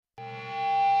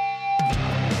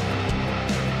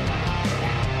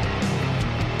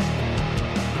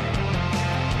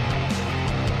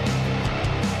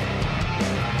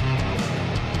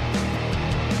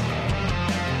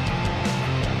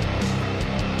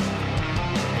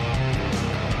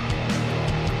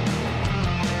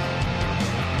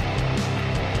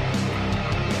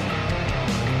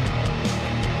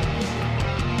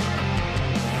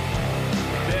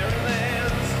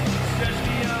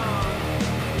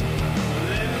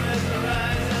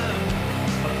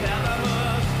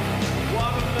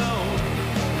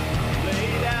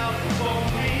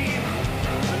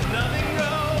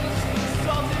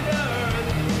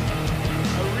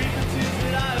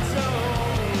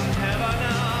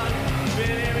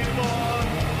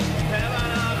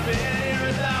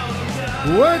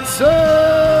What's up,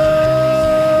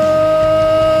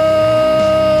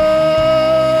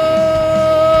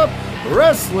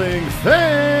 wrestling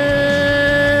fans?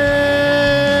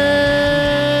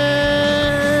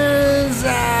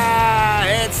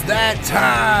 It's that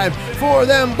time for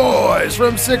them boys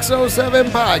from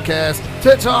 607 Podcast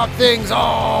to talk things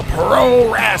all pro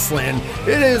wrestling.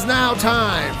 It is now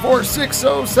time for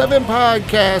 607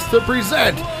 Podcast to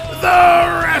present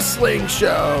The Wrestling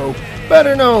Show,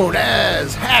 better known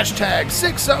as hashtag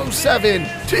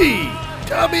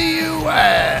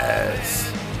 607TWS.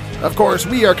 Of course,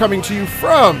 we are coming to you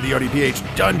from the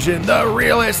ODPH Dungeon, the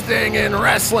realest thing in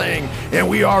wrestling, and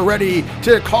we are ready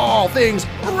to call things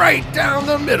right down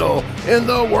the middle in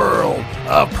the world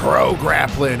of pro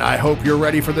grappling. I hope you're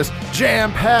ready for this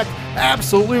jam-packed,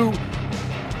 absolute,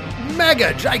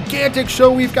 mega, gigantic show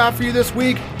we've got for you this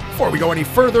week. Before we go any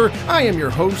further, I am your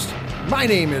host. My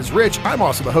name is Rich. I'm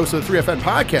also the host of the 3FN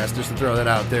Podcast, just to throw that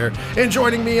out there. And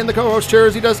joining me in the co-host chair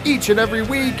as he does each and every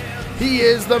week, he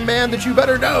is the man that you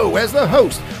better know as the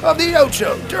host of the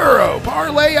Ocho Duro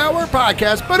Parlay Hour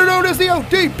Podcast, better known as the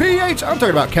ODPH. I'm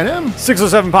talking about Ken M.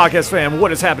 607 Podcast fam,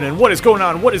 what is happening? What is going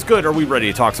on? What is good? Are we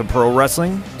ready to talk some pro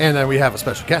wrestling? And then we have a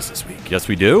special guest this week. Yes,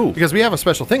 we do. Because we have a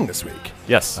special thing this week.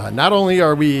 Yes. Not only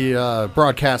are we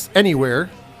broadcast anywhere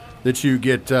that you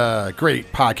get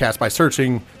great podcasts by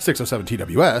searching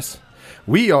 607TWS,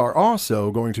 we are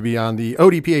also going to be on the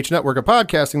ODPH network of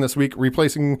podcasting this week,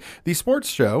 replacing the sports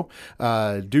show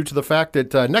due to the fact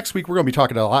that next week we're going to be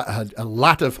talking a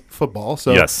lot of football.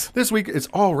 So yes, this week it's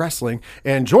all wrestling.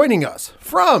 And joining us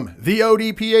from the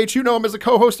ODPH, you know him as a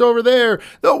co-host over there,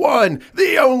 the one,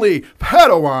 the only,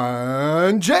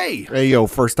 Padawan J. Hey, yo,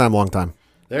 first time, long time.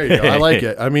 There you go. I like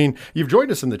it. I mean, you've joined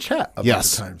us in the chat a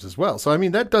yes. bunch of times as well. So, I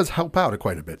mean, that does help out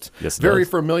quite a bit. Yes, it very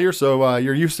does. familiar. So,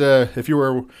 you're used to, if you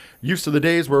were used to the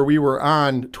days where we were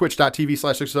on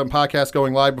twitch.tv/607 podcast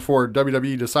going live before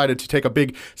WWE decided to take a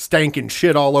big stankin'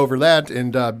 shit all over that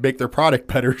and make their product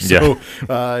better. So,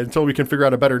 until we can figure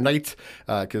out a better night,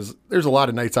 because there's a lot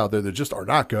of nights out there that just are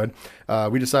not good,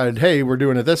 we decided, hey, we're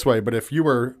doing it this way. But if you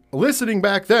were listening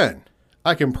back then,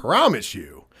 I can promise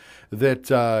you that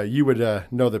you would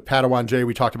know that Padawan J,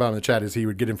 we talked about in the chat, is he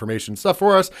would get information stuff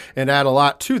for us and add a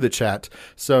lot to the chat.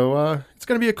 So it's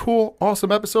going to be a cool,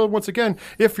 awesome episode. Once again,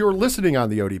 if you're listening on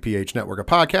the ODPH network of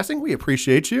podcasting, we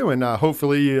appreciate you. And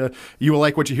hopefully you will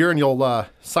like what you hear and you'll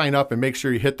sign up and make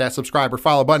sure you hit that subscribe or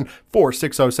follow button for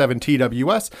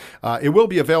 607TWS. It will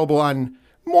be available on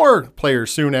more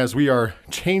players soon as we are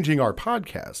changing our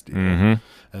podcast.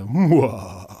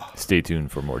 Stay tuned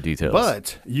for more details.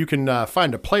 But you can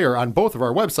find a player on both of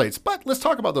our websites. But let's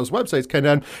talk about those websites,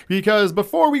 Ken, because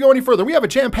before we go any further, we have a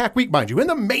jam-packed week, mind you. In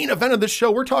the main event of this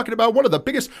show, we're talking about one of the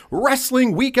biggest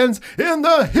wrestling weekends in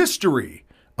the history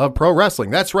of pro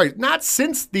wrestling. That's right. Not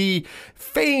since the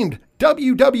famed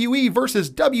WWE versus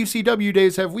WCW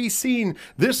days have we seen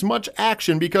this much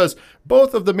action, because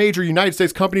both of the major United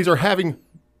States companies are having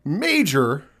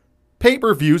major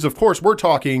pay-per-views. Of course, we're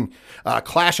talking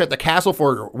Clash at the Castle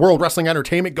for World Wrestling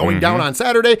Entertainment going down on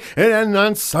Saturday, and then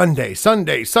on Sunday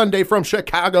from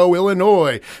Chicago,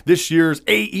 Illinois. This year's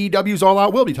AEW's All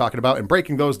Out we'll be talking about and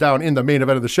breaking those down in the main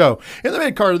event of the show. In the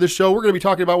mid card of this show, we're going to be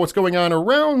talking about what's going on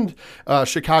around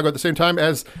Chicago at the same time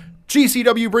as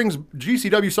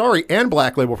GCW and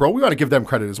Black Label Pro. We want to give them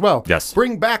credit as well. Yes.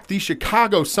 Bring back the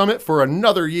Chicago Summit for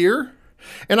another year.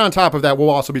 And on top of that,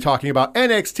 we'll also be talking about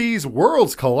NXT's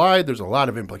Worlds Collide. There's a lot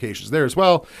of implications there as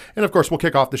well. And of course, we'll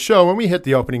kick off the show when we hit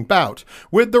the opening bout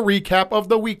with the recap of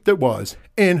the week that was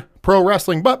in pro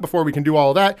wrestling. But before we can do all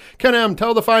of that, Ken M,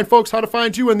 tell the fine folks how to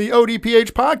find you in the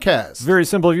ODPH podcast. Very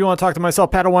simple. If you want to talk to myself,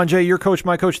 Padawan J, your coach,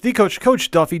 my coach, the coach, Coach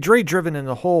Duffy, Dre Driven, and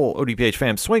the whole ODPH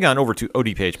fam, swing on over to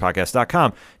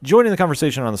odphpodcast.com. Joining the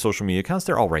conversation on the social media accounts.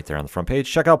 They're all right there on the front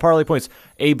page. Check out Parlay Points.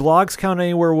 A Blogs Count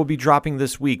Anywhere will be dropping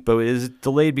this week, but it is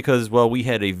delayed because, well, we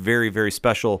had a very, very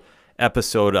special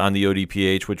episode on the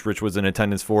ODPH, which Rich was in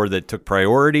attendance for, that took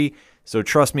priority. So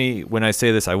trust me when I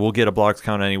say this, I will get a Blogs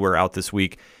Count Anywhere out this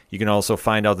week. You can also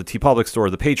find out the TeePublic store,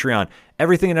 the Patreon,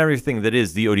 everything that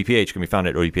is the ODPH can be found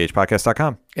at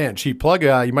odphpodcast.com. And cheap plug,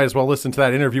 you might as well listen to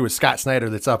that interview with Scott Snyder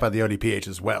that's up at the ODPH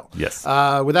as well. Yes.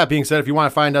 With that being said, if you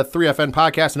want to find a 3FN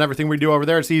Podcast and everything we do over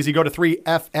there, it's easy. Go to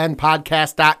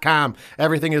 3fnpodcast.com.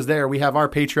 Everything is there. We have our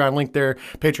Patreon link there,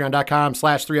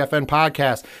 patreon.com/3FN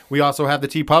Podcast. We also have the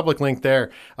TeePublic link there.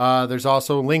 There's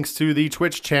also links to the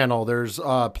Twitch channel. There's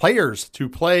players $5 to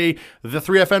play the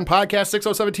 3FN podcast,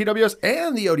 607 TWS,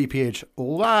 and the ODPH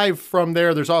live from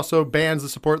there. There's also bands that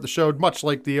support the show, much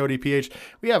like the ODPH.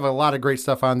 We have a lot of great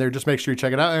stuff on there. Just make sure you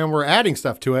check it out, and we're adding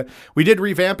stuff to it. We did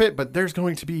revamp it, but there's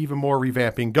going to be even more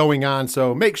revamping going on,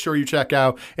 so make sure you check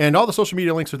out. And all the social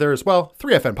media links are there as well,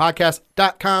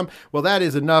 3FNpodcast.com. Well, that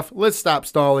is enough. Let's stop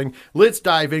stalling. Let's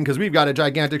dive in because we've got a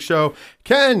gigantic show.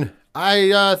 Ken,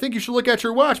 I think you should look at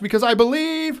your watch because I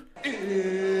believe it's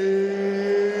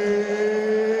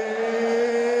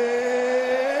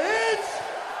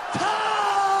time!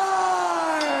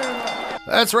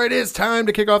 That's right, it's time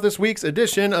to kick off this week's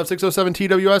edition of 607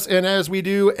 TWS, and as we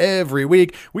do every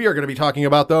week, we are going to be talking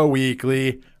about the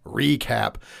weekly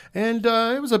recap. And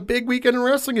it was a big weekend in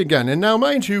wrestling again, and now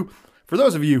mind you, for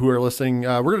those of you who are listening,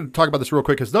 we're going to talk about this real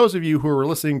quick because those of you who were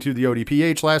listening to the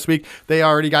ODPH last week, they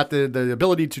already got the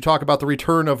ability to talk about the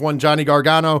return of one Johnny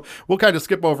Gargano. We'll kind of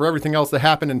skip over everything else that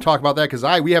happened and talk about that because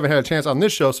we haven't had a chance on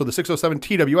this show, so the 607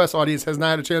 TWS audience has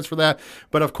not had a chance for that.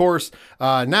 But of course,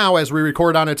 now as we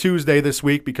record on a Tuesday this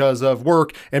week because of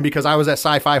work and because I was at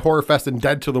Sci-Fi Horror Fest and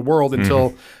dead to the world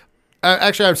until...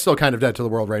 Actually, I'm still kind of dead to the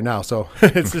world right now, so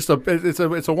it's just it's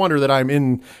a wonder that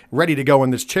I'm ready to go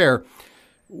in this chair.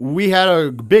 We had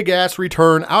a big-ass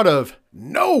return out of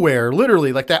nowhere,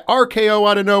 literally, like that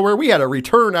RKO out of nowhere. We had a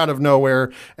return out of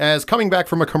nowhere as coming back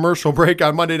from a commercial break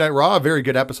on Monday Night Raw, a very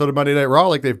good episode of Monday Night Raw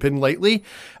like they've been lately.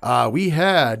 We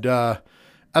had...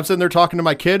 I'm sitting there talking to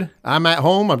my kid. I'm at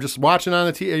home. I'm just watching on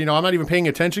the TV. I'm not even paying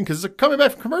attention because it's coming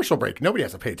back from commercial break. Nobody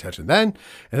has to pay attention then.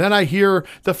 And then I hear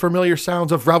the familiar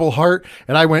sounds of Rebel Heart,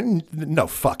 and I went, no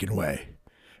fucking way.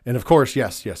 And of course,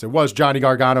 yes, it was Johnny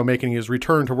Gargano making his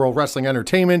return to World Wrestling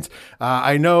Entertainment.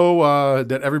 I know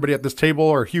that everybody at this table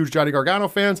are huge Johnny Gargano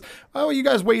fans. Oh, you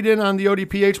guys weighed in on the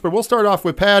ODPH, but we'll start off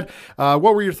with Pad. What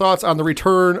were your thoughts on the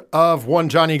return of one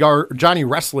Johnny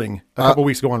Wrestling a couple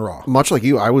weeks ago on Raw? Much like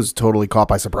you, I was totally caught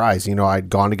by surprise. I'd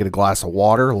gone to get a glass of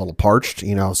water, a little parched,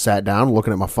 sat down,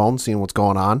 looking at my phone, seeing what's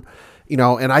going on,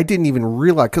 and I didn't even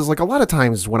realize, because like a lot of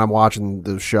times when I'm watching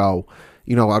the show,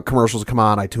 commercials come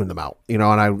on, I tune them out, and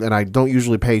I don't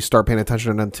usually start paying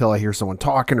attention until I hear someone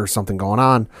talking or something going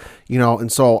on,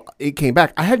 and so it came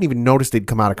back. I hadn't even noticed they'd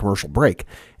come out of commercial break.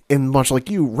 And much like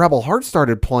you, Rebel Heart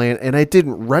started playing, and it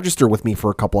didn't register with me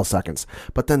for a couple of seconds.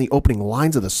 But then the opening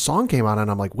lines of the song came on, and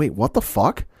I'm like, wait, what the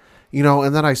fuck?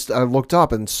 And then I looked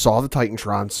up and saw the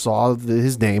Titantron, saw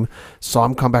his name, saw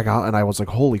him come back out, and I was like,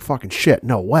 holy fucking shit,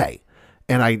 no way.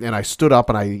 And I stood up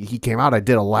and he came out. I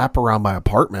did a lap around my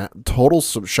apartment. Total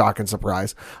shock and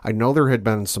surprise. I know there had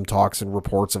been some talks and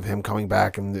reports of him coming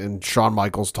back and Shawn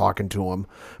Michaels talking to him,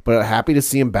 but happy to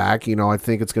see him back. I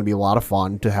think it's going to be a lot of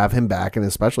fun to have him back, and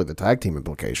especially the tag team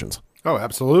implications. Oh,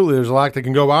 absolutely. There's a lot that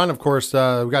can go on. Of course,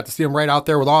 we got to see him right out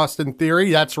there with Austin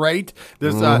Theory. That's right.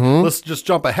 Let's just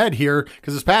jump ahead here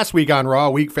because this past week on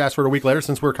Raw, fast forward a week later,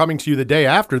 since we're coming to you the day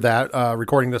after that,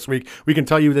 recording this week, we can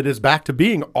tell you that it's back to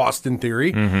being Austin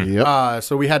Theory. Mm-hmm. Yep.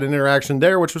 So we had an interaction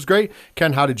there, which was great.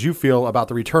 Ken, how did you feel about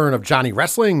the return of Johnny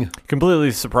Wrestling?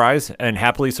 Completely surprised and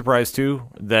happily surprised, too,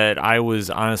 that I was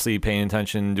honestly paying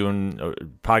attention, doing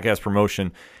podcast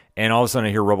promotion, and all of a sudden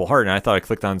I hear Rebel Heart, and I thought I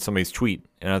clicked on somebody's tweet,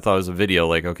 and I thought it was a video,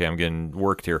 like, okay, I'm getting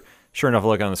worked here. Sure enough, I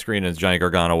look on the screen, and it's Johnny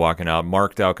Gargano walking out,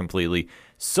 marked out completely.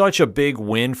 Such a big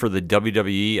win for the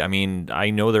WWE. I mean, I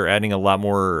know they're adding a lot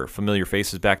more familiar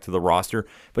faces back to the roster,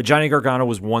 but Johnny Gargano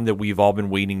was one that we've all been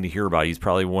waiting to hear about. He's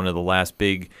probably one of the last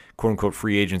big, quote-unquote,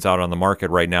 free agents out on the market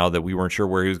right now that we weren't sure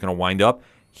where he was going to wind up.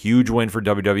 Huge win for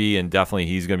WWE, and definitely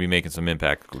he's going to be making some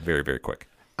impact very, very quick.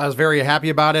 I was very happy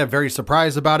about it, very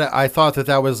surprised about it. I thought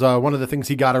that was one of the things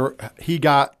he got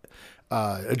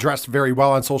addressed very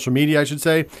well on social media, I should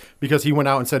say, because he went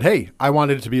out and said, hey, I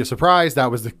wanted it to be a surprise.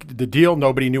 That was the deal.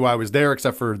 Nobody knew I was there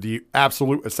except for the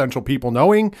absolute essential people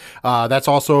knowing. That's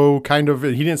also kind of,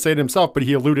 he didn't say it himself, but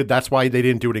he alluded that's why they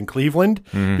didn't do it in Cleveland,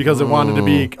 because it wanted to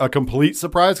be a complete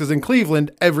surprise, because in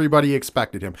Cleveland, everybody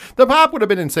expected him. The pop would have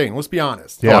been insane, let's be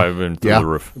honest. Yeah, I've been through the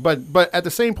roof. But at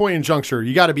the same point in juncture,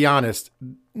 you got to be honest,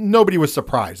 nobody was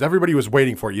surprised. Everybody was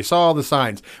waiting for it. You saw all the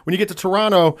signs. When you get to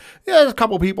Toronto, a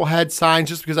couple people had signs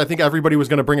just because I think everybody was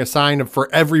going to bring a sign for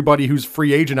everybody who's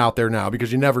free agent out there now,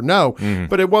 because you never know.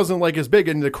 But it wasn't like as big,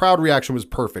 and the crowd reaction was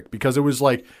perfect because it was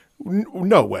like,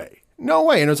 no way. No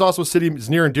way. And it was also a city that's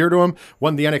near and dear to him.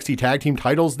 Won the NXT tag team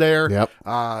titles there. Yep.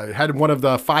 Had one of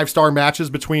the 5-star matches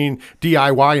between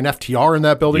DIY and FTR in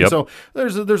that building. Yep. So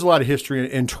there's a lot of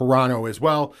history in Toronto as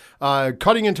well.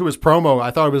 Cutting into his promo,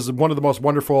 I thought it was one of the most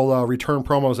wonderful return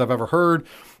promos I've ever heard.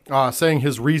 Saying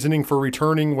his reasoning for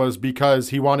returning was because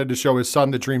he wanted to show his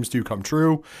son that dreams do come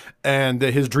true and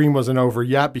that his dream wasn't over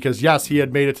yet, because yes, he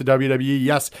had made it to WWE.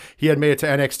 Yes, he had made it to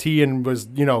NXT and was,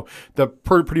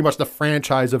 pretty much the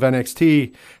franchise of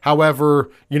NXT.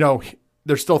 However,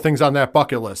 there's still things on that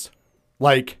bucket list,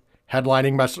 like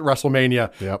headlining WrestleMania,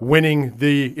 Yep. winning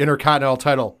the Intercontinental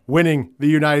title, winning the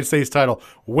United States title,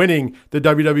 winning the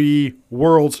WWE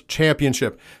World's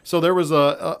Championship. So there was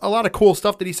a lot of cool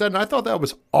stuff that he said, and I thought that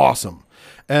was awesome.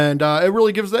 And it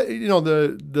really gives that,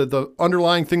 the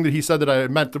underlying thing that he said that I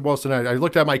meant the most. And I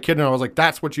looked at my kid and I was like,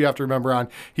 that's what you have to remember on.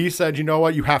 He said, you know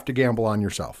what? You have to gamble on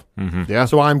yourself. Mm-hmm. Yeah.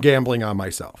 So I'm gambling on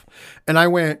myself. And I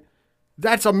went,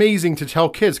 that's amazing to tell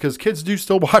kids, because kids do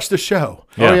still watch the show.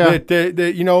 Yeah. Oh, yeah.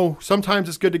 That sometimes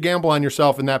it's good to gamble on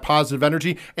yourself and that positive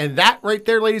energy. And that right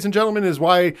there, ladies and gentlemen, is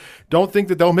why don't think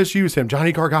that they'll misuse him.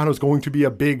 Johnny Gargano is going to be a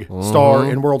big star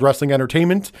in World Wrestling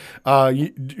Entertainment.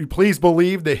 Please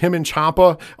believe that him and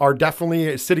Ciampa are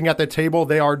definitely sitting at that table.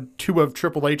 They are two of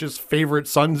Triple H's favorite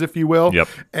sons, if you will. Yep.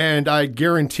 And I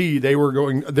guarantee they are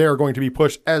going to be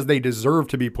pushed as they deserve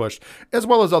to be pushed, as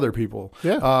well as other people.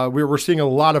 Yeah. We're seeing a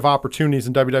lot of opportunities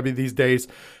in WWE these days.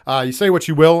 You say what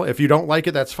you will. If you don't like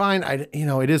it, that's fine.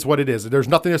 It is what it is. There's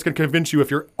nothing that's going to convince you if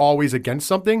you're always against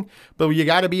something. But you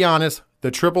got to be honest.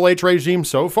 The Triple H regime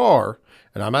so far,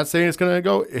 and I'm not saying it's going to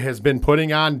go, it has been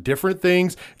putting on different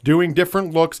things, doing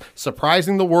different looks,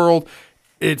 surprising the world.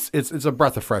 It's a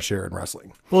breath of fresh air in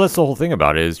wrestling. Well, that's the whole thing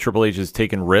about it, is Triple H has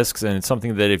taken risks, and it's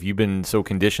something that if you've been so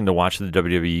conditioned to watch the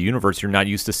WWE universe, you're not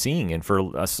used to seeing. And for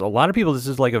a lot of people, this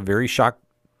is like a very shock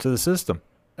to the system.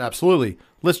 Absolutely.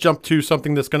 Let's jump to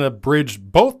something that's going to bridge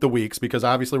both the weeks, because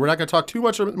obviously we're not going to talk too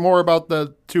much more about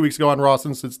the 2 weeks ago on Raw,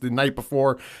 since it's the night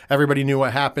before. Everybody knew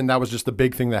what happened. That was just the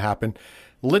big thing that happened.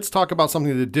 Let's talk about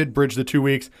something that did bridge the 2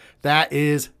 weeks. That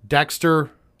is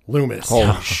Dexter Lumis.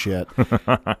 Holy shit.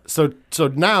 So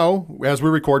now, as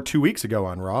we record 2 weeks ago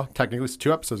on Raw, technically it's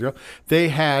 2 episodes ago, they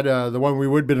had the one we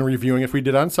would have been reviewing if we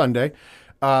did on Sunday.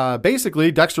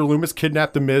 Basically, Dexter Lumis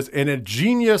kidnapped The Miz in a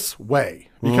genius way,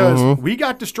 because we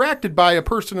got distracted by a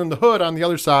person in the hood on the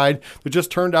other side that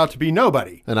just turned out to be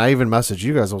nobody. And I even messaged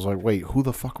you guys. I was like, wait, who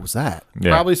the fuck was that?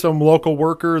 Yeah. Probably some local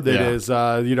worker that Yeah. is,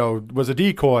 was a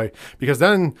decoy. Because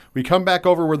then we come back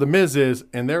over where The Miz is,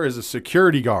 and there is a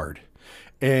security guard.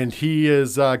 And he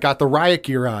is got the riot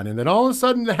gear on. And then all of a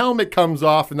sudden the helmet comes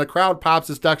off and the crowd pops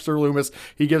as Dexter Lumis.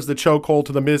 He gives the chokehold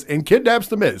to The Miz and kidnaps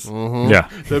The Miz. Yeah.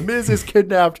 The Miz is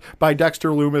kidnapped by Dexter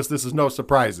Lumis. This is no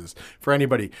surprises for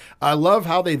anybody. I love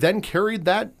how they then carried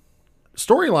that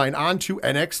storyline onto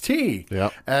NXT.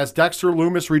 Yep. As Dexter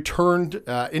Lumis returned,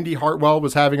 Indy Hartwell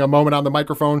was having a moment on the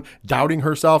microphone, doubting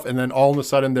herself, and then all of a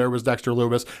sudden there was Dexter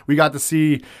Lumis. We got to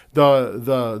see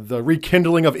the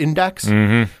rekindling of Index,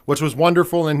 which was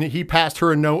wonderful, and he passed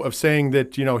her a note of saying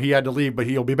that he had to leave, but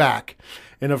he'll be back.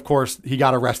 And of course, he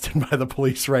got arrested by the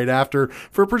police right after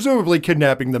for presumably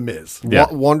kidnapping The Miz.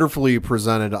 Yeah. Wonderfully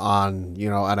presented on,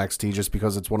 NXT, just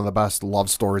because it's one of the best love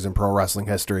stories in pro wrestling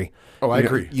history. Oh, I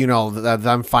agree.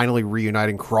 Them finally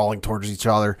reuniting, crawling towards each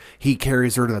other. He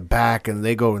carries her to the back and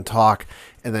they go and talk.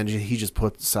 And then he just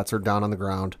sets her down on the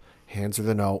ground, hands her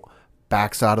the note,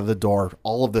 backs out of the door.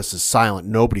 All of this is silent.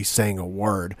 Nobody's saying a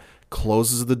word.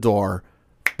 Closes the door.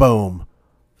 Boom.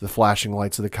 The flashing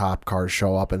lights of the cop cars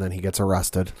show up, and then he gets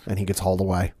arrested and he gets hauled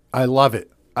away. I love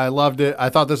it. I loved it. I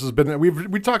thought this has been,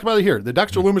 we talked about it here. The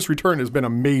Dexter Lumis return has been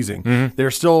amazing.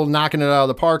 They're still knocking it out of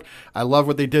the park. I love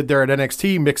what they did there at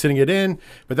NXT, mixing it in.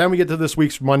 But then we get to this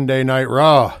week's Monday Night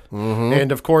Raw.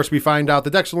 And of course, we find out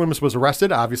that Dexter Lumis was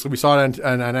arrested. Obviously, we saw it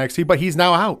on NXT, but he's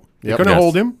now out. They couldn't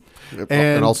hold him.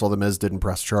 And also, The Miz didn't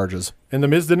press charges. And The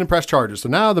Miz didn't press charges. So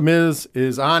now The Miz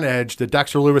is on edge to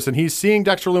Dexter Lumis, and he's seeing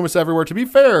Dexter Lumis everywhere. To be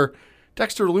fair,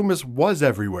 Dexter Lumis was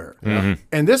everywhere.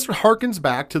 And this harkens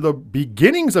back to the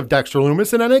beginnings of Dexter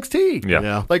Lumis in NXT.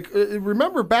 Yeah. Like,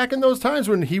 remember back in those times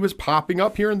when he was popping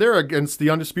up here and there against the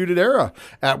Undisputed Era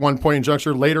at one point in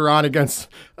juncture, later on against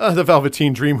the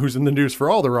Velveteen Dream, who's in the news for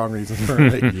all the wrong reasons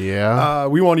currently. Yeah.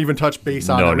 We won't even touch base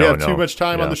on it. We have too much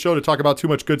time on the show to talk about too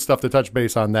much good stuff to touch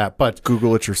base on that. But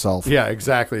Google it yourself. yeah,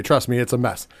 exactly. Trust me, it's a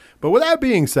mess. But with that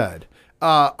being said,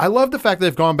 I love the fact that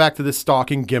they've gone back to this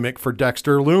stalking gimmick for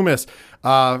Dexter Lumis.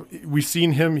 We've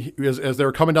seen him as they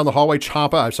were coming down the hallway.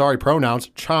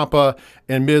 Ciampa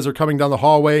and Miz are coming down the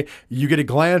hallway. You get a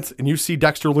glance and you see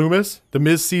Dexter Lumis. The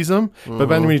Miz sees him, but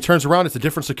then when he turns around, it's a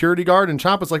different security guard, and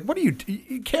Ciampa's like, "What are you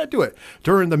can't do it."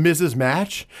 During the Miz's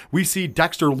match, we see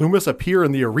Dexter Lumis appear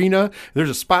in the arena. There's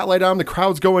a spotlight on him. The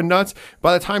crowd's going nuts.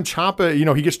 By the time Ciampa,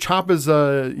 he gets Ciampa's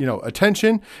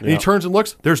attention, and he turns and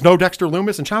looks. There's no Dexter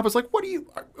Lumis, and Ciampa's like, "What are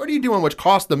you doing?" Which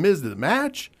cost the Miz the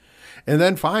match. And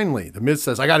then finally, the Miz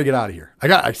says, "I got to get out of here.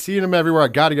 I see him everywhere. I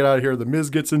got to get out of here." The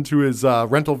Miz gets into his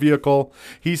rental vehicle.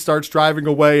 He starts driving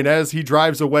away, and as he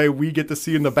drives away, we get to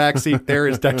see in the backseat there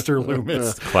is Dexter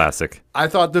Lumis. Classic. I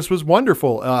thought this was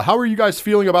wonderful. How are you guys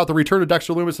feeling about the return of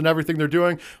Dexter Lumis and everything they're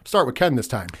doing? Start with Ken this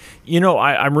time.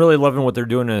 I'm really loving what they're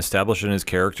doing in establishing his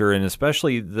character, and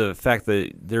especially the fact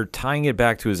that they're tying it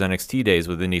back to his NXT days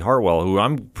with Indy Hartwell, who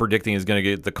I'm predicting is going to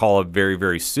get the call up very,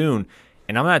 very soon.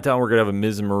 And I'm not down we're going to have a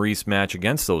Miz and Maurice match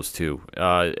against those two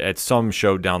at some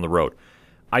show down the road.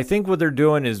 I think what they're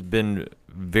doing has been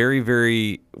very,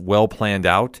 very well planned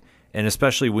out, and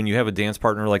especially when you have a dance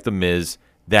partner like The Miz,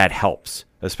 that helps,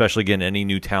 especially getting any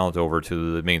new talent over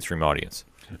to the mainstream audience.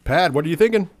 Pat, what are you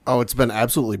thinking? Oh, it's been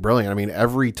absolutely brilliant. I mean,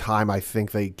 every time I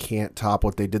think they can't top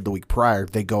what they did the week prior,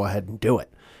 they go ahead and do it.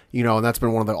 And that's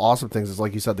been one of the awesome things is,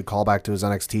 like you said, the callback to his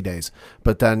NXT days.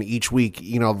 But then each week,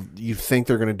 you think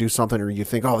they're going to do something, or you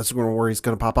think, oh, this is where he's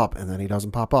going to pop up, and then he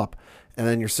doesn't pop up. And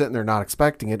then you're sitting there not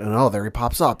expecting it, and oh, there he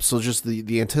pops up. So just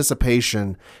the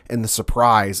anticipation and the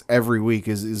surprise every week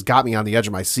is got me on the edge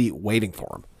of my seat waiting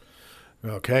for him.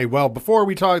 Okay, well, before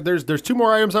we talk, there's two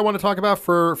more items I want to talk about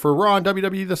for Raw and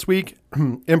WWE this week,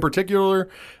 in particular.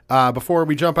 Before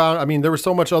we jump out, I mean, there was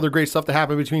so much other great stuff that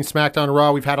happened between SmackDown and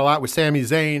Raw. We've had a lot with Sami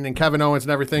Zayn and Kevin Owens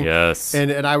and everything. Yes.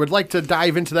 And I would like to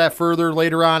dive into that further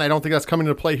later on. I don't think that's coming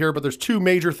into play here, but there's two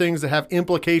major things that have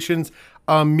implications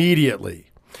immediately.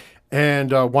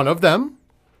 And one of them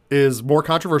is more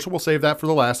controversial. We'll save that for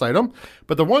the last item.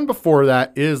 But the one before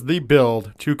that is the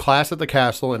build to Clash at the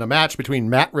Castle in a match between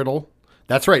Matt Riddle.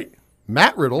 That's right,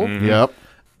 Matt Riddle. Mm-hmm. Yep.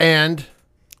 And,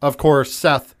 of course,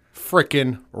 Seth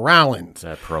frickin' Rollins.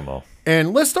 That promo.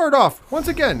 And let's start off, once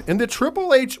again, in the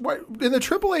Triple H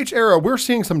era, we're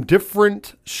seeing some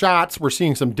different shots. We're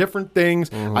seeing some different things.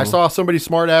 Mm-hmm. I saw somebody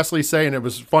smart-assly say, and it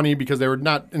was funny because they were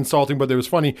not insulting, but it was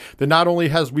funny, that not only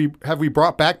have we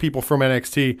brought back people from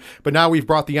NXT, but now we've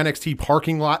brought the NXT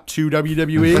parking lot to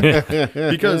WWE.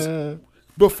 Because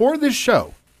before this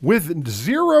show, with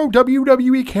zero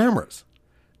WWE cameras,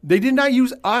 they did not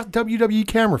use a WWE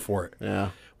camera for it.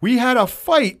 Yeah. We had a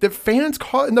fight that fans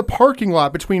caught in the parking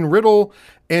lot between Riddle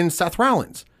and Seth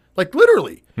Rollins. Like,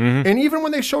 literally. Mm-hmm. And even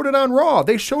when they showed it on Raw,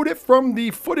 they showed it from the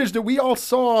footage that we all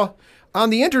saw on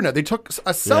the internet. They took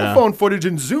a cell phone footage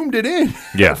and zoomed it in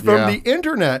from the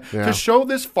internet to show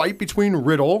this fight between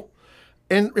Riddle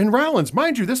and Rollins.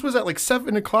 Mind you, this was at like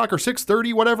 7 o'clock or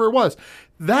 6:30, whatever it was.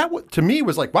 That, to me,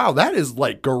 was like, wow, that is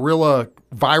like guerrilla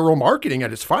viral marketing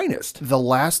at its finest. The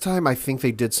last time I think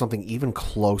they did something even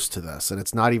close to this, and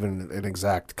it's not even an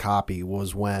exact copy,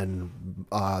 was when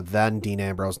then Dean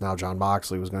Ambrose, now Jon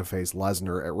Moxley, was going to face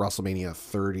Lesnar at WrestleMania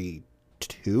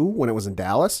 32 when it was in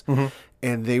Dallas. Mm-hmm.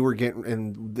 And they were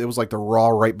and it was like the Raw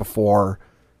right before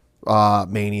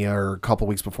Mania, or a couple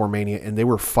weeks before Mania, and they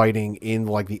were fighting in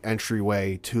like the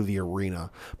entryway to the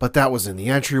arena. But that was in the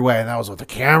entryway, and that was with the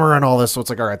camera and all this. So it's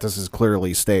like, all right, this is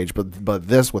clearly staged. But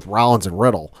this with Rollins and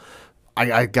Riddle,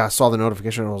 I saw the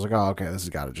notification and I was like, oh, okay, this has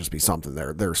got to just be something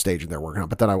they're staging, they're working on.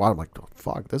 But then I'm like, oh,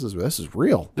 fuck, this is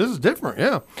real. This is different,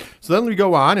 yeah. So then we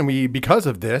go on, and because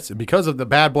of this, and because of the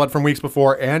bad blood from weeks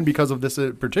before, and because of this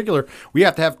in particular, we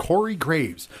have to have Corey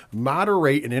Graves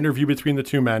moderate an interview between the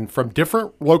two men from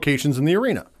different locations in the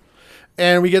arena.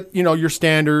 And we get, your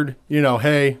standard,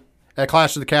 hey, at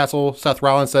Clash of the Castle, Seth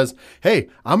Rollins says, hey,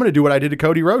 I'm going to do what I did to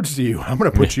Cody Rhodes to you. I'm going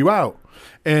to put you out.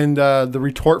 And the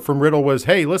retort from Riddle was,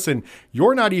 hey, listen,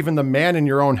 you're not even the man in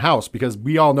your own house, because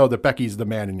we all know that Becky's the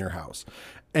man in your house.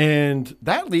 And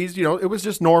that leads, it was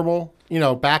just normal,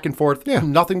 back and forth,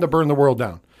 nothing to burn the world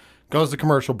down. Goes to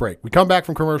commercial break. We come back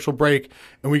from commercial break,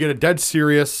 and we get a dead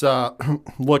serious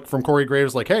look from Corey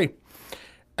Graves like, hey,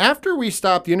 after we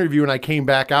stopped the interview and I came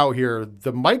back out here,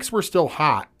 the mics were still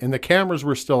hot and the cameras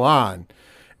were still on,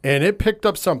 and it picked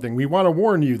up something. We want to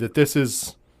warn you that this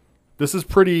is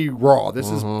pretty raw. This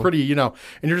is pretty, and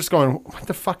you're just going, what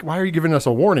the fuck? Why are you giving us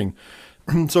a warning?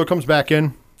 So it comes back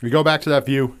in. We go back to that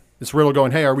view. It's Riddle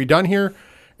going, hey, are we done here?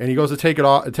 And he goes to take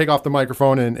off the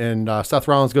microphone, and Seth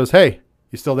Rollins goes, hey,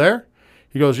 you still there?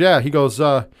 He goes, yeah. He goes,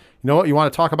 you know what? You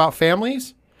want to talk about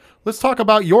families? Let's talk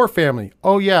about your family.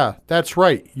 Oh, yeah, that's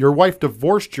right. Your wife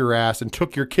divorced your ass and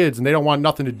took your kids, and they don't want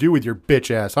nothing to do with your bitch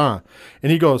ass, huh?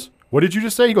 And he goes, what did you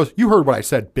just say? He goes, you heard what I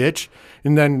said, bitch.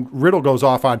 And then Riddle goes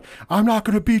off on, I'm not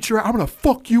going to beat you. I'm going to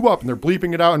fuck you up. And they're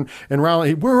bleeping it out. And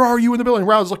Rollins, where are you in the building?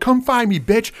 Rollins like, come find me,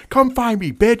 bitch. Come find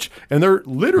me, bitch. And they're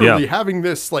literally having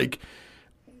this like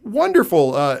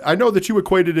wonderful. I know that you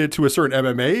equated it to a certain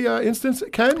MMA instance,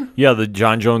 Ken. Yeah, the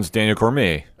John Jones, Daniel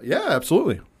Cormier Yeah,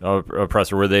 absolutely.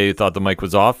 presser where they thought the mic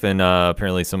was off and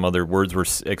apparently some other words were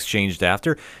exchanged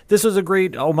after. This was a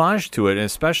great homage to it, and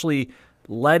especially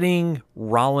letting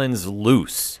Rollins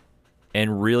loose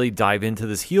and really dive into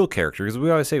this heel character, because we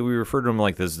always say we refer to him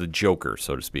like this, the Joker,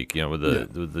 so to speak, with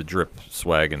the drip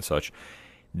swag and such.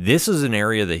 This is an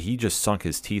area that he just sunk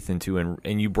his teeth into,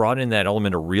 and you brought in that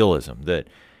element of realism that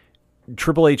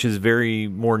Triple H is very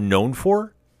more known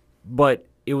for, but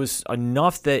it was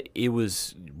enough that it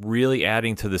was really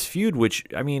adding to this feud, which,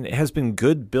 I mean, it has been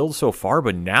good build so far,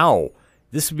 but now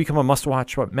this has become a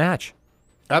must-watch match.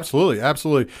 Absolutely.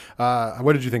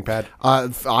 What did you think, Pat?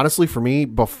 Honestly, for me,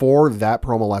 before that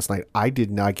promo last night, I did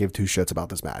not give two shits about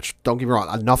this match. Don't get me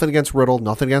wrong. Nothing against Riddle,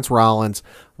 nothing against Rollins.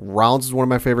 Rollins is one of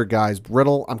my favorite guys.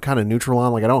 Riddle, I'm kind of neutral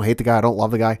on. Like, I don't hate the guy. I don't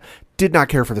love the guy. Did not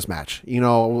care for this match. It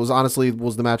was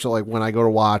the match that, like, when I go to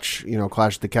watch,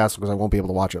 Clash at the Castle, because I won't be able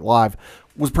to watch it live,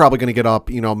 was probably going to get up,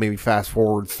 maybe fast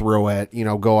forward through it,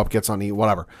 go up, get something to eat,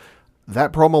 whatever.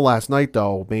 That promo last night,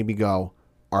 though, made me go,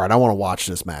 all right, I want to watch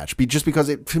this match. Just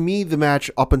because to me, the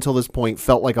match up until this point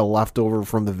felt like a leftover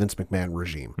from the Vince McMahon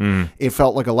regime. It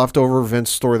felt like a leftover Vince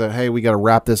story that, hey, we got to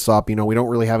wrap this up. We don't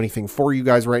really have anything for you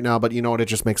guys right now, but you know what? It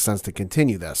just makes sense to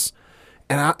continue this.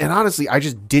 And honestly, I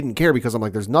just didn't care because I'm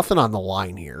like, there's nothing on the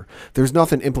line here. There's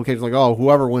nothing implicated like, oh,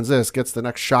 whoever wins this gets the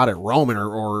next shot at Roman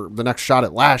or the next shot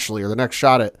at Lashley or the next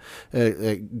shot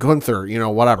at Gunther,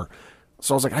 whatever.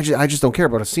 So I was like, I just don't care.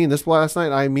 But I seen this last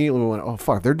night, I immediately went, oh,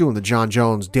 fuck, they're doing the John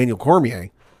Jones, Daniel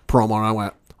Cormier promo. And I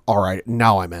went, all right,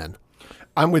 now I'm in.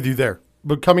 I'm with you there.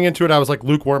 But coming into it, I was like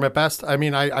lukewarm at best. I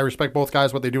mean, I respect both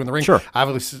guys, what they do in the ring. Sure.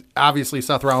 Obviously,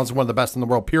 Seth Rollins is one of the best in the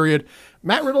world, period.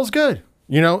 Matt Riddle's good.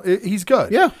 He's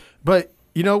good. Yeah. But,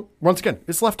 once again,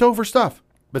 it's leftover stuff.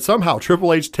 But somehow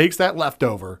Triple H takes that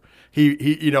leftover. He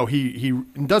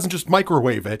doesn't just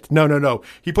microwave it. No.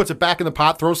 He puts it back in the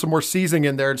pot, throws some more seasoning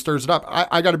in there, and stirs it up.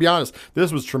 I got to be honest,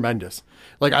 this was tremendous.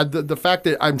 Like the fact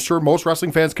that I'm sure most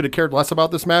wrestling fans could have cared less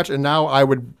about this match, and now I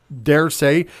would dare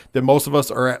say that most of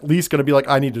us are at least going to be like,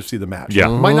 I need to see the match. Yeah,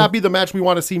 Might not be the match we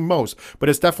want to see most, but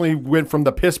it's definitely went from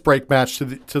the piss break match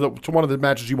to one of the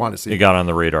matches you want to see. It got on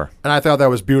the radar, and I thought that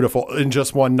was beautiful in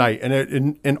just one night,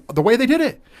 and the way they did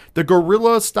it, the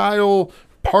guerrilla style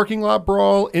parking lot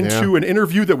brawl into an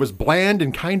interview that was bland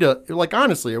and kind of like,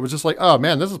 honestly, it was just like, oh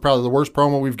man, this is probably the worst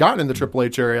promo we've gotten in the Triple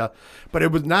H area. But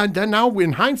it was not. Then now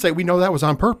in hindsight, we know that was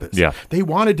on purpose. Yeah, they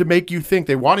wanted to make you think.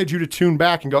 They wanted you to tune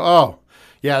back and go, oh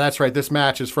yeah, that's right. This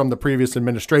match is from the previous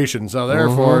administration, so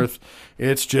therefore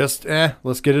it's just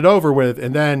let's get it over with.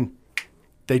 And then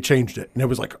they changed it, and it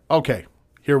was like, okay,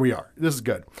 here we are. This is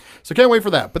good. So can't wait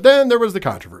for that. But then there was the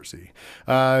controversy.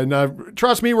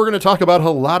 Trust me, we're going to talk about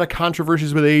a lot of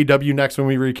controversies with AEW next when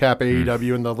we recap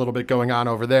AEW and the little bit going on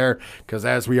over there. Because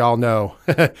as we all know,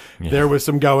 there was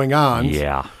some going on.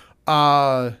 Yeah.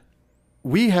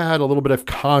 We had a little bit of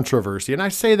controversy, and I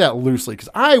say that loosely because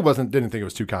I didn't think it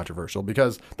was too controversial,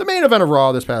 because the main event of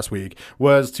Raw this past week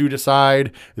was to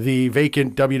decide the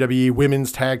vacant WWE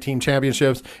Women's Tag Team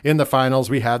Championships. In the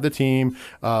finals, we had the team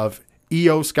of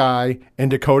Io Sky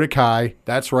and Dakota Kai.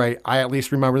 That's right. I at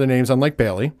least remember the names, unlike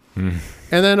Bailey. And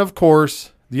then, of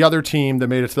course, the other team that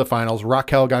made it to the finals,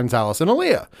 Raquel Gonzalez and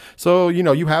Aaliyah. So,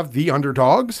 you have the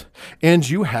underdogs and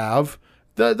you have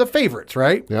the favorites,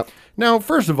 right? Yep. Now,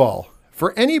 first of all,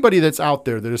 for anybody that's out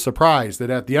there that is surprised that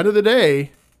at the end of the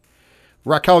day,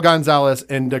 Raquel Gonzalez,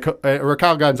 I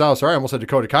almost said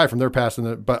Dakota Kai from their past,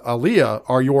 but Aaliyah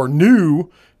are your new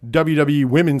WWE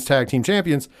Women's Tag Team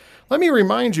Champions. Let me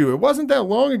remind you, it wasn't that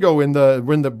long ago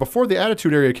before the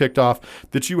Attitude Era kicked off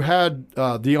that you had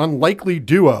the unlikely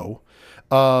duo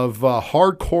of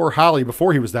Hardcore Holly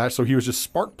before he was that, so he was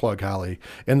just Sparkplug Holly,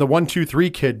 and the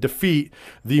 1-2-3 Kid defeat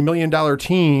the $1 Million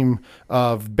team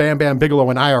of Bam Bam Bigelow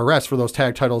and IRS for those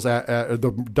tag titles at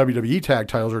the WWE tag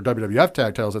titles or WWF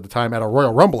tag titles at the time at a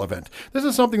Royal Rumble event. This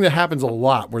is something that happens a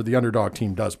lot where the underdog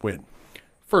team does win.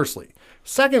 Firstly.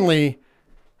 Secondly,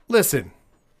 listen,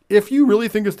 if you really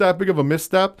think it's that big of a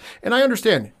misstep, and I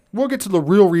understand, we'll get to the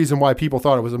real reason why people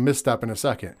thought it was a misstep in a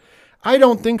second. I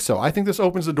don't think so. I think this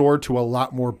opens the door to a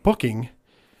lot more booking,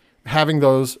 having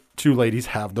those two ladies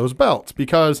have those belts.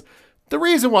 Because the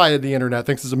reason why the internet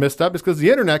thinks it's a misstep is because the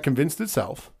internet convinced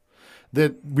itself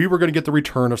that we were going to get the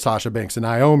return of Sasha Banks and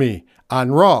Naomi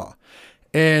on Raw.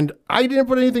 And I didn't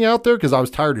put anything out there because I was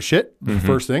tired of shit.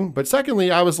 First thing, but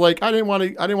secondly, I was like, I didn't want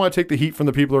to take the heat from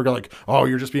the people who are like, oh,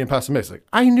 you're just being pessimistic.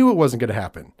 I knew it wasn't going to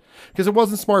happen because it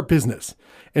wasn't smart business.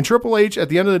 And Triple H, at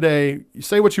the end of the day, you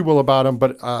say what you will about him,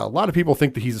 but a lot of people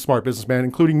think that he's a smart businessman,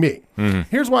 including me.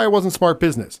 Here's why it wasn't smart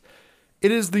business.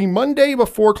 It is the Monday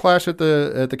before Clash at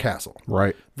the Castle.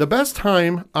 Right. The best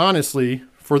time, honestly,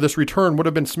 for this return would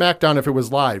have been SmackDown if it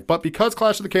was live. But because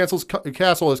Clash of the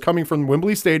Castle is coming from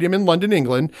Wembley Stadium in London,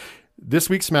 England, this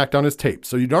week's SmackDown is taped.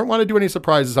 So you don't want to do any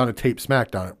surprises on a taped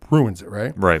SmackDown. It ruins it,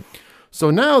 right? Right.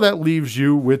 So now that leaves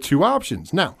you with two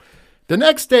options. Now, the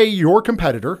next day, your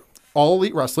competitor, All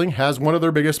Elite Wrestling, has one of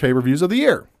their biggest pay-per-views of the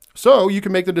year. So you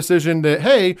can make the decision that,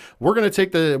 hey, we're going to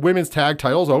take the women's tag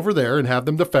titles over there and have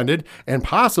them defended and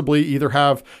possibly either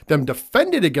have them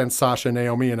defended against Sasha and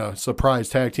Naomi in a surprise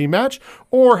tag team match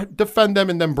or defend them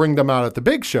and then bring them out at the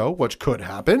big show, which could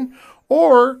happen.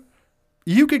 Or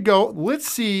you could go, let's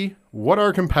see what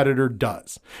our competitor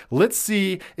does. Let's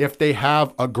see if they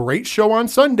have a great show on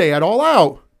Sunday at All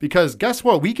Out. Because guess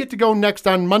what? We get to go next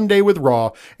on Monday with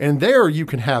Raw, and there you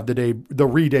can have the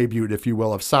re-debut, if you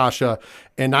will, of Sasha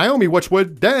and Naomi, which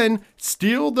would then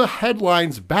steal the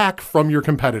headlines back from your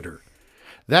competitor.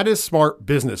 That is smart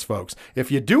business, folks. If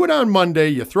you do it on Monday,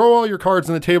 you throw all your cards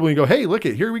on the table and you go, hey, look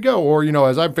it, here we go. Or,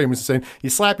 as I'm famous saying,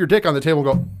 you slap your dick on the table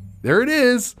and go, there it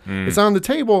is. It's on the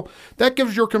table. That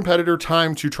gives your competitor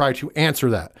time to try to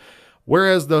answer that.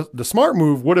 Whereas the smart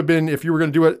move would have been if you were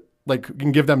going to do it, like you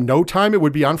can give them no time, it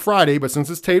would be on Friday, but since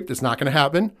it's taped, it's not going to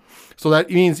happen. So that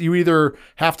means you either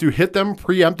have to hit them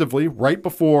preemptively right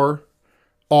before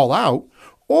All Out,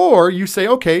 or you say,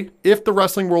 okay, if the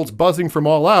wrestling world's buzzing from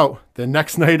All Out, then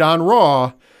next night on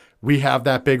Raw, we have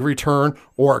that big return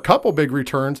or a couple big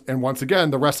returns. And once again,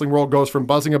 the wrestling world goes from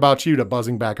buzzing about you to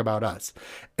buzzing back about us.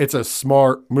 It's a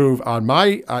smart move on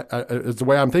it's the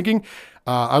way I'm thinking.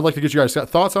 I'd like to get you guys'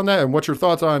 thoughts on that, and what's your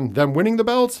thoughts on them winning the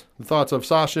belts, the thoughts of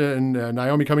Sasha and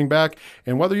Naomi coming back,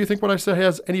 and whether you think what I said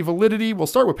has any validity. We'll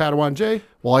start with Padawan Jay.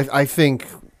 Well, I think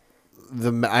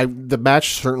the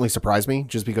match certainly surprised me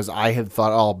just because I had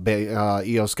thought,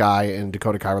 Io Sky and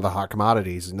Dakota Kai were the hot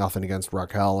commodities. Nothing against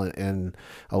Raquel and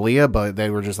Aaliyah, but they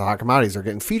were just the hot commodities. They're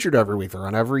getting featured every week. They're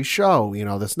on every show,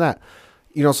 this and that.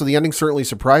 So the ending certainly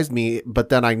surprised me, but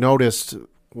then I noticed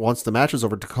once the match was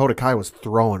over, Dakota Kai was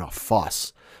throwing a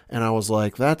fuss. And I was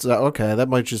like, that's okay. That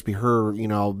might just be her,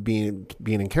 being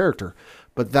in character.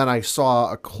 But then I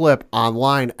saw a clip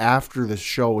online after the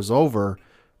show was over.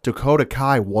 Dakota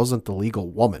Kai wasn't the legal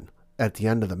woman at the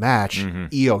end of the match.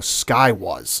 Io Sky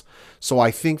was. So I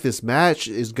think this match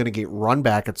is going to get run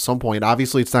back at some point.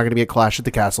 Obviously, it's not going to be a Clash at the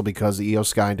Castle because Io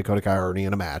Sky and Dakota Kai are already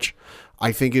in a match.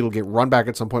 I think it'll get run back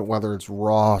at some point, whether it's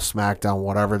Raw, SmackDown,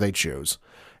 whatever they choose.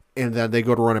 And then they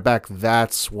go to run it back.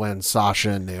 That's when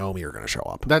Sasha and Naomi are going to show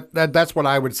up. That's what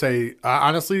I would say.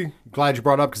 Honestly, glad you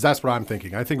brought up because that's what I'm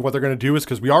thinking. I think what they're going to do is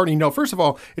because we already know, first of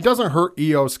all, it doesn't hurt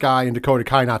Io Sky and Dakota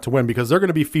Kai not to win because they're going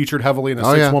to be featured heavily in a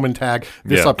six-woman tag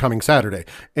this upcoming Saturday.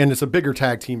 And it's a bigger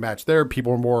tag team match there.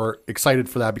 People are more excited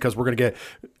for that because we're going to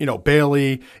get,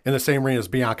 Bayley in the same ring as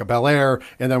Bianca Belair,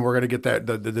 and then we're going to get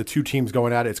the two teams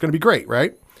going at it. It's going to be great,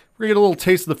 right? We're going to get a little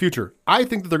taste of the future. I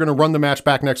think that they're going to run the match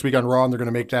back next week on Raw, and they're going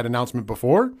to make that announcement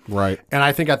before. Right. And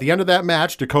I think at the end of that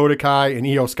match, Dakota Kai and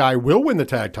Io Sky will win the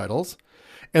tag titles.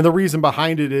 And the reason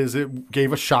behind it is it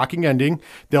gave a shocking ending.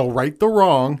 They'll right the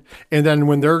wrong. And then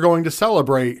when they're going to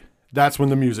celebrate, that's when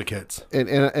the music hits.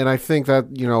 And I think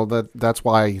that, that's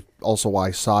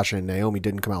why Sasha and Naomi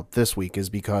didn't come out this week is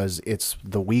because it's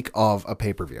the week of a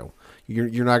pay-per-view.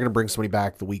 You're not going to bring somebody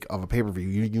back the week of a pay-per-view.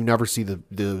 You never see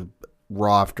the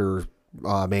Raw after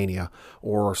Mania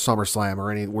or SummerSlam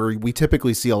or any where we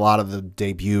typically see a lot of the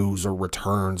debuts or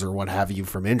returns or what have you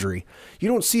from injury. You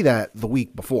don't see that the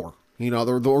week before,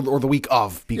 or the week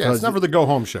of because it's never the go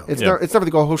home show. It's never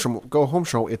the go home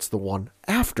show. It's the one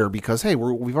after because hey,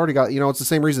 we've already got it's the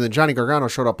same reason that Johnny Gargano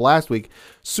showed up last week,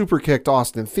 super kicked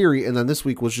Austin Theory, and then this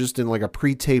week was just in like a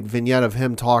pre-taped vignette of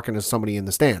him talking to somebody in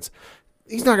the stands.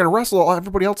 He's not going to wrestle.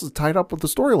 Everybody else is tied up with the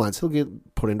storylines. He'll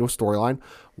get put into a storyline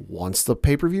once the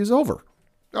pay-per-view is over.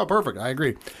 Oh, perfect. I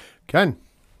agree. Ken?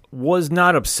 Was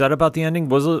not upset about the ending.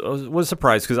 Was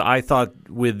surprised because I thought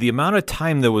with the amount of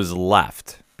time that was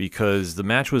left, because the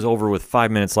match was over with 5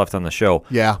 minutes left on the show.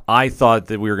 Yeah. I thought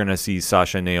that we were going to see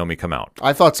Sasha and Naomi come out.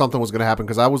 I thought something was going to happen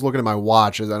because I was looking at my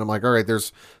watch and I'm like, all right,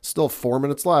 there's still 4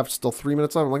 minutes left, still 3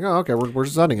 minutes left. I'm like, oh, okay, we're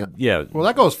just ending it. Yeah. Well,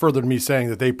 that goes further than me saying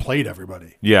that they played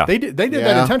everybody. Yeah. They did that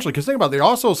intentionally because think about it, they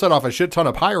also set off a shit ton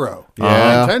of pyro.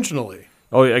 Yeah. Intentionally.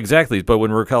 Oh, exactly. But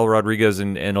when Raquel Rodriguez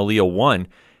and Aaliyah won,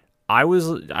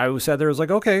 I sat there, I was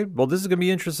like, okay, well, this is going to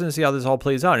be interesting to see how this all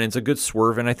plays out. And it's a good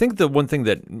swerve. And I think the one thing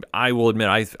that I will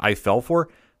admit I fell for,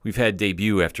 we've had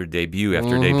debut after debut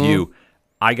after debut.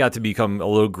 I got to become a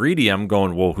little greedy. I'm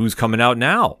going, well, who's coming out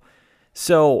now?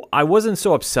 So I wasn't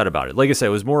so upset about it. Like I said, it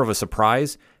was more of a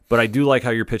surprise. But I do like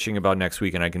how you're pitching about next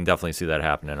week, and I can definitely see that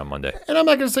happening on Monday. And I'm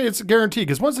not going to say it's a guarantee,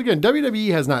 because once again,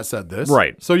 WWE has not said this.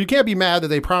 Right. So you can't be mad that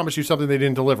they promised you something they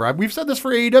didn't deliver. We've said this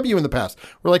for AEW in the past.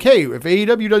 We're like, hey, if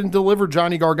AEW doesn't deliver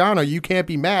Johnny Gargano, you can't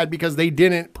be mad because they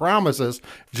didn't promise us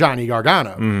Johnny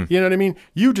Gargano. You know what I mean?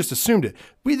 You just assumed it.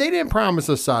 They didn't promise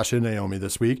us Sasha and Naomi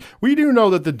this week. We do know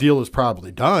that the deal is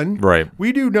probably done. Right.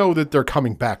 We do know that they're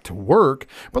coming back to work.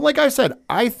 But like I said,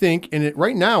 I think in it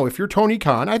right now, if you're Tony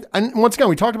Khan, and once again,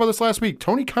 we talked about this last week,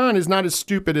 Tony Khan is not as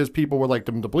stupid as people would like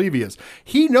him to believe he is.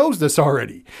 He knows this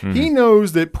already. He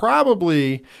knows that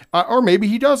probably, or maybe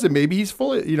he doesn't. Maybe he's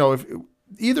fully,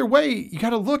 either way, you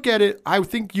got to look at it. I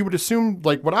think you would assume,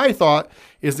 like what I thought,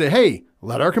 is that, hey,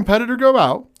 let our competitor go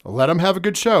out. Let them have a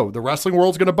good show. The wrestling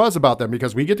world's going to buzz about them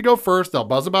because we get to go first. They'll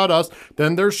buzz about us.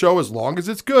 Then their show, as long as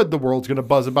it's good, the world's going to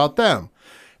buzz about them.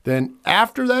 Then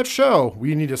after that show,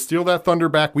 we need to steal that thunder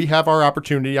back. We have our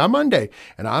opportunity on Monday.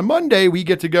 And on Monday, we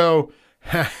get to go,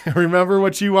 remember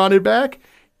what you wanted back?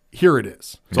 Here it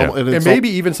is. Yeah. And maybe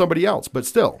even somebody else, but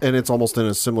still. And it's almost in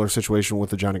a similar situation with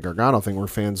the Johnny Gargano thing where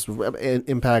fans,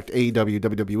 Impact, AEW,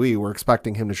 WWE, were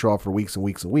expecting him to show up for weeks and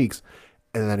weeks and weeks.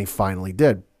 And then he finally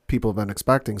did. People have been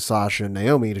expecting Sasha and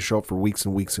Naomi to show up for weeks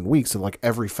and weeks and weeks in like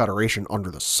every federation under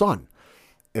the sun.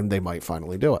 And they might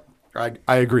finally do it.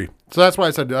 I agree. So that's why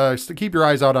I said keep your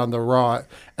eyes out on the Raw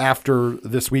after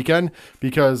this weekend,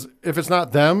 because if it's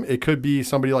not them, it could be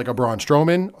somebody like a Braun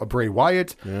Strowman, a Bray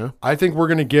Wyatt. Yeah. I think we're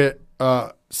going to get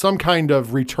some kind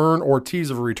of return or tease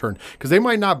of a return, because they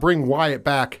might not bring Wyatt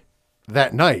back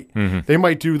that night. They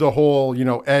might do the whole,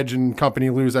 Edge and company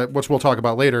lose that, which we'll talk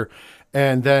about later.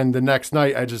 And then the next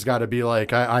night, I just got to be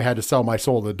like, I had to sell my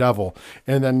soul to the devil.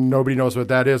 And then nobody knows what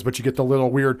that is, but you get the little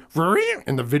weird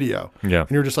in the video. Yeah.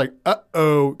 And you're just like,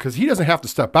 uh-oh, because he doesn't have to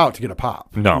step out to get a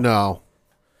pop. No.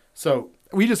 So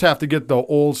we just have to get the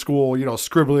old school,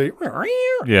 scribbly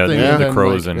Yeah, thing. the And then,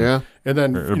 crows like, and and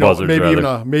then buzzards,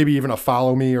 maybe even a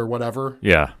follow me or whatever.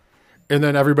 yeah. And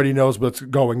then everybody knows what's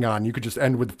going on. You could just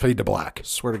end with fade to black.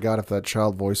 Swear to God, if that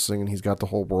child voice singing "He's Got the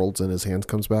Whole World's in His Hands"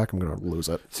 comes back, I'm going to lose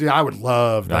it. See, I would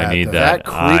love that. I need that.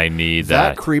 I need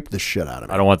that. That creeped the shit out of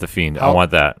me. I don't want the Fiend. I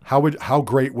want that. How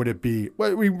great would it be?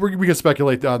 Well, we can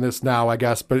speculate on this now, I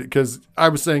guess, but because I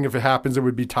was saying if it happens, it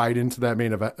would be tied into that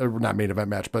main event, not main event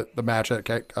match, but the match at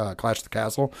Clash of the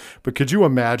Castle. But could you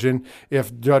imagine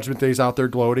if Judgment Day's out there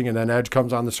gloating and then Edge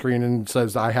comes on the screen and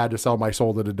says, "I had to sell my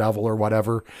soul to the devil" or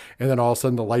whatever, and then all of a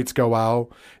sudden the lights go out,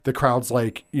 the crowd's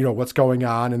like, what's going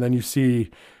on, and then you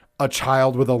see a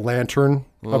child with a lantern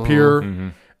appear,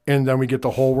 and then we get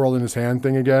the whole world in his hand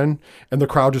thing again, and the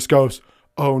crowd just goes,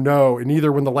 oh no, and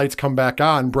either when the lights come back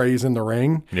on, Bray's in the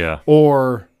ring,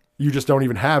 or you just don't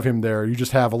even have him there, you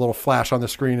just have a little flash on the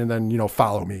screen, and then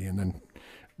follow me, and then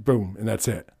boom, and that's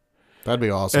it. That'd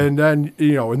be awesome. And then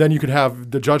and then you could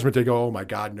have the Judgment Day go, oh my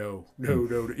God, no,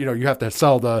 you have to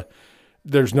sell the.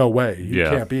 There's no way. He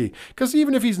can't be. Because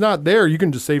even if he's not there, you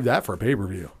can just save that for a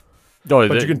pay-per-view. Oh,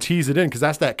 but you can tease it in because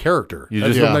that's that character.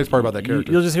 That's the nice part about that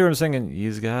character. You'll just hear him singing,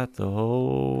 "He's got the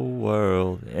whole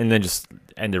world," and then just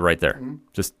end it right there.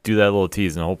 Just do that little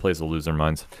tease, and the whole place will lose their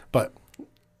minds. But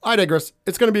I digress.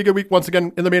 It's going to be a good week. Once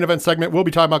again, in the main event segment, we'll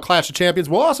be talking about Clash of Champions.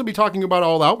 We'll also be talking about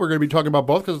All Out. We're going to be talking about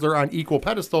both because they're on equal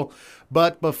pedestal.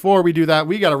 But before we do that,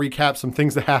 we got to recap some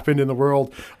things that happened in the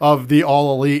world of the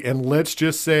All Elite. And let's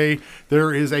just say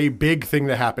there is a big thing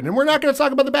that happened. And we're not going to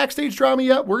talk about the backstage drama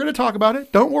yet. We're going to talk about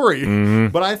it. Don't worry.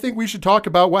 But I think we should talk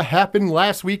about what happened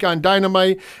last week on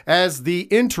Dynamite as the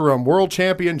interim world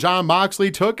champion Jon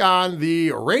Moxley took on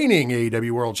the reigning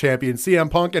AEW world champion CM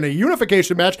Punk in a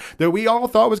unification match that we all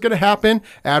thought was going to happen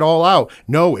at All Out.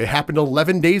 No, it happened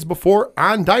 11 days before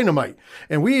on Dynamite.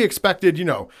 And we expected,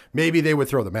 maybe they would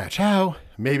throw the match out.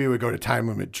 Maybe it would go to time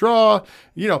limit draw.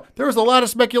 There was a lot of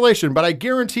speculation, but I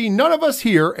guarantee none of us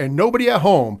here and nobody at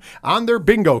home on their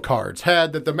bingo cards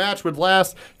had that the match would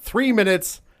last 3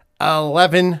 minutes,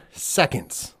 11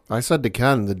 seconds. I said to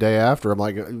Ken the day after, I'm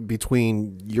like,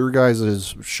 between your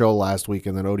guys' show last week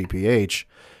and then ODPH,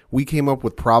 we came up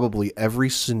with probably every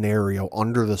scenario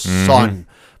under the sun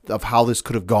of how this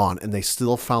could have gone, and they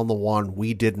still found the one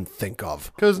we didn't think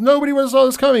of. Because nobody saw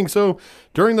this coming. So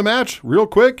during the match, real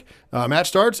quick, match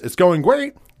starts. It's going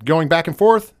great. Going back and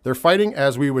forth. They're fighting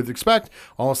as we would expect.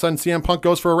 All of a sudden, CM Punk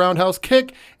goes for a roundhouse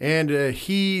kick, and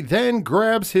he then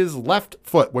grabs his left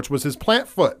foot, which was his plant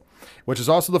foot, which is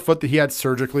also the foot that he had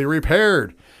surgically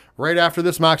repaired. Right after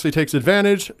this, Moxley takes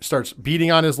advantage, starts beating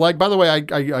on his leg. By the way, I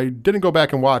didn't go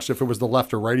back and watch if it was the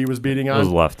left or right he was beating on. It was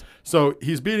left. So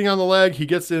he's beating on the leg. He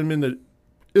gets him in the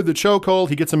chokehold.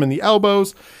 He gets him in the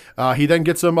elbows. He then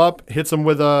gets him up, hits him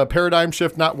with a paradigm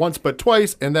shift, not once but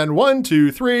twice, and then 1,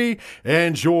 2, 3,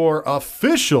 and your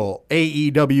official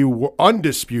AEW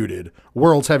undisputed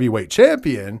World's Heavyweight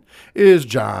Champion is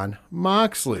Jon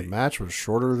Moxley. The match was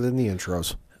shorter than the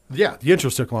intros. Yeah, the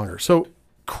intros took longer. So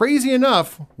crazy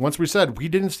enough, once we said we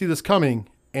didn't see this coming,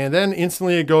 and then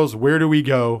instantly it goes, where do we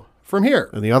go from here?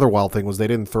 And the other wild thing was they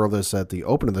didn't throw this at the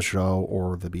open of the show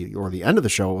or the end of the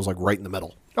show. It was like right in the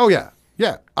middle. Oh yeah,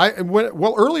 yeah.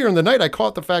 Earlier in the night I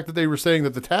caught the fact that they were saying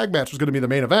that the tag match was going to be the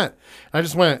main event. And I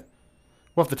just went,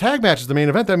 well, if the tag match is the main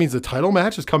event, that means the title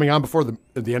match is coming on before the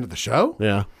end of the show.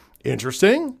 Yeah,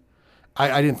 interesting.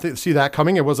 I didn't see that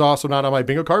coming. It was also not on my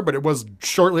bingo card, but it was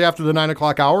shortly after the 9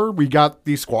 o'clock hour. We got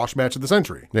the squash match of the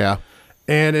century. Yeah,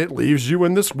 and it leaves you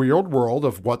in this weird world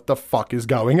of what the fuck is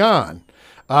going on.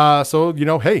 So,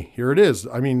 hey, here it is.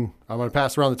 I mean, I'm going to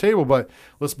pass around the table, but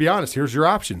let's be honest. Here's your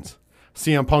options.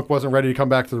 CM Punk wasn't ready to come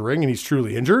back to the ring, and he's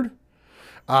truly injured.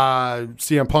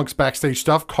 CM Punk's backstage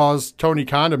stuff caused Tony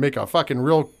Khan to make a fucking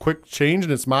real quick change,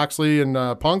 and it's Moxley and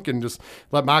Punk, and just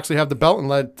let Moxley have the belt and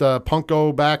let Punk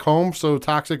go back home so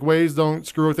toxic ways don't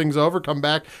screw things over, come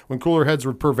back when cooler heads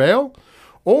would prevail.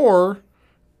 Or,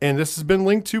 and this has been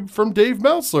linked to from Dave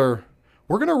Meltzer,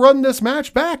 we're going to run this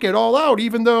match back at All Out,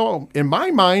 even though, in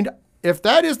my mind, if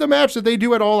that is the match that they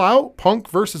do at All Out, Punk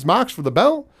versus Mox for the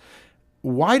belt,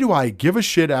 why do I give a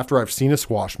shit after I've seen a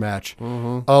squash match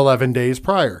 11 days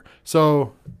prior?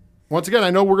 So, once again, I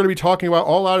know we're going to be talking about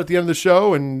All Out at the end of the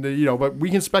show, and but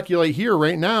we can speculate here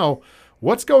right now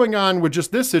what's going on with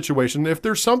just this situation. If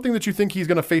there's something that you think he's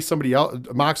going to face somebody else,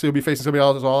 Moxley will be facing somebody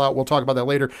else at All Out. We'll talk about that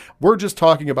later. We're just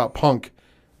talking about Punk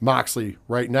Moxley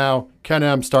right now. Ken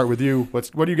M, start with you.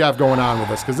 What do you got going on with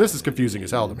this? Because this is confusing as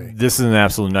hell to me. This is an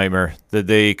absolute nightmare that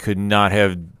they could not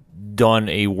have done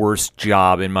a worse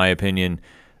job, in my opinion,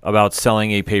 about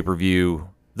selling a pay-per-view.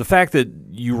 The fact that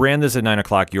you ran this at 9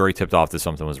 o'clock, you already tipped off that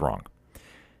something was wrong.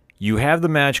 You have the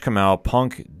match come out.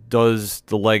 Punk does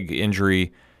the leg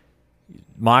injury.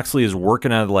 Moxley is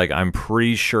working on the leg. I'm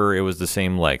pretty sure it was the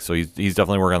same leg, so he's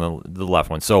definitely working on the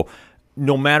left one. So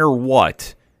no matter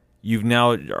what, you've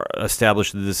now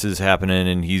established that this is happening,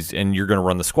 and you're going to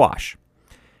run the squash.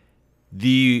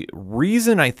 The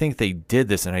reason I think they did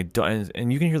this, and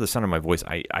you can hear the sound of my voice,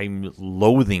 I'm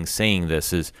loathing saying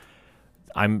this, is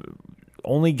I'm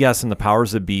only guessing the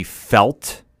powers that be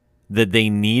felt that they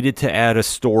needed to add a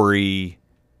story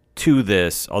to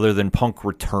this other than Punk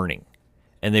returning.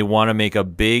 And they want to make a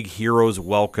big hero's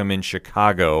welcome in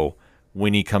Chicago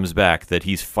when he comes back, that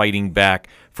he's fighting back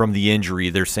from the injury.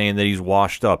 They're saying that he's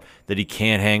washed up, that he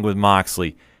can't hang with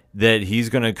Moxley, that he's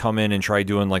going to come in and try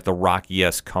doing like the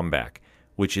Rocky-esque comeback,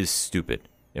 which is stupid,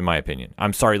 in my opinion.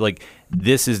 I'm sorry,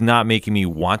 this is not making me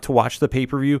want to watch the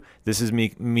pay-per-view. This is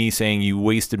me saying you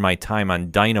wasted my time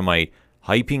on Dynamite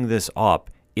hyping this up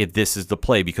if this is the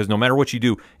play, because no matter what you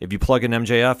do, if you plug in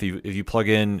MJF, if you plug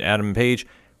in Adam Page,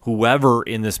 whoever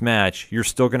in this match, you're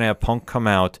still going to have Punk come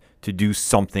out to do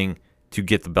something to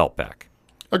get the belt back.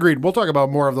 Agreed. We'll talk about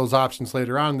more of those options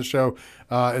later on in the show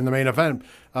in the main event.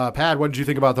 Pad, what did you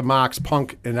think about the Mox,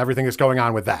 Punk, and everything that's going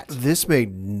on with that? This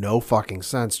made no fucking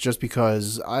sense just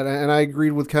because, I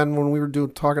agreed with Ken when we were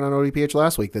talking on ODPH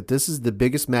last week, that this is the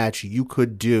biggest match you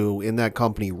could do in that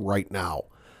company right now.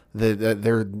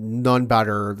 There's none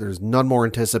better. There's none more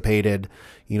anticipated.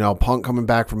 Punk coming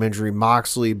back from injury,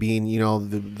 Moxley being,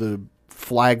 the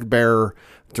flag bearer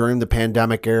during the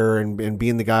pandemic era and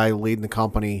being the guy leading the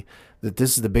company, that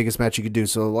this is the biggest match you could do.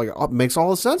 So it makes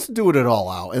all the sense to do it at All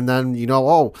Out. And then,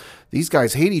 these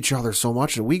guys hate each other so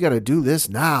much that we got to do this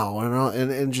now.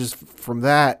 And just from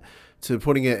that to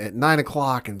putting it at 9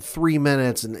 o'clock and 3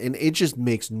 minutes, and it just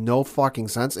makes no fucking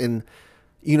sense. And,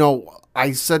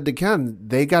 I said to Ken,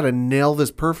 they got to nail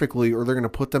this perfectly or they're going to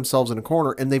put themselves in a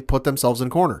corner, and they've put themselves in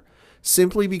a corner.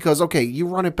 Simply because, okay, you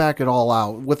run it back at All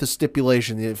Out with a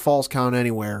stipulation, it falls count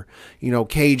anywhere,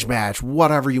 cage match,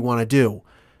 whatever you want to do.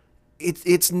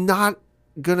 It's not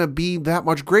going to be that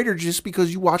much greater just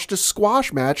because you watched a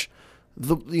squash match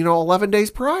 11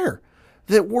 days prior.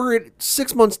 That we're at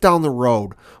 6 months down the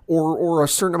road or a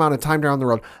certain amount of time down the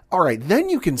road. All right, then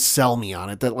you can sell me on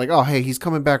it that oh, hey, he's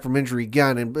coming back from injury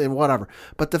again and whatever.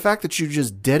 But the fact that you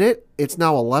just did it, it's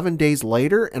now 11 days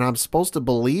later, and I'm supposed to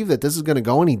believe that this is going to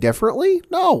go any differently?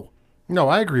 No,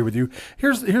 I agree with you.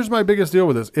 Here's my biggest deal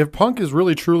with this. If Punk is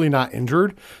really truly not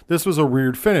injured, this was a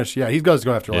weird finish. Yeah, he does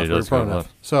go after left. He does go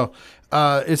left. So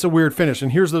it's a weird finish.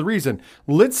 And here's the reason.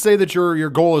 Let's say that your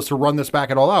goal is to run this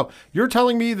back at All Out. You're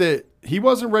telling me that he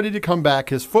wasn't ready to come back.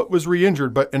 His foot was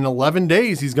re-injured, but in 11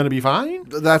 days, he's going to be fine?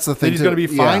 That's the thing. That he's going to be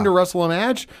fine to wrestle a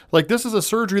match? Like, this is a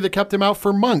surgery that kept him out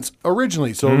for months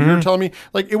originally. So you're telling me,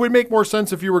 like, it would make more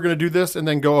sense if you were going to do this and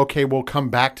then go, okay, we'll come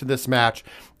back to this match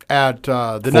at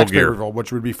the next pay-per-view,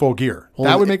 which would be Full Gear.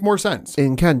 That would make more sense.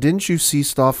 And Ken, didn't you see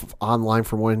stuff online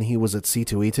from when he was at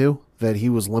C2E2? That he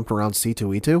was limping around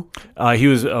C2E2? He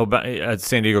was at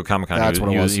San Diego Comic-Con. That's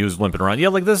what it was. He was limping around. Yeah,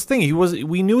 like this thing.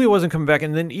 We knew he wasn't coming back.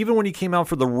 And then even when he came out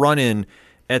for the run-in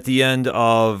at the end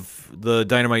of the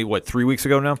Dynamite, 3 weeks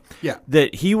ago now? Yeah.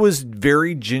 That he was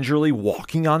very gingerly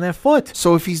walking on that foot.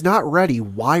 So if he's not ready,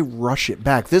 why rush it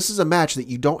back? This is a match that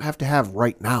you don't have to have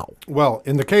right now. Well,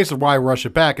 in the case of why rush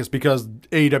it back is because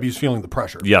AEW is feeling the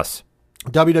pressure. Yes.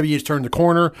 WWE's turned the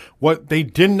corner. What they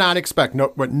did not expect,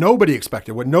 what nobody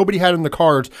expected, what nobody had in the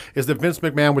cards is that Vince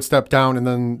McMahon would step down, and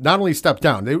then not only step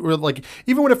down, they were like,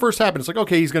 even when it first happened, it's like,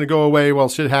 okay, he's going to go away. Well,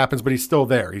 shit happens, but he's still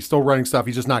there. He's still running stuff.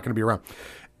 He's just not going to be around.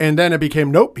 And then it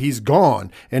became, nope, he's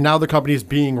gone. And now the company is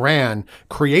being ran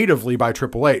creatively by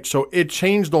Triple H. So it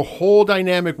changed the whole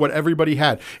dynamic, what everybody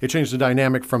had. It changed the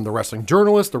dynamic from the wrestling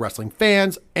journalists, the wrestling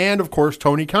fans, and of course,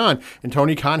 Tony Khan. And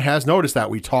Tony Khan has noticed that.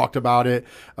 We talked about it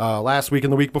last week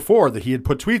and the week before, that he had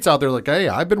put tweets out there like, hey,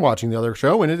 I've been watching the other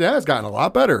show and it has gotten a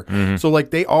lot better. So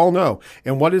like they all know.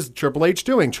 And what is Triple H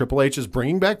doing? Triple H is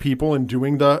bringing back people and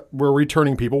we're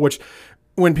returning people, which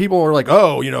when people are like,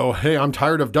 oh, hey, I'm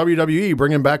tired of WWE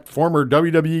bringing back former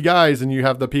WWE guys, and you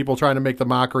have the people trying to make the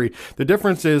mockery. The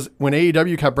difference is when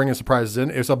AEW kept bringing surprises in,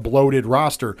 it's a bloated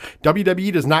roster.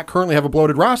 WWE does not currently have a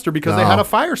bloated roster because they had a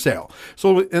fire sale.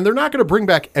 So, and they're not going to bring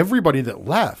back everybody that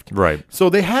left. Right. So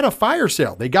they had a fire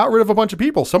sale. They got rid of a bunch of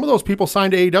people. Some of those people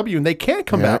signed to AEW and they can't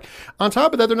come back. On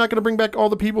top of that, they're not going to bring back all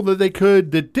the people that they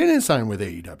could that didn't sign with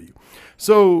AEW.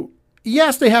 So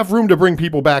yes, they have room to bring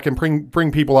people back and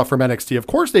bring people up from NXT. Of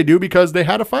course they do, because they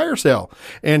had a fire sale.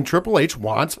 And Triple H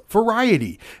wants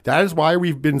variety. That is why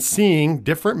we've been seeing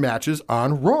different matches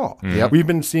on Raw. We've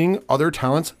been seeing other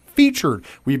talents featured.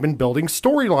 We've been building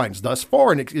storylines thus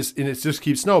far, and it just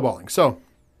keeps snowballing. So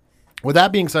with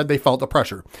that being said, they felt the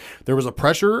pressure. There was a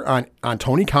pressure on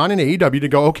Tony Khan and AEW to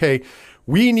go, okay,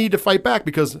 we need to fight back,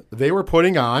 because they were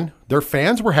putting on, their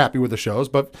fans were happy with the shows,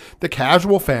 but the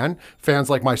casual fans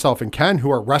like myself and Ken,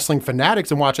 who are wrestling fanatics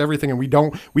and watch everything, and we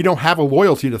don't have a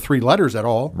loyalty to three letters at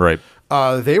all. Right.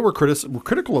 They were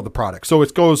critical of the product. So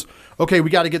it goes, okay,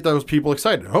 we got to get those people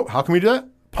excited. Oh, how can we do that?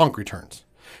 Punk returns.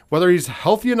 Whether he's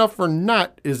healthy enough or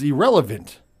not is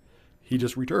irrelevant. He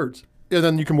just returns. And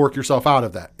then you can work yourself out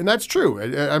of that. And that's true.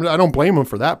 I don't blame him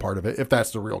for that part of it, if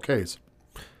that's the real case.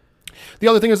 The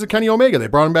other thing is that Kenny Omega, they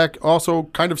brought him back also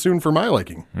kind of soon for my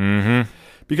liking.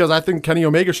 Because I think Kenny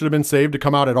Omega should have been saved to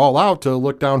come out at All Out to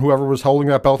look down whoever was holding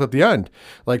that belt at the end.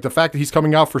 Like the fact that he's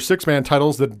coming out for 6-man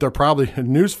titles that they're probably,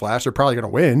 newsflash, they're probably going to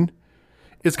win.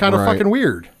 It's kind of fucking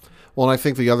weird. Well, and I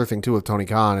think the other thing too with Tony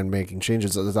Khan and making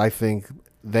changes is I think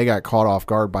they got caught off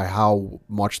guard by how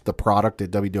much the product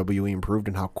at WWE improved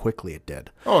and how quickly it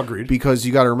did. Oh, agreed. Because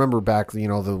you got to remember back,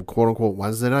 the quote unquote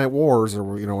Wednesday Night Wars, or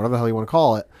whatever the hell you want to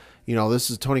call it. This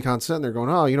is Tony Khan sitting there going,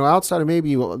 outside of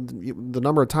maybe the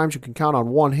number of times you can count on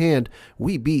one hand,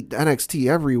 we beat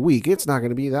NXT every week. It's not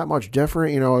going to be that much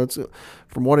different. It's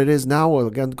from what it is now,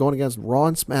 again, going against Raw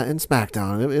and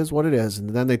SmackDown. It is what it is.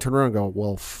 And then they turn around and go,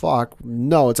 well, fuck.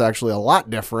 No, it's actually a lot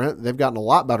different. They've gotten a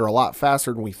lot better, a lot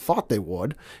faster than we thought they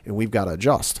would, and we've got to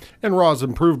adjust. And Raw's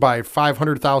improved by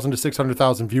 500,000 to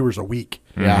 600,000 viewers a week.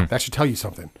 Yeah. That should tell you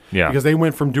something. Yeah. Because they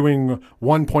went from doing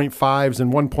 1.5s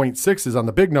and 1.6s on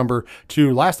the big number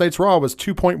to last night's Raw was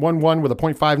 2.11 with a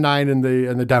 0.59 in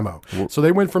the demo. So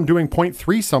they went from doing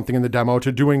 0.3 something in the demo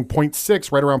to doing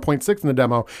 0.6, right around 0.6 in the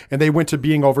demo, and they went to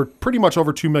being pretty much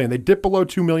over 2 million. They dipped below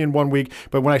 2 million one week,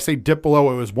 but when I say dip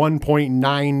below, it was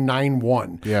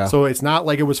 1.991. Yeah. So it's not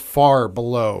like it was far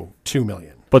below 2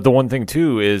 million. But the one thing,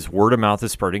 too, is word of mouth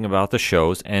is spreading about the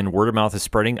shows, and word of mouth is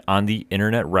spreading on the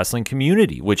internet wrestling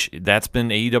community, which that's been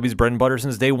AEW's bread and butter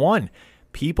since day one.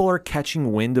 People are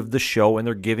catching wind of the show, and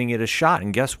they're giving it a shot.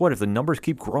 And guess what? If the numbers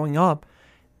keep growing up,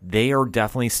 they are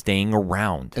definitely staying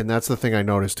around. And that's the thing I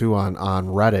noticed, too, on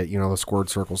Reddit, the Squared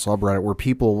Circle subreddit, where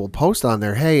people will post on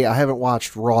there, hey, I haven't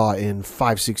watched Raw in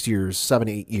 5-6 years,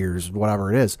 7-8 years,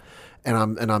 whatever it is. And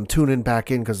I'm tuning back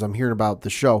in because I'm hearing about the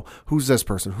show. Who's this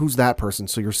person? Who's that person?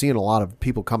 So you're seeing a lot of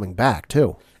people coming back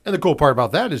too. And the cool part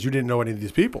about that is you didn't know any of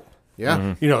these people.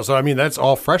 Yeah. You know, so I mean, that's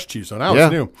all fresh to you. So now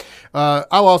it's new.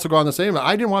 I'll also go on the same.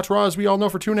 I didn't watch Raw, as we all know,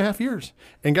 for 2.5 years.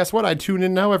 And guess what? I tune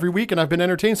in now every week, and I've been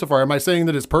entertained so far. Am I saying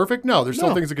that it's perfect? No, there's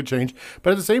still things that could change.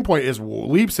 But at the same point, it's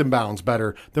leaps and bounds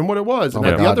better than what it was. And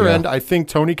at the other end, I think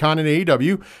Tony Khan and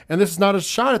AEW, and this is not a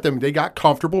shot at them, they got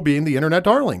comfortable being the internet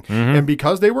darling. And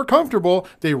because they were comfortable,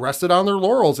 they rested on their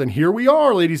laurels. And here we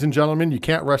are, ladies and gentlemen. You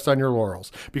can't rest on your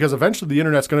laurels because eventually the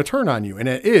internet's going to turn on you. And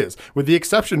it is, with the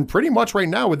exception, pretty much right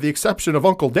now, with the exception of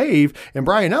Uncle Dave and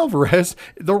Brian Alvarez,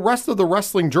 the rest of the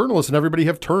wrestling journalists and everybody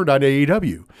have turned on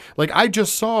AEW. Like, I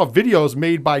just saw videos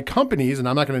made by companies, and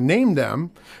I'm not going to name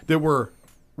them, that were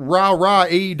rah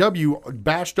AEW,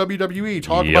 bash WWE,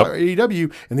 talk about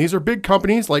AEW, and these are big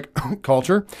companies like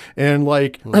Culture and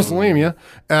like WrestleMania,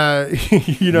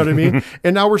 you know what I mean?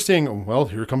 And now we're seeing, well,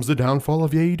 here comes the downfall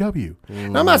of AEW.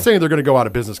 Now, I'm not saying they're going to go out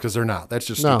of business because they're not. That's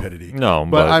just stupidity. No,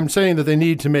 but I'm saying that they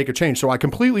need to make a change. So I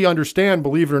completely understand,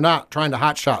 believe it or not, trying to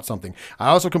hotshot something. I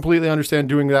also completely understand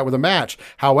doing that with a match.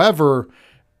 However,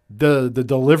 the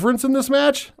deliverance in this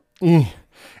match,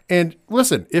 And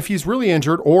listen, if he's really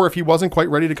injured or if he wasn't quite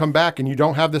ready to come back and you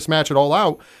don't have this match at All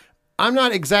Out, I'm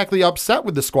not exactly upset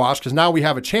with the squash because now we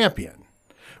have a champion.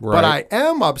 Right. But I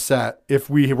am upset if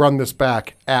we run this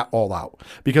back at All Out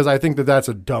because I think that that's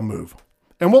a dumb move.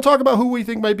 And we'll talk about who we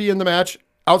think might be in the match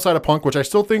outside of Punk, which I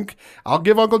still think I'll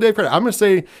give Uncle Dave credit. I'm going to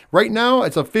say right now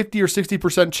it's a 50 or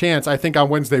 60% chance. I think on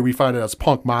Wednesday we find it as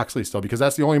Punk Moxley still because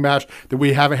that's the only match that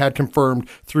we haven't had confirmed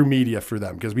through media for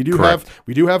them because we do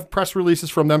have press releases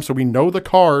from them, so we know the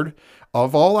card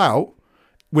of All Out.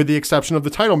 With the exception of the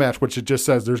title match, which it just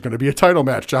says there's going to be a title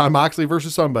match, John Moxley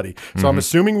versus somebody. So I'm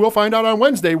assuming we'll find out on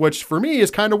Wednesday, which for me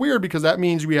is kind of weird because that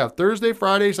means we have Thursday,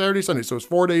 Friday, Saturday, Sunday. So it's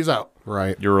 4 days out.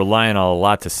 Right. You're relying on a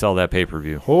lot to sell that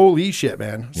pay-per-view. Holy shit,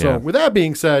 man. So with that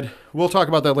being said, we'll talk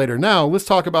about that later. Now, let's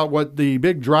talk about what the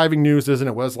big driving news is, and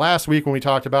it was last week when we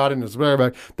talked about it, and it's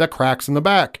the cracks in the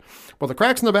back. Well, the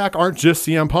cracks in the back aren't just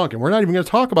CM Punk, and we're not even going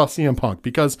to talk about CM Punk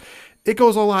because it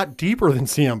goes a lot deeper than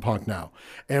CM Punk now.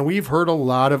 And we've heard a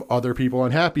lot of other people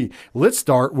unhappy. Let's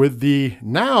start with the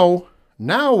now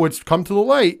it's come to the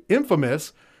light,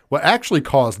 infamous, what actually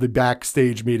caused the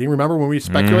backstage meeting. Remember when we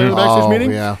speculated the backstage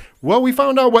meeting? Yeah. Well, we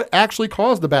found out what actually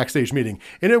caused the backstage meeting.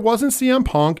 And it wasn't CM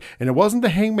Punk, and it wasn't the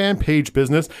Hangman Page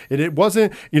business, and it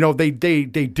wasn't, they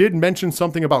did mention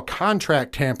something about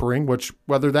contract tampering, which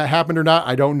whether that happened or not,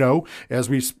 I don't know. As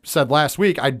we said last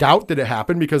week, I doubt that it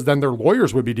happened because then their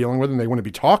lawyers would be dealing with it and they wouldn't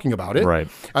be talking about it. Right.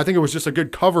 I think it was just a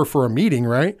good cover for a meeting,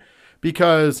 right?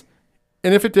 Because,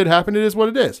 and if it did happen, it is what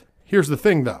it is. Here's the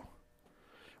thing, though.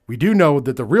 We do know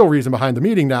that the real reason behind the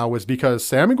meeting now was because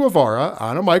Sammy Guevara,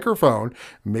 on a microphone,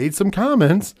 made some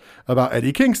comments about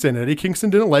Eddie Kingston. Eddie Kingston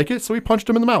didn't like it, so he punched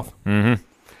him in the mouth.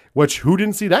 Which, who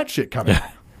didn't see that shit coming?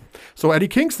 So Eddie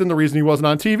Kingston, the reason he wasn't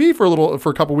on TV for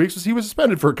a couple weeks was he was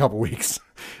suspended for a couple weeks.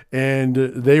 And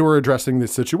they were addressing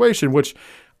this situation, which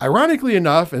ironically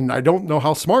enough, and I don't know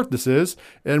how smart this is,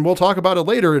 and we'll talk about it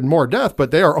later in more depth,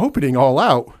 but they are opening All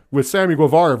Out with Sammy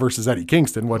Guevara versus Eddie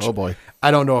Kingston, which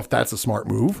I don't know if that's a smart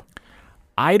move.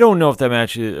 I don't know if that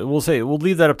match we'll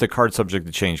leave that up to card subject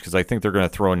to change because I think they're going to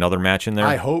throw another match in there.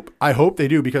 I hope they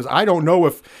do because I don't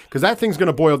know because that thing's going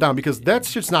to boil down because that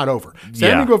shit's not over.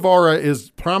 Sammy Guevara is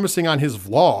promising on his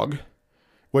vlog,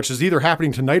 which is either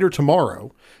happening tonight or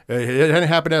tomorrow. It hadn't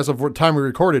happened as of the time we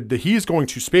recorded, that he's going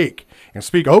to speak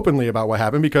openly about what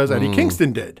happened because Eddie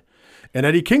Kingston did. And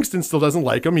Eddie Kingston still doesn't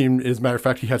like him. As a matter of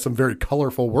fact, he had some very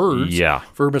colorful words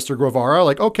for Mr. Guevara.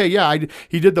 Like, okay,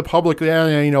 he did the public,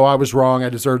 I was wrong. I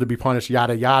deserve to be punished,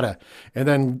 yada, yada. And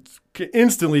then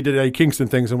instantly did Eddie Kingston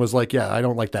things and was like, I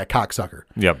don't like that cocksucker.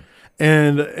 Yep.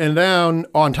 And then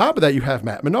on top of that, you have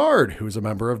Matt Menard, who's a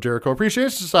member of Jericho Appreciation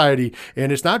Society.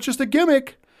 And it's not just a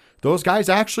gimmick. Those guys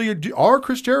actually are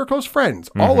Chris Jericho's friends,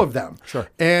 all of them. Sure.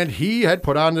 And he had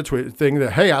put on the thing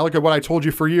that, hey, I look at what I told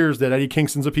you for years, that Eddie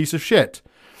Kingston's a piece of shit.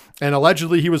 And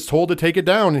allegedly he was told to take it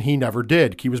down, and he never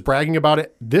did. He was bragging about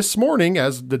it this morning,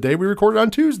 as the day we recorded on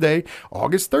Tuesday,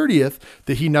 August 30th,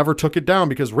 that he never took it down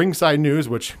because Ringside News,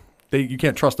 which you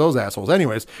can't trust those assholes.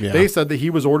 Anyways, they said that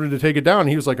he was ordered to take it down. And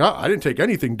he was like, I didn't take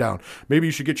anything down. Maybe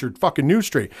you should get your fucking news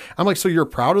straight. I'm like, so you're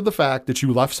proud of the fact that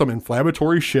you left some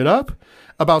inflammatory shit up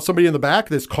about somebody in the back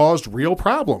that's caused real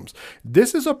problems.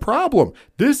 This is a problem.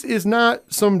 This is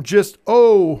not some just,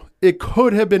 it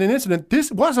could have been an incident.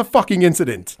 This was a fucking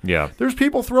incident. Yeah. There's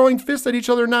people throwing fists at each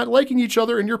other, not liking each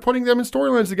other, and you're putting them in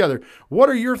storylines together. What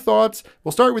are your thoughts?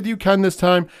 We'll start with you, Ken, this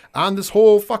time on this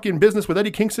whole fucking business with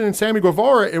Eddie Kingston and Sammy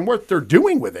Guevara and what they're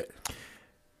doing with it.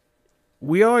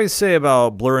 We always say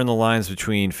about blurring the lines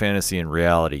between fantasy and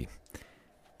reality.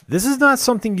 This is not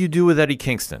something you do with Eddie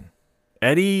Kingston.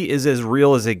 Eddie is as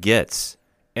real as it gets.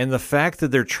 And the fact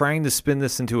that they're trying to spin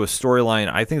this into a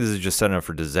storyline, I think this is just setting up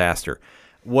for disaster.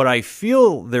 What I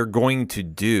feel they're going to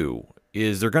do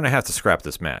is they're going to have to scrap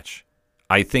this match.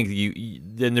 I think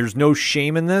then there's no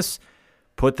shame in this.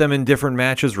 Put them in different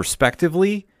matches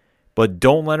respectively, but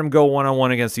don't let them go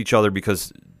one-on-one against each other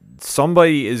because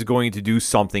somebody is going to do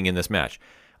something in this match.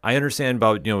 I understand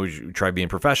about, try being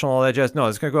professional, all that jazz. No,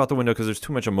 it's going to go out the window because there's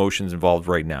too much emotions involved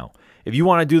right now. If you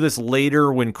want to do this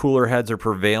later when cooler heads are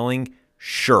prevailing,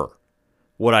 sure.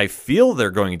 What I feel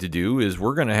they're going to do is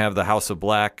we're going to have the House of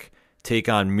Black take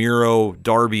on Miro,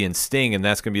 Darby, and Sting, and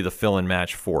that's going to be the fill-in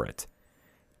match for it.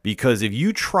 Because if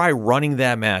you try running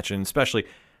that match, and especially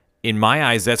in my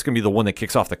eyes, that's going to be the one that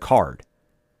kicks off the card.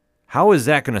 How is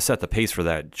that going to set the pace for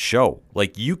that show?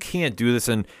 Like, you can't do this.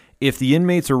 And if the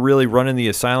inmates are really running the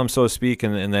asylum, so to speak,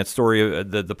 and that story,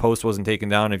 the post wasn't taken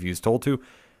down if he was told to,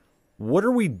 what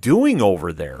are we doing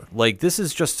over there? Like, this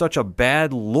is just such a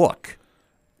bad look.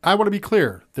 I want to be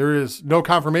clear. There is no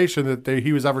confirmation that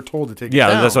he was ever told to take it down.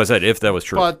 Yeah, that's what I said, if that was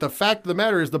true. But the fact of the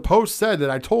matter is the post said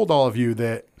that I told all of you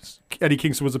that Eddie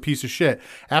Kingston was a piece of shit.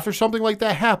 After something like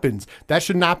that happens, that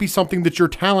should not be something that your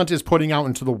talent is putting out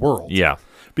into the world. Yeah.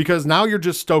 Because now you're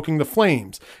just stoking the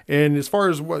flames. And as far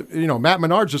as what, Matt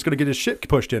Menard's just going to get his shit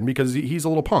pushed in because he's a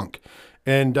little punk.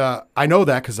 And I know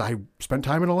that because I spent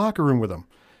time in a locker room with him.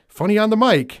 Funny on the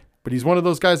mic. But he's one of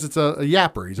those guys that's a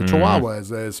yapper. He's a chihuahua,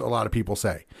 as a lot of people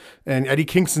say. And Eddie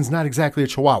Kingston's not exactly a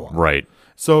chihuahua. Right.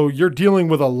 So you're dealing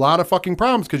with a lot of fucking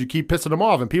problems because you keep pissing him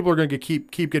off, and people are going to keep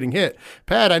getting hit.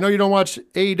 Pat, I know you don't watch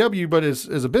AEW, but as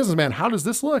a businessman, how does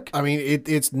this look? I mean,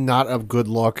 it's not a good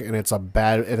look, and it's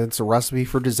a recipe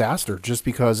for disaster. Just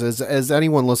because, as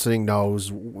anyone listening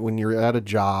knows, when you're at a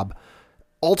job,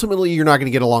 ultimately, you're not going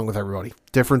to get along with everybody.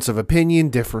 Difference of opinion,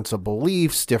 difference of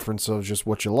beliefs, difference of just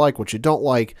what you like, what you don't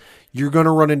like. You're going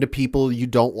to run into people you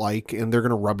don't like, and they're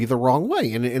going to rub you the wrong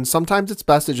way. And sometimes it's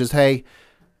best to just, hey,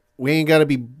 we ain't got to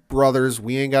be brothers,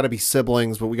 we ain't got to be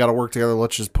siblings, but we got to work together.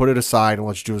 Let's just put it aside, and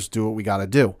let's just do what we got to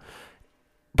do.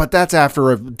 But that's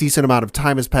after a decent amount of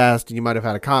time has passed, and you might have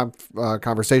had a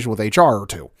conversation with HR or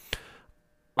two.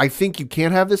 I think you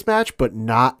can have this match, but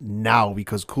not now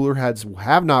because cooler heads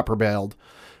have not prevailed.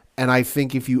 And I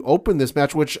think if you open this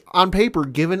match, which on paper,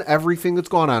 given everything that's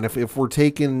gone on, if we're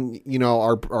taking,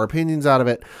 our opinions out of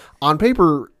it, on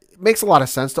paper, it makes a lot of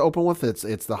sense to open with.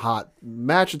 It's the hot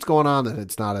match that's going on, that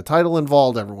it's not a title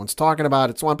involved, everyone's talking about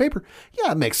it. So on paper,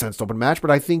 yeah, it makes sense to open a match,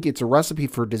 but I think it's a recipe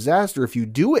for disaster if you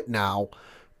do it now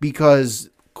because,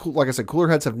 like I said, cooler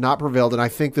heads have not prevailed, and I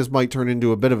think this might turn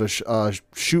into a bit of a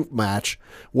shoot match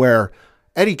where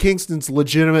Eddie Kingston's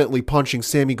legitimately punching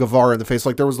Sammy Guevara in the face.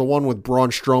 Like there was the one with Braun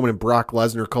Strowman and Brock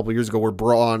Lesnar a couple of years ago where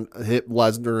Braun hit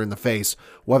Lesnar in the face,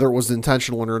 whether it was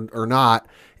intentional or not,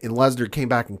 and Lesnar came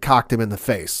back and cocked him in the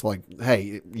face. Like,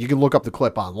 hey, you can look up the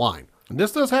clip online. And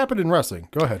this does happen in wrestling.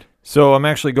 Go ahead. So I'm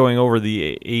actually going over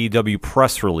the AEW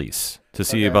press release to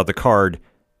see about the card.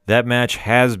 That match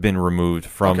has been removed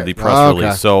from the press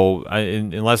release. So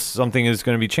unless something is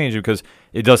going to be changed, because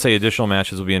it does say additional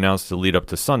matches will be announced to lead up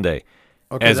to Sunday.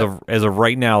 Okay, as of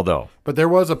right now, though. But there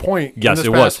was a point in this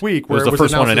past week where it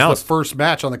was announced as the first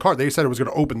match on the card. They said it was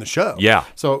going to open the show. Yeah.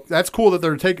 So that's cool that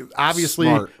they're taking. Obviously,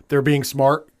 they're being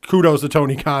smart. Kudos to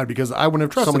Tony Khan because I wouldn't have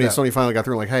trusted that. Somebody finally got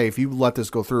through. Like, hey, if you let this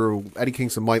go through, Eddie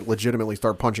Kingston might legitimately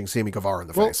start punching Sammy Guevara in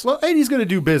the face. Well, Eddie's going to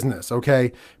do business,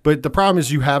 okay? But the problem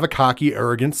is you have a cocky,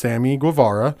 arrogant Sammy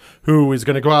Guevara who is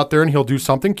going to go out there and he'll do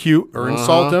something cute or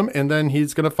insult him, and then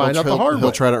he's going to find out the hard way.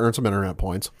 He'll try to earn some internet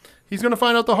points. He's going to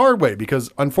find out the hard way because,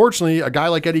 unfortunately, a guy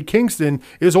like Eddie Kingston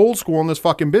is old school in this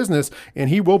fucking business, and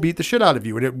he will beat the shit out of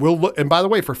you. And it will look. And by the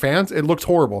way, for fans, it looks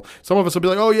horrible. Some of us will be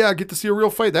like, "Oh yeah, I get to see a real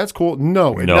fight. That's cool."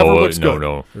 No, it never looks good.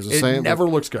 No, it never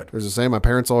looks good. There's a saying my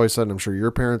parents always said, and I'm sure your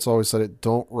parents always said it: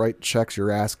 "Don't write checks your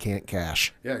ass can't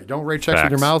cash." Yeah, you don't write checks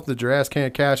with your mouth that your ass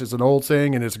can't cash. It's an old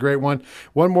saying, and it's a great one.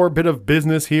 One more bit of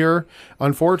business here.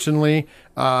 Unfortunately,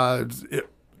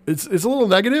 It's a little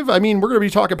negative. I mean, we're going to be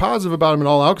talking positive about him and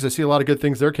all out because I see a lot of good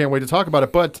things there. Can't wait to talk about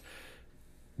it. But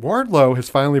Wardlow has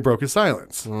finally broke his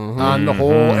silence on the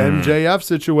whole MJF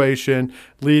situation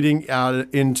leading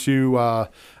out into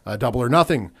Double or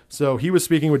Nothing. So he was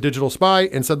speaking with Digital Spy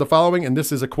and said the following, and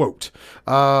this is a quote.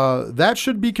 That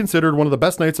should be considered one of the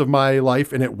best nights of my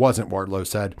life, and it wasn't, Wardlow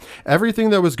said.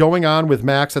 Everything that was going on with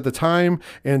Max at the time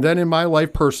and then in my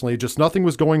life personally, just nothing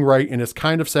was going right, and it's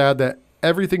kind of sad that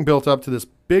everything built up to this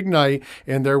big night,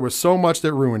 and there was so much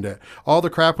that ruined it. All the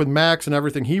crap with Max and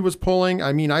everything he was pulling.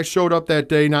 I mean, I showed up that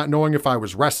day not knowing if I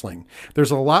was wrestling.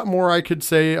 There's a lot more I could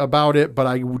say about it, but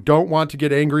I don't want to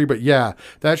get angry. But yeah,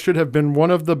 that should have been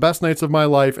one of the best nights of my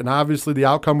life, and obviously the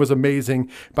outcome was amazing,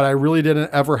 but I really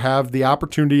didn't ever have the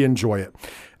opportunity to enjoy it.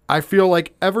 I feel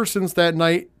like ever since that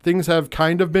night, things have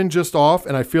kind of been just off,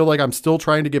 and I feel like I'm still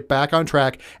trying to get back on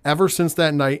track ever since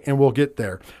that night, and we'll get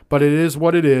there. But it is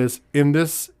what it is. In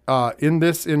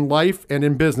life and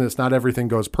in business, not everything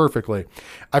goes perfectly.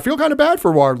 I feel kind of bad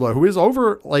for Wardlow, who is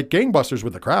over like gangbusters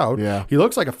with the crowd. Yeah. He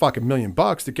looks like a fucking $1 million.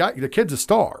 The kid's a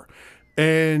star.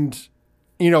 And,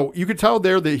 you could tell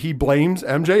there that he blames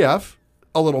MJF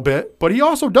a little bit, but he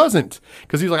also doesn't,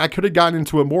 because he's like, I could have gotten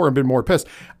into it more and been more pissed.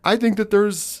 I think that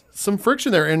there's some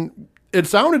friction there, and it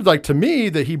sounded like to me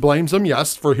that he blames him,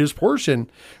 yes, for his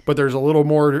portion, but there's a little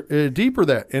more deeper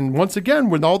that. And once again,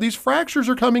 when all these fractures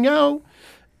are coming out,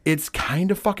 it's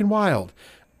kind of fucking wild.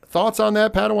 Thoughts on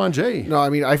that, Padawan J? No, I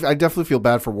mean, I definitely feel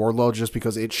bad for Wardlow just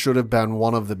because it should have been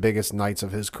one of the biggest nights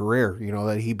of his career.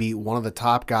 That he beat one of the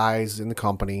top guys in the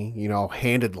company,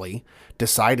 handedly,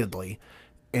 decidedly.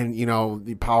 And,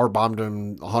 he power bombed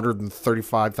him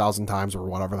 135,000 times or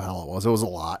whatever the hell it was. It was a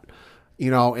lot,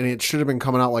 and it should have been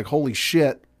coming out like, holy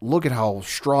shit, look at how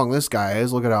strong this guy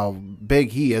is. Look at how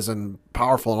big he is and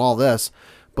powerful and all this.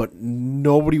 But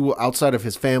nobody outside of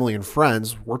his family and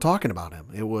friends were talking about him.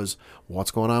 It was,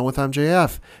 what's going on with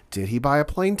MJF? Did he buy a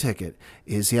plane ticket?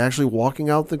 Is he actually walking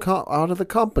out of the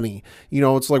company?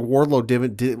 It's like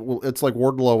Wardlow it's like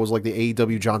Wardlow was like the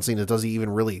AEW John Cena. Does he even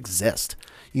really exist?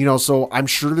 So I'm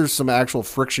sure there's some actual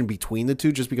friction between the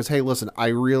two just because, hey, listen, if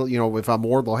I'm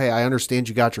Wardlow, hey, I understand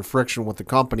you got your friction with the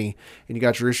company and you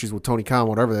got your issues with Tony Khan,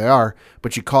 whatever they are,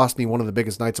 but you cost me one of the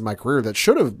biggest nights of my career that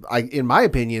should have, in my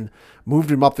opinion, moved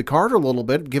him up the card a little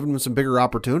bit, given him some bigger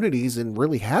opportunities, and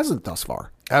really hasn't thus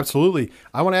far. Absolutely.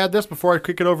 I want to add this before I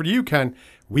kick it over to you, Ken.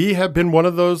 We have been one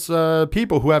of those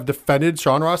people who have defended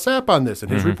Sean Ross Sapp on this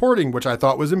and his reporting, which I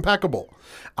thought was impeccable.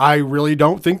 I really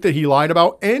don't think that he lied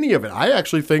about any of it. I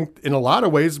actually think in a lot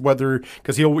of ways,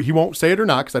 because he won't say it or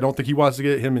not, because I don't think he wants to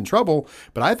get him in trouble,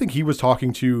 but I think he was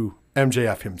talking to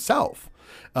MJF himself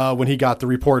when he got the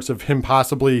reports of him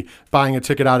possibly buying a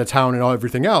ticket out of town and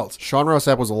everything else. Sean Ross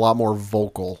Sapp was a lot more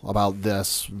vocal about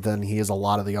this than he is a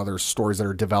lot of the other stories that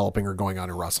are developing or going on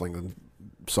in wrestling.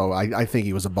 So I think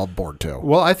he was above board too.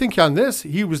 Well, I think on this,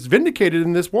 he was vindicated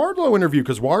in this Wardlow interview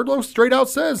because Wardlow straight out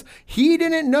says he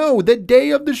didn't know the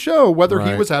day of the show whether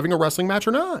he was having a wrestling match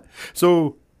or not.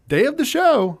 So day of the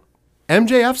show,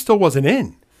 MJF still wasn't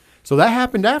in. So that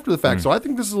happened after the fact. So I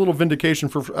think this is a little vindication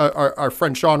for our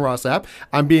friend Sean Ross Sapp.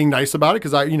 I'm being nice about it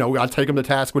because I take him to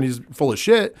task when he's full of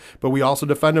shit, but we also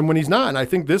defend him when he's not. And I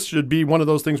think this should be one of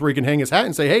those things where he can hang his hat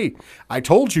and say, hey, I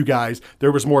told you guys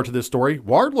there was more to this story.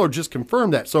 Wardlow just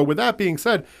confirmed that. So with that being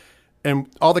said, and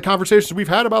all the conversations we've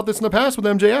had about this in the past with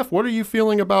MJF, what are you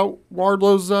feeling about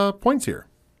Wardlow's points here?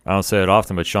 I don't say it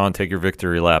often, but Sean, take your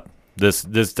victory lap.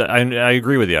 I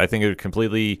agree with you. I think it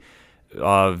completely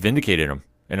vindicated him.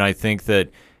 And I think that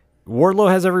Wardlow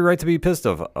has every right to be pissed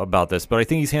about this, but I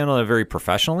think he's handling it very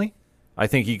professionally. I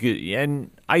think he could,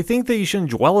 and I think that you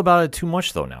shouldn't dwell about it too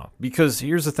much though now, because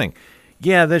here's the thing.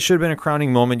 Yeah, that should have been a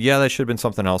crowning moment. Yeah, that should have been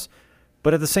something else.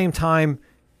 But at the same time,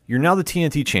 you're now the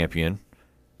TNT champion.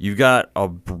 You've got a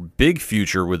big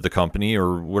future with the company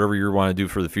or whatever you want to do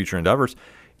for the future endeavors.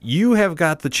 You have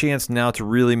got the chance now to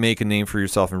really make a name for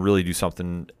yourself and really do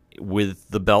something with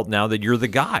the belt now that you're the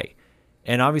guy.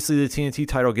 And obviously the TNT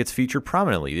title gets featured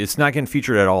prominently. It's not getting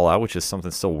featured at All Out, which is something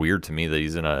still weird to me that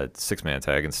he's in a six-man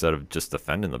tag instead of just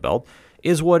defending the belt,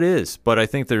 is what is. But I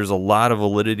think there's a lot of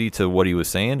validity to what he was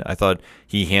saying. I thought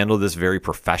he handled this very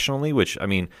professionally, which,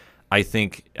 I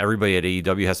think everybody at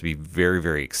AEW has to be very,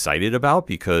 very excited about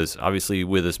because obviously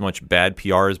with as much bad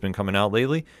PR has been coming out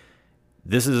lately,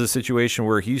 this is a situation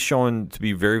where he's shown to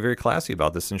be very, very classy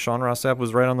about this, and Sean Ross Sapp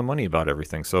was right on the money about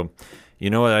everything. So, you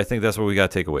know what? I think that's what we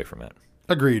got to take away from it.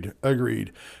 Agreed.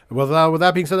 Well, with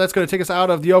that being said, that's going to take us out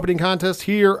of the opening contest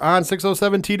here on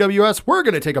 607 TWS. We're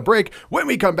going to take a break. When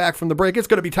we come back from the break, it's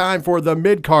going to be time for the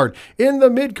mid-card. In the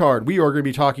mid-card, we are going to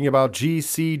be talking about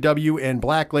GCW and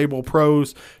Black Label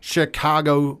Pro's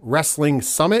Chicago Wrestling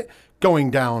Summit going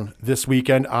down this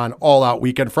weekend on All Out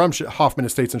Weekend from Hoffman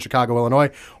Estates in Chicago,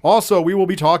 Illinois. Also, we will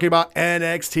be talking about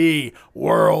NXT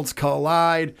Worlds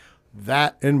Collide,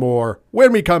 that and more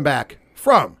when we come back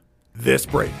from this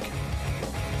break.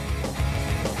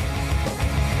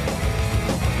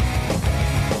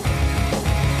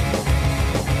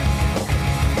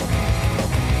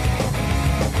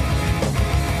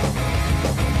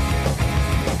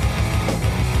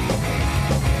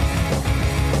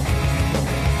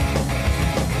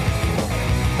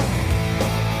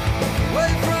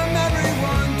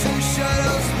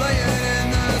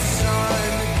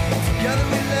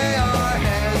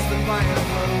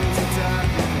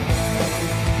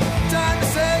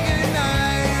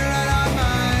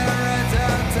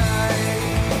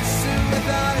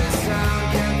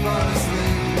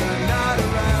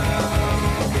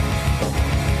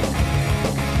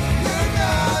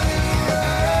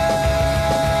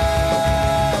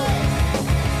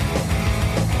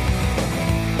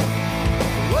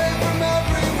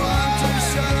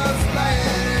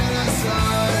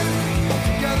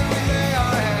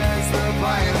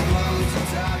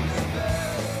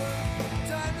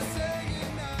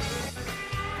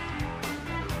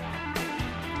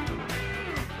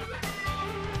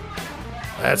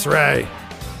 That's right.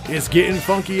 It's getting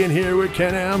funky in here with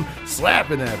Ken M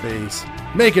slapping that bass,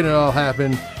 making it all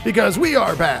happen because we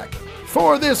are back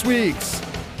for this week's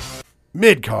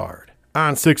mid-card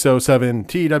on 607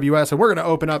 TWS, and we're going to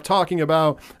open up talking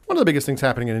about one of the biggest things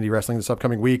happening in indie wrestling this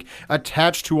upcoming week,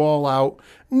 attached to All Out,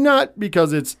 not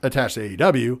because it's attached to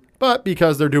AEW, but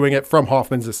because they're doing it from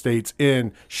Hoffman's Estates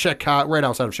in Chicago, right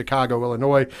outside of Chicago,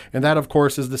 Illinois. And that, of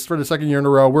course, is this for the second year in a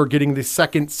row. We're getting the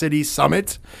Second City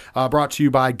Summit, brought to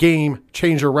you by Game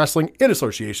Changer Wrestling in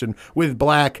association with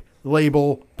Black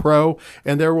Label Pro.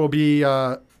 And there will be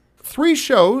 3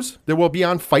 shows that will be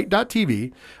on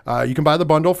FITE.tv. You can buy the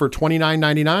bundle for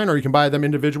 $29.99, or you can buy them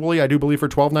individually. I do believe for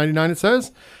 $12.99 it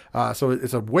says. So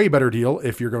it's a way better deal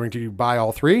if you're going to buy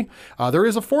all 3. There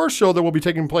is a 4th show that will be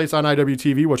taking place on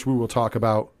IWTV, which we will talk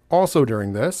about also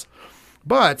during this.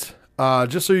 But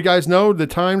just so you guys know the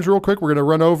times real quick, we're going to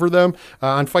run over them.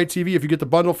 On FITE TV, if you get the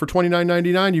bundle for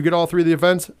 $29.99, you get all 3 of the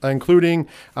events, including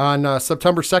on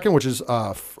September 2nd, which is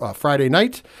Friday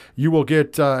night. You will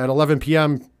get at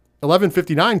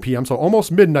 11:59 p.m., so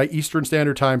almost midnight Eastern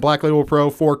Standard Time, Black Label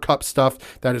Pro 4 Cup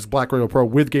stuff. That is Black Label Pro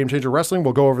with Game Changer Wrestling.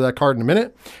 We'll go over that card in a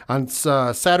minute. On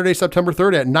Saturday, September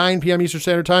 3rd at 9 p.m. Eastern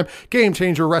Standard Time, Game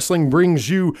Changer Wrestling brings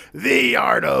you the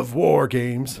Art of War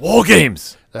Games. War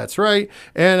Games! That's right.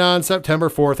 And on September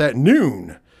 4th at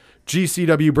noon,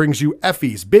 GCW brings you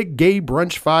Effie's Big Gay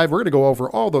Brunch 5. We're going to go over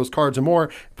all those cards and more.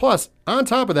 Plus, on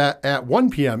top of that, at 1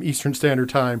 p.m. Eastern Standard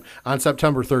Time on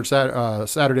September 3rd,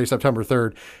 Saturday, September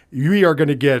 3rd, we are going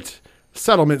to get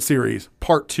Settlement Series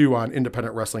Part 2 on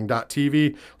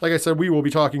IndependentWrestling.tv. Like I said, we will be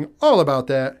talking all about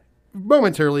that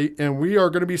momentarily, and we are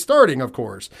going to be starting, of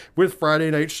course, with Friday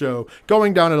Night Show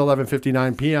going down at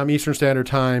 11:59 p.m. Eastern Standard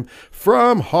Time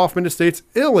from Hoffman Estates,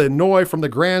 Illinois, from the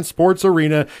Grand Sports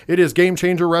Arena. It is Game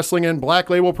Changer Wrestling and Black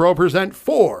Label Pro present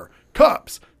 4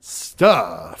 Cups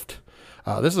Stuffed.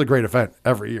 This is a great event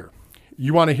every year.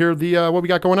 You want to hear the what we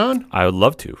got going on? I would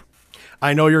love to.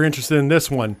 I know you're interested in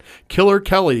this one. Killer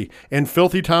Kelly and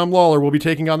Filthy Tom Lawler will be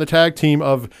taking on the tag team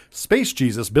of Space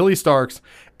Jesus, Billy Starks,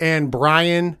 and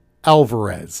Brian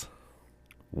Alvarez.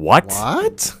 What?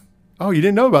 Oh, you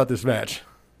didn't know about this match?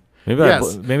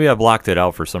 Maybe I blocked it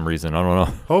out for some reason. I don't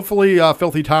know. Hopefully,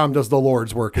 Filthy Tom does the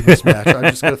Lord's work in this match. I'm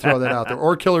just going to throw that out there.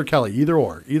 Or Killer Kelly, either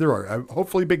or.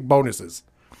 Hopefully, big bonuses.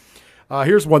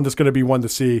 Here's one that's going to be one to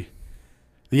see.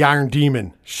 The Iron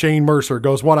Demon, Shane Mercer,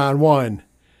 goes one-on-one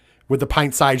with the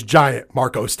pint-sized giant,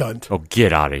 Marco Stunt. Oh,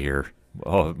 get out of here.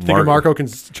 Oh, Think Marco can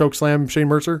choke slam Shane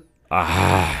Mercer?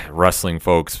 Wrestling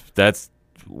folks. That's...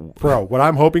 Bro, what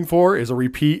I'm hoping for is a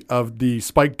repeat of the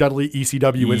Spike Dudley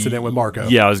ECW incident with Marco.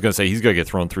 Yeah, I was going to say, he's going to get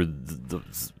thrown through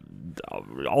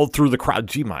all through the crowd.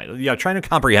 Gee, trying to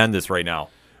comprehend this right now.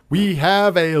 We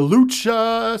have a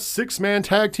Lucha 6-man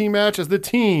tag team match as the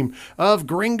team of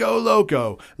Gringo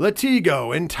Loco,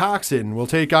 Latigo, and Toxin will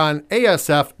take on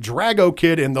ASF, Drago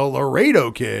Kid, and the Laredo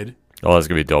Kid. Oh, that's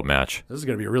going to be a dope match. This is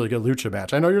going to be a really good Lucha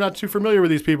match. I know you're not too familiar with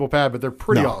these people, Pat, but they're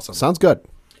pretty awesome. Sounds good.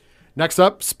 Next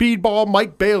up, Speedball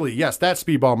Mike Bailey. Yes, that's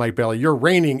Speedball Mike Bailey. Your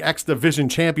reigning X Division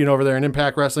champion over there in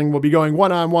Impact Wrestling will be going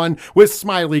one-on-one with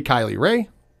Smiley Kylie Ray.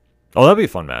 Oh, that'll be a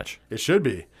fun match. It should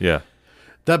be. Yeah.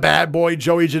 The bad boy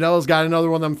Joey Janela's got another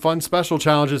one of them fun special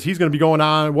challenges. He's going to be going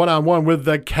on one-on-one with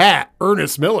the Cat,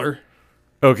 Ernest Miller.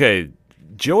 Okay.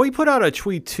 Joey put out a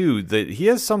tweet, too, that he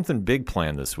has something big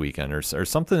planned this weekend or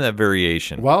something that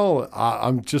variation. Well,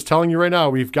 I'm just telling you right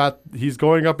now, he's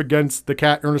going up against the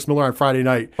Cat, Ernest Miller, on Friday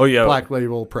night. Oh, yeah. Black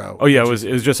Label Pro. Oh, yeah. It was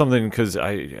just something because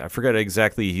I forget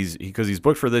exactly. Because he's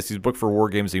booked for this. He's booked for War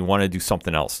Games. And he wanted to do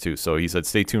something else, too. So he said,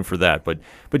 stay tuned for that. But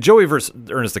Joey versus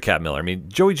Ernest the Cat Miller. I mean,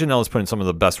 Joey Janela is putting some of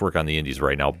the best work on the indies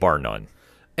right now, bar none.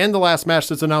 And the last match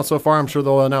that's announced so far, I'm sure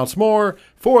they'll announce more,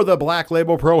 for the Black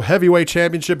Label Pro Heavyweight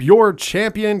Championship. Your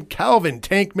champion, Calvin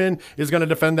Tankman, is going to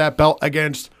defend that belt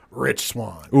against Rich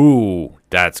Swann. Ooh,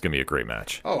 that's going to be a great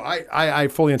match. Oh, I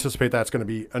fully anticipate that's going to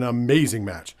be an amazing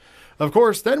match. Of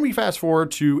course, then we fast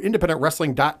forward to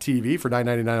IndependentWrestling.tv for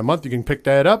 $9.99 a month. You can pick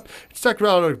that up. It's checked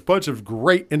out a bunch of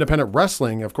great independent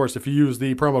wrestling. Of course, if you use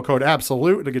the promo code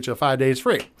ABSOLUTE, it'll get you 5 days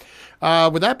free.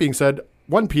 With that being said,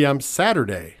 1 p.m.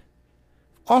 Saturday,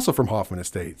 also from Hoffman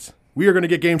Estates, we are going to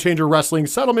get Game Changer Wrestling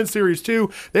Settlement Series 2.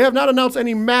 They have not announced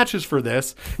any matches for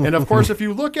this. And, of course, if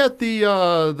you look at the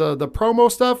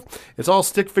promo stuff, it's all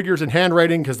stick figures and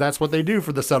handwriting because that's what they do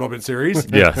for the Settlement Series.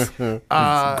 Yes.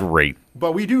 It's great.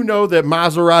 But we do know that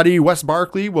Maserati Wes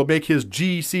Barkley will make his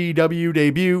GCW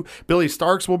debut. Billy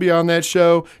Starks will be on that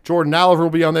show. Jordan Oliver will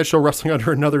be on that show wrestling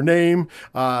under another name.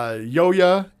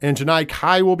 Yoya and Janai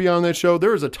Kai will be on that show.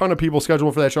 There is a ton of people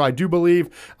scheduled for that show. I do believe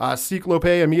Ciclope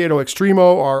and Miedo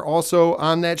Extremo are also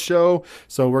on that show.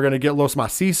 So we're going to get Los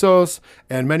Macizos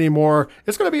and many more.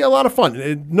 It's going to be a lot of fun.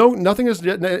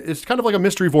 It's kind of like a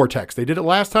mystery vortex. They did it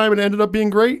last time and it ended up being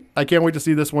great. I can't wait to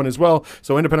see this one as well.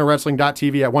 So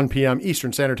independentwrestling.tv at 1 p.m.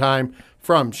 Eastern Standard Time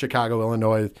from Chicago,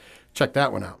 Illinois. Check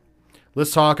that one out.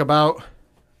 Let's talk about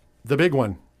the big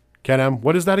one. Ken M.,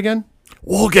 what is that again?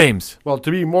 War Games. Well, to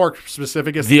be more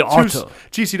specific, it's The Art of.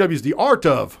 GCW's The Art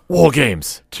of War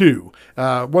Games 2.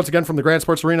 Once again, from the Grand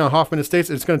Sports Arena on Hoffman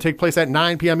Estates. It's going to take place at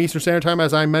 9 p.m. Eastern Standard Time,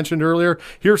 as I mentioned earlier.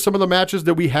 Here's some of the matches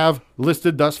that we have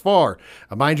listed thus far.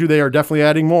 Mind you, they are definitely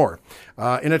adding more.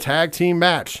 In a tag team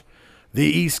match, the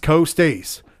East Coast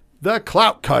Ace, the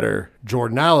Clout Cutter,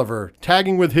 Jordan Oliver,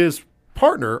 tagging with his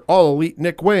partner, All Elite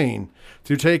Nick Wayne,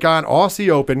 to take on Aussie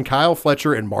Open, Kyle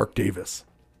Fletcher, and Mark Davis.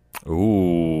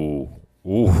 Ooh.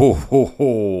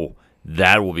 Ooh.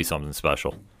 That will be something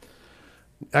special.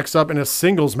 Next up in a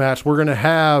singles match, we're going to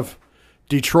have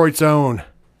Detroit's own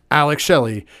Alex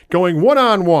Shelley going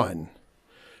one-on-one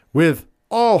with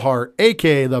All Heart,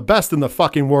 a.k.a. the best in the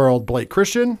fucking world, Blake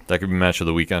Christian. That could be match of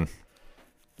the weekend.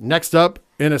 Next up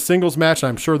in a singles match,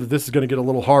 I'm sure that this is going to get a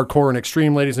little hardcore and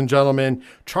extreme, ladies and gentlemen.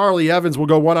 Charlie Evans will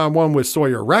go one-on-one with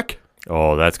Sawyer Wreck.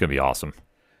 Oh, that's going to be awesome.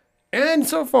 And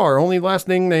so far, only last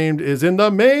thing named is in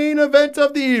the main event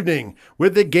of the evening.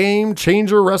 With the Game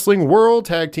Changer Wrestling World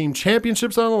Tag Team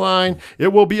Championships on the line,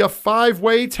 it will be a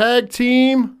 5-way tag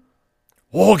team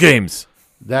War Games.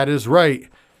 That is right.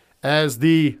 As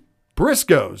the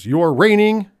Briscoes, your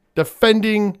reigning,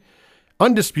 defending,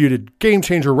 undisputed Game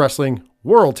Changer Wrestling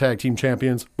World Tag Team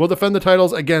Champions, will defend the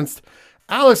titles against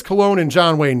Alex Colon and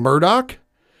John Wayne Murdoch,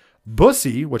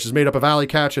 Bussy, which is made up of Alley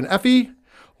Catch and Effie,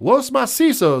 Los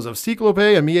Macizos of Ciclope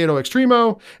and Miedo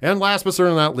Extremo, and last but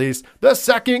certainly not least, the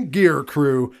Second Gear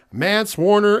Crew, Mance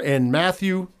Warner and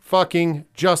Matthew fucking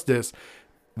Justice.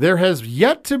 There has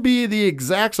yet to be the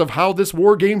exacts of how this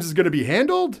War Games is going to be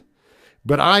handled,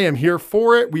 but I am here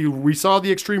for it. We saw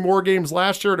the Extreme War Games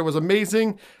last year, and it was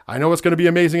amazing. I know it's going to be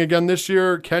amazing again this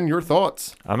year. Ken, your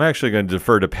thoughts? I'm actually going to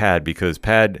defer to Pad because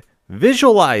Pad,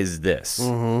 visualize this.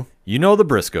 Mm-hmm. You know the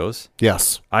Briscoes.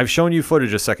 Yes. I've shown you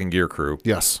footage of Second Gear Crew.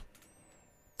 Yes.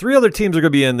 3 other teams are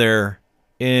going to be in there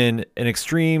in an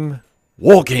Extreme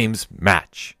War Games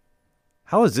match.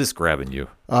 How is this grabbing you?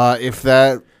 If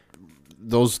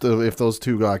those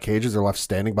two cages are left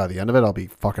standing by the end of it, I'll be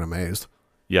fucking amazed.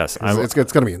 Yes, It's going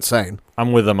to be insane.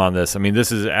 I'm with them on this. I mean,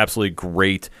 this is absolutely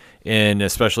great, and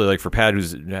especially like for Pat,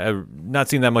 who's not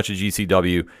seen that much of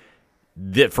GCW.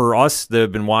 That for us that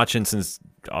have been watching since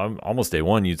almost day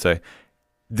one, you'd say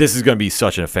this is going to be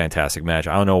such a fantastic match.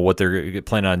 I don't know what they're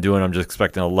planning on doing. I'm just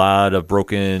expecting a lot of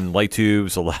broken light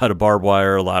tubes, a lot of barbed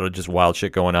wire, a lot of just wild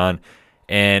shit going on,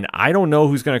 and I don't know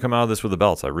who's going to come out of this with the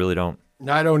belts. I really don't.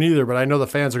 I don't either, but I know the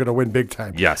fans are going to win big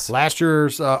time. Yes. Last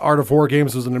year's Art of War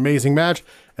Games was an amazing match,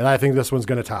 and I think this one's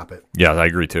going to top it. Yeah, I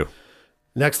agree too.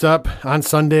 Next up on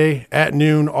Sunday at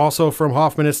noon, also from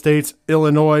Hoffman Estates,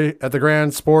 Illinois, at the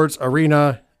Grand Sports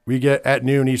Arena, we get at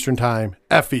noon Eastern Time,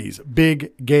 Effie's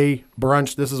Big Gay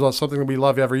Brunch. This is something that we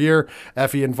love every year.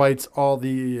 Effie invites all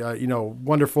the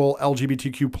wonderful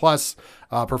LGBTQ plus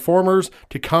performers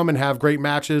to come and have great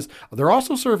matches. They're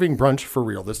also serving brunch for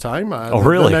real this time.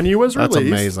 Really? The menu was released. That's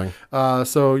amazing.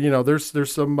 So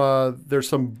there's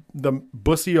some the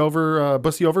Bussy over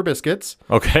biscuits.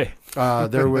 Okay.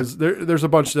 There's a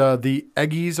bunch. The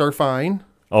Eggies are fine.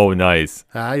 Oh, nice.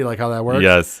 You like how that works?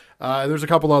 Yes. There's a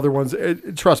couple other ones.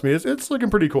 Trust me, it's looking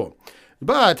pretty cool.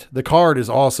 But the card is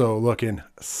also looking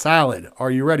solid.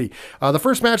 Are you ready? The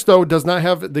first match, though, does not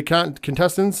have the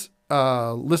contestants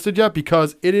listed yet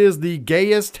because it is the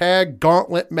gayest tag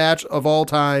gauntlet match of all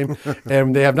time.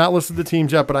 And they have not listed the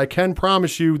teams yet, but I can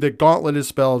promise you that gauntlet is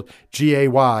spelled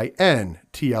Gayntlet.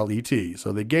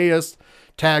 So the gayest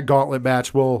tag gauntlet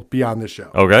match will be on this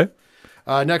show. Okay.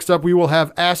 Next up, we will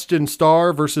have Ashton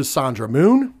Starr versus Sandra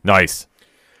Moon. Nice.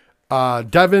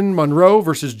 Devin Monroe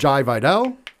versus Jai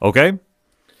Vidal. Okay.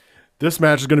 This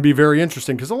match is going to be very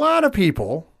interesting because a lot of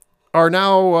people are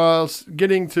now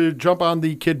getting to jump on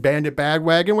the Kid Bandit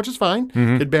bandwagon, which is fine.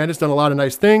 Mm-hmm. Kid Bandit's done a lot of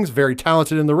nice things, very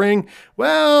talented in the ring.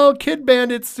 Well, Kid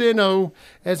Bandit's,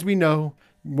 as we know,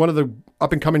 one of the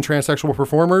up-and-coming transsexual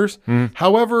performers. Mm.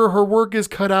 However, her work is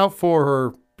cut out for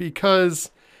her because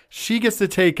she gets to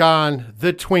take on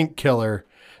the Twink Killer,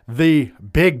 the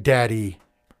Big Daddy,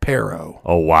 Pero.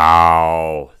 Oh,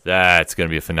 wow. That's going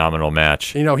to be a phenomenal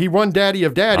match. You know, he won Daddy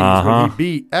of Daddies when he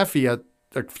beat Effie a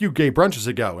few gay brunches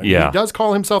ago. And he does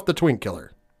call himself the Twink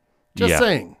Killer. Just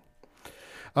saying.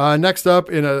 Next up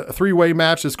in a three-way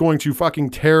match that's going to fucking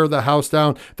tear the house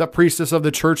down, the Priestess of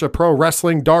the Church of Pro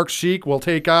Wrestling, Dark Sheik, will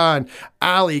take on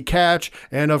Ali Catch,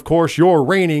 and of course your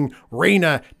reigning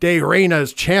Reina de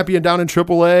Reinas champion down in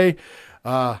AAA,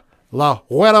 La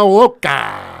Huera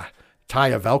Loca,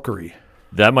 Taya Valkyrie.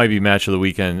 That might be match of the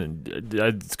weekend.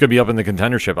 It's going to be up in the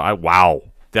contendership. Wow.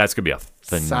 That's going to be a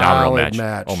phenomenal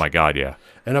match. Oh, my God, yeah.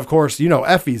 And, of course, you know,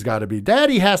 Effie's got to be.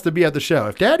 Daddy has to be at the show.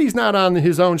 If Daddy's not on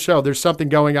his own show, there's something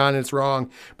going on and it's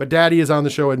wrong. But Daddy is on the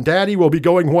show, and Daddy will be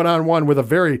going one-on-one with a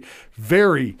very,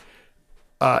 very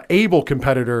able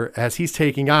competitor as he's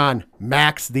taking on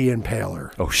Max the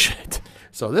Impaler. Oh, shit.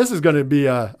 So this is going to be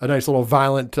a nice little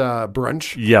violent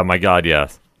brunch. Yeah, my God, yeah.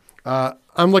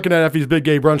 I'm looking at Effie's Big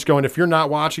Gay Brunch going, if you're not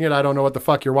watching it, I don't know what the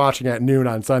fuck you're watching at noon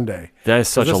on Sunday. That is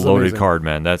such a loaded card,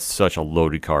 man. That's such a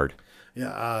loaded card.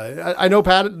 Yeah, I know,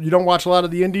 Pat, you don't watch a lot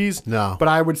of the indies. No. But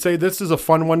I would say this is a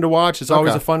fun one to watch. It's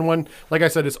always a fun one. Like I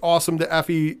said, it's awesome that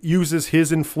Effie uses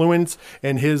his influence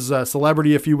and his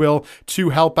celebrity, if you will, to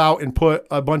help out and put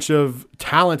a bunch of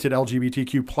talented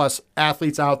LGBTQ plus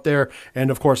athletes out there. And,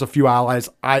 of course, a few allies,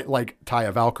 like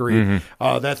Taya Valkyrie.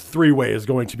 That three-way is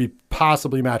going to be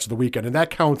possibly match of the weekend. And that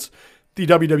counts the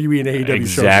WWE and AEW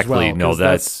shows as well. Exactly. No,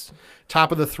 that's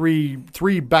top of the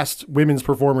three best women's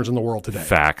performers in the world today.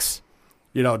 Facts.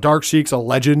 You know, Dark Sheik's a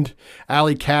legend.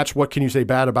 Ali Catch, what can you say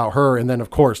bad about her? And then, of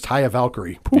course, Taya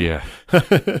Valkyrie. Yeah.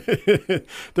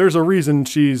 There's a reason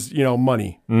she's, you know,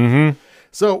 money. Mm-hmm.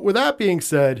 So with that being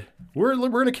said, we're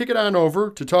going to kick it on over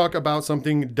to talk about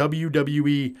something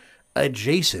WWE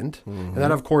adjacent. And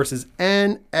that, of course, is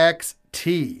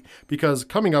NXT. Because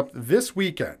coming up this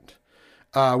weekend,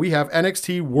 we have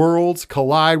NXT Worlds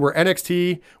Collide, where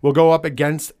NXT will go up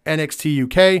against NXT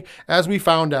UK. As we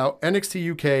found out,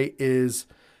 NXT UK is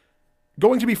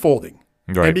going to be folding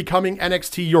and becoming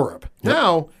NXT Europe. Yep.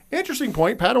 Now, interesting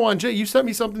point, Padawan J, you sent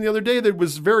me something the other day that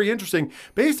was very interesting.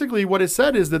 Basically, what it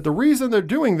said is that the reason they're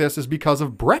doing this is because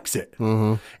of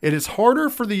Brexit. It is harder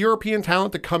for the European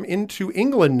talent to come into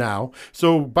England now.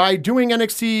 So by doing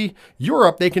NXT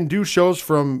Europe, they can do shows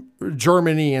from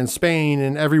Germany and Spain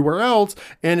and everywhere else,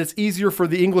 and it's easier for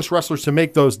the English wrestlers to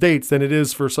make those dates than it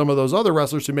is for some of those other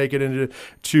wrestlers to make it into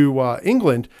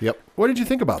England. Yep. What did you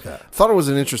think about that? I thought it was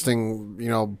an interesting,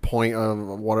 point of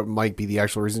what it might be the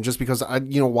actual reason. Just because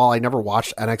while I never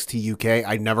watched NXT UK,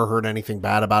 I never heard anything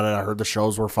bad about it. I heard the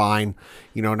shows were fine.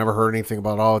 Never heard anything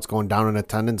about it's going down in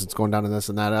attendance, it's going down in this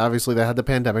and that. Obviously, they had the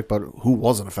pandemic, but who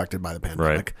wasn't affected by the pandemic?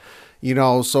 Right.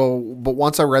 But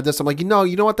once I read this, I'm like, you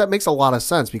know what? That makes a lot of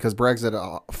sense because Brexit,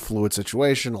 a fluid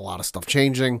situation, a lot of stuff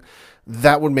changing.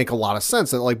 That would make a lot of sense.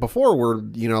 That like before, where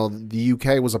the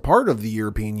UK was a part of the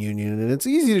European Union, and it's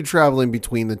easy to travel in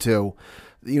between the two.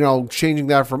 Changing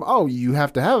that from you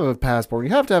have to have a passport,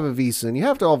 you have to have a visa, and you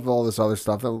have to have all this other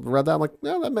stuff. I read that, I'm like,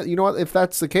 no, you know what? If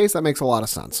that's the case, that makes a lot of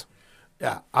sense.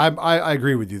 Yeah, I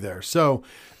agree with you there. So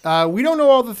we don't know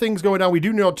all the things going on. We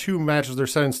do know 2 matches are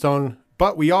set in stone.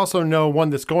 But we also know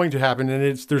one that's going to happen,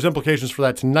 and there's implications for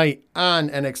that tonight on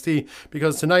NXT,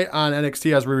 because tonight on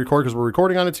NXT, as we record, because we're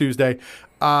recording on a Tuesday,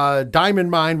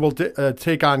 Diamond Mine will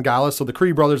take on Gallus, so the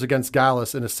Creed brothers against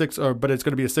Gallus in but it's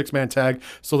going to be a 6-man tag,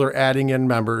 so they're adding in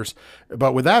members.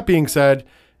 But with that being said,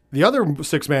 the other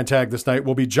 6-man tag this night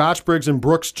will be Josh Briggs and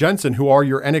Brooks Jensen, who are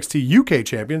your NXT UK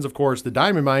champions. Of course, the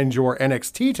Diamond Mine, your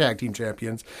NXT tag team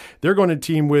champions. They're going to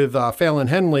team with Fallon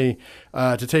Henley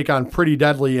to take on Pretty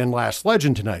Deadly and Last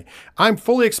Legend tonight. I'm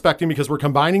fully expecting, because we're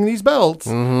combining these belts,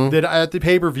 that at the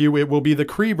pay-per-view, it will be the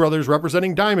Creed brothers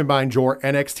representing Diamond Mine, your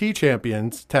NXT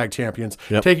champions, tag champions,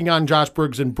 taking on Josh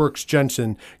Briggs and Brooks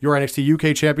Jensen, your NXT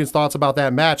UK champions. Thoughts about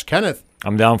that match, Kenneth?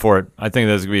 I'm down for it. I think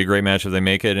that's going to be a great match if they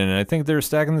make it, and I think they're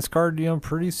stacking this card,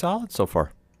 pretty solid so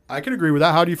far. I can agree with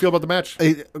that. How do you feel about the match?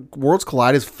 Worlds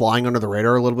Collide is flying under the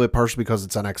radar a little bit, partially because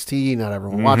it's NXT. Not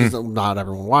everyone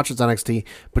watches NXT,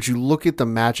 but you look at the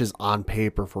matches on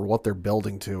paper for what they're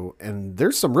building to, and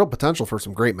there's some real potential for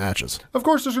some great matches. Of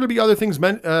course, there's going to be other things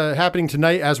happening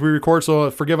tonight as we record, so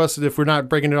forgive us if we're not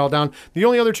breaking it all down. The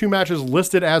only other 2 matches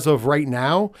listed as of right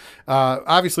now,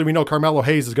 obviously we know Carmelo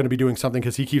Hayes is going to be doing something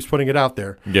because he keeps putting it out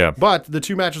there. Yeah. But the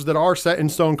 2 matches that are set in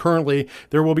stone currently,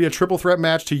 there will be a triple threat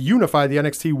match to unify the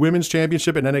NXT Women's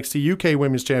Championship and NXT UK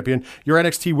Women's Champion. Your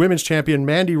NXT Women's Champion,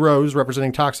 Mandy Rose,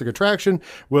 representing Toxic Attraction,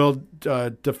 will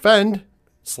defend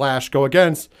 / go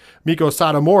against Miko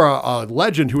Satomura, a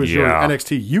legend who is your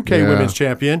NXT UK Women's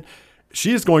Champion.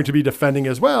 She is going to be defending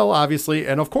as well, obviously.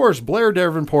 And, of course, Blair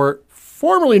Davenport,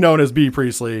 formerly known as Bea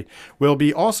Priestley, will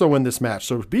be also in this match.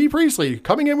 So Bea Priestley,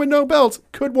 coming in with no belts,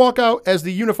 could walk out as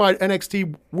the unified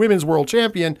NXT Women's World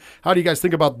Champion. How do you guys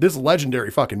think about this legendary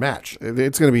fucking match?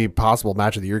 It's going to be a possible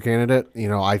match of the year candidate.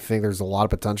 I think there's a lot of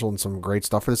potential and some great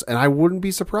stuff for this. And I wouldn't be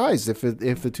surprised if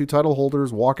the two title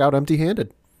holders walk out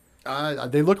empty-handed.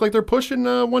 They look like they're pushing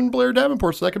one Blair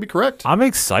Davenport, so that could be correct. I'm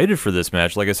excited for this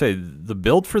match. Like I say, the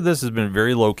build for this has been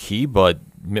very low-key, but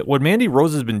what Mandy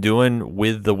Rose has been doing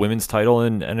with the women's title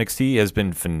in NXT has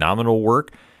been phenomenal work,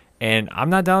 and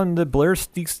I'm not down that Blair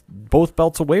sneaks both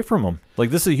belts away from him. Like,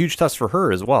 this is a huge test for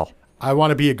her as well. I want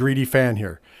to be a greedy fan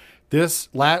here. This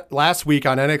last week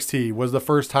on NXT was the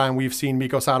first time we've seen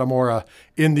Miko Satomura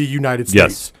in the United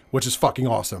States, which is fucking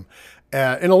awesome.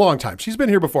 In a long time. She's been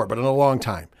here before, but in a long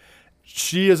time.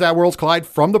 She is at Worlds Collide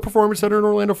from the Performance Center in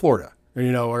Orlando, Florida,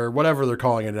 or whatever they're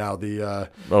calling it now. The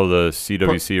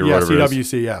CWC or whatever it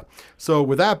is. CWC, yeah. So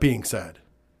with that being said,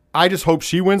 I just hope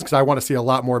she wins because I want to see a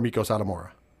lot more Miko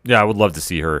Satomura. Yeah, I would love to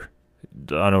see her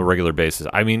on a regular basis.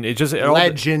 I mean,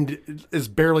 Legend is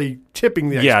barely tipping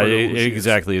the iceberg. Yeah,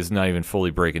 exactly. It's not even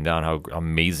fully breaking down how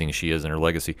amazing she is in her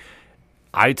legacy.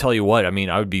 I tell you what, I mean,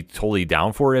 I would be totally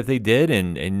down for it if they did,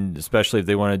 and especially if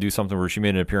they want to do something where she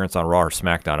made an appearance on Raw or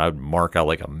SmackDown, I would mark out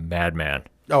like a madman.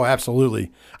 Oh,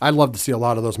 absolutely. I'd love to see a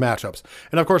lot of those matchups.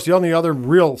 And, of course, the only other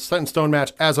real set-in-stone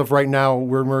match as of right now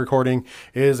when we're recording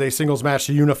is a singles match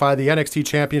to unify the NXT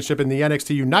Championship and the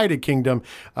NXT United Kingdom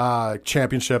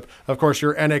Championship. Of course,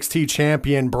 your NXT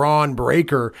champion, Braun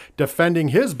Breaker, defending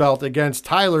his belt against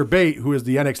Tyler Bate, who is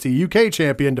the NXT UK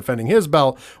champion, defending his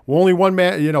belt. Well, only one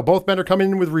man, both men are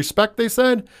coming in with respect, they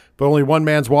said, but only one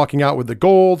man's walking out with the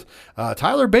gold.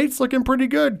 Tyler Bate's looking pretty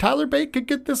good. Tyler Bate could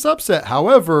get this upset.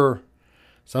 However,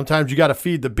 sometimes you got to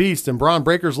feed the beast, and Braun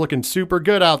Breaker's looking super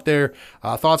good out there.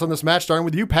 Thoughts on this match, starting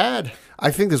with you, Pad? I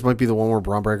think this might be the one where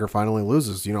Braun Breaker finally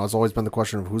loses. It's always been the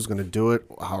question of who's going to do it,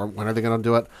 when are they going to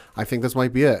do it. I think this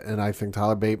might be it, and I think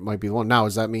Tyler Bate might be the one. Now,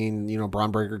 does that mean,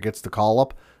 Braun Breaker gets the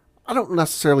call-up? I don't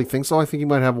necessarily think so. I think he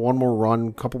might have one more run,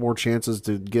 a couple more chances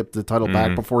to get the title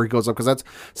back before he goes up, because that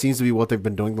seems to be what they've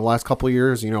been doing the last couple of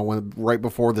years. When right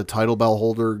before the title bell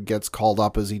holder gets called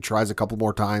up, as he tries a couple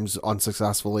more times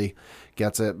unsuccessfully,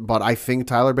 gets it. But I think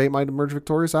Tyler Bate might emerge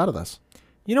victorious out of this.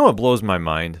 You know what blows my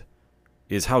mind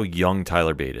is how young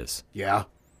Tyler Bate is. Yeah.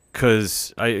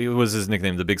 Because it was his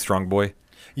nickname, the Big Strong Boy.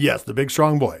 Yes, the Big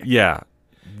Strong Boy. Yeah.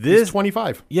 He's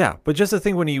 25. Yeah, but just the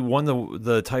thing when he won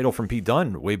the title from Pete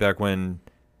Dunne way back when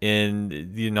in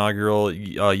the inaugural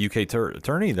UK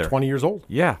tourney there. 20 years old.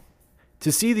 Yeah.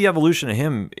 To see the evolution of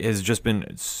him has just been,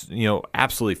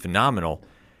 absolutely phenomenal.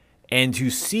 And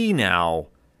to see now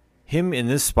him in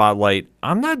this spotlight,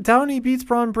 I'm not down he beats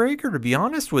Braun Breaker, to be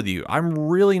honest with you. I'm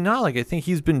really not. I think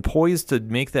he's been poised to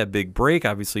make that big break.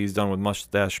 Obviously, he's done with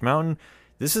Mustache Mountain.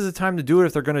 This is the time to do it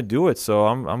if they're going to do it, so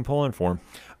I'm pulling for him.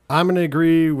 I'm going to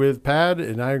agree with Pad,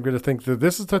 and I'm going to think that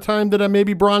this is the time that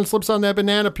maybe Braun slips on that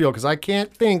banana peel, because I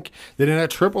can't think that in a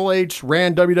Triple H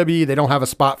ran WWE, they don't have a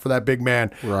spot for that big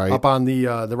man up on the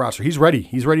roster. He's ready.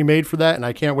 He's ready-made for that, and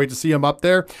I can't wait to see him up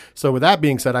there. So with that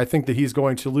being said, I think that he's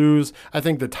going to lose. I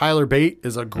think that Tyler Bate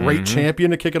is a great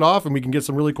champion to kick it off, and we can get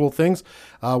some really cool things.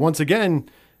 Once again,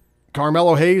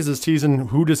 Carmelo Hayes is teasing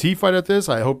who does he fight at this.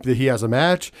 I hope that he has a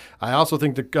match. I also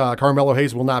think that Carmelo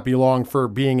Hayes will not be long for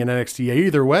being in NXT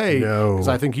either way, because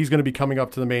I think he's going to be coming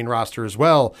up to the main roster as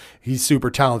well. He's super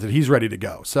talented. He's ready to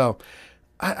go. So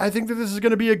I think that this is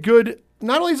going to be a good,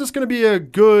 not only is this going to be a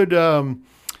good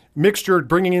mixture,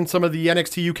 bringing in some of the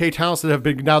NXT UK talents that have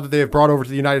been, now that they have brought over to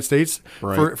the United States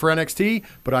for NXT.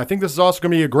 But I think this is also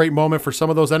going to be a great moment for some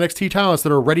of those NXT talents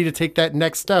that are ready to take that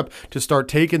next step, to start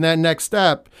taking that next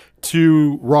step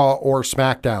to Raw or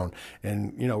SmackDown.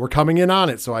 And, we're coming in on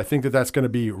it. So I think that that's going to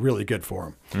be really good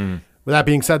for them. With that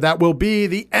being said, that will be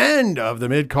the end of the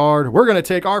mid-card. We're going to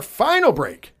take our final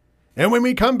break. And when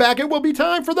we come back, it will be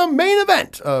time for the main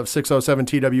event of 607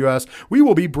 TWS. We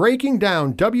will be breaking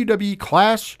down WWE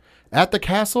Clash at the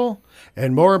Castle,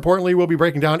 and more importantly, we'll be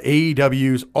breaking down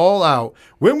AEW's All Out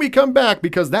when we come back,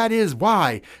 because that is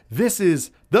why this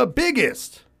is the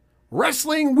biggest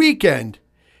wrestling weekend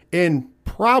in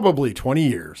probably 20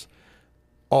 years.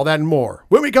 All that and more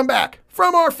when we come back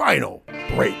from our final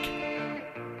break.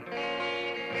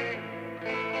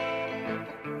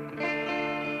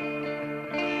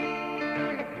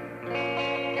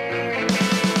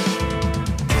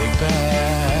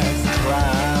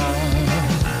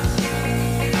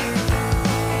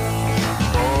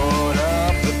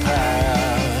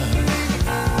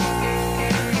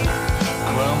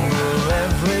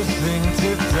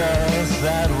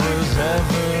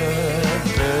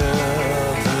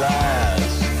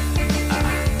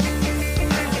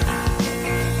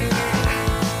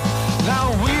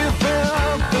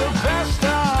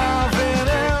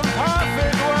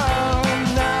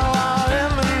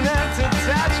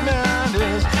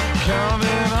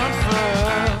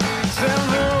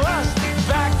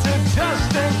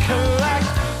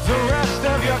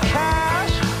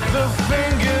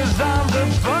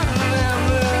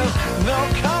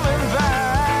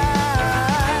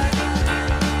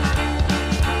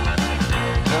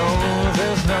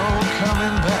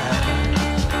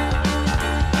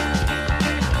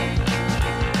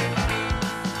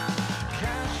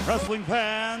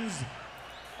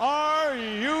 Are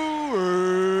you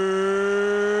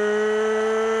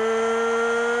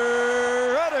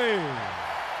ready?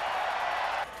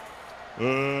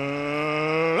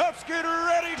 Let's get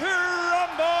ready to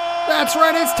rumble! That's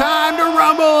right, it's time to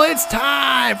rumble. It's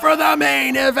time for the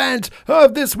main event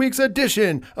of this week's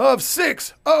edition of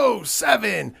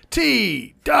 607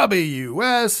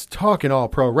 TWS, talking all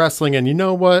pro wrestling. And you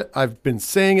know what? I've been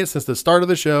saying it since the start of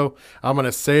the show. I'm going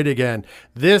to say it again.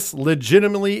 This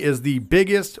legitimately is the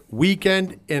biggest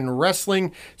weekend in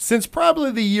wrestling since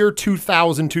probably the year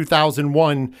 2000,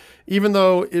 2001, even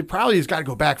though it probably has got to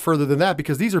go back further than that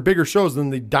because these are bigger shows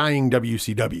than the dying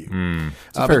WCW.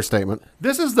 It's a fair statement.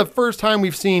 This is the first time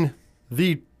we've seen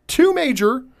the two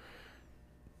major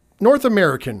North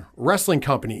American wrestling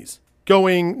companies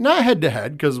going not head to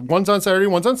head because one's on Saturday,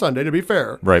 one's on Sunday, to be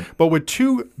fair. Right. But with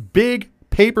two big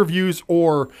pay-per-views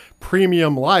or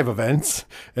premium live events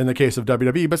in the case of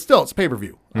WWE, but still, it's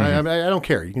pay-per-view. I don't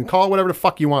care. You can call it whatever the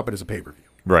fuck you want, but it's a pay-per-view.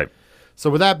 Right. So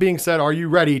with that being said, are you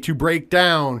ready to break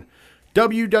down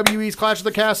WWE's Clash of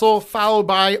the Castle, followed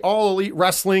by All Elite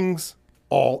Wrestling's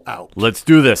All Out? Let's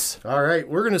do this. All right,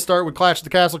 we're going to start with Clash of the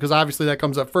Castle because obviously that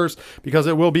comes up first because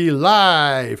it will be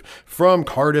live from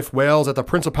Cardiff, Wales at the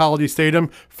Principality Stadium,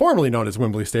 formerly known as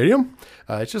Wembley Stadium.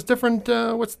 It's just different.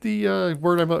 What's the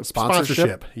word I'm about?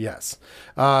 Sponsorship? Yes.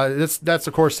 That's,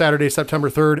 of course, Saturday, September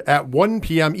 3rd at 1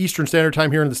 p.m. Eastern Standard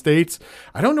Time here in the States.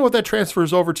 I don't know what that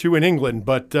transfers over to in England,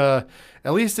 but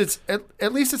at least it's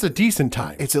a decent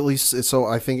time. It's at least so.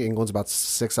 I think England's about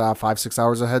 6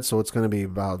 hours ahead, so it's going to be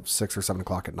about 6 or 7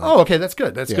 o'clock at night. Oh, okay, that's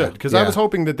good. That's good because I yeah. was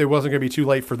hoping that it wasn't going to be too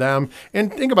late for them.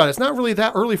 And think about it; it's not really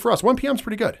that early for us. 1 p.m. is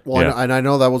pretty good. Well, Yeah. and I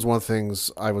know that was one of the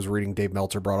things I was reading. Dave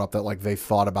Meltzer brought up that like they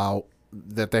thought about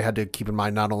that they had to keep in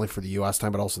mind not only for the U.S.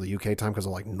 time but also the UK time because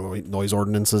of like noise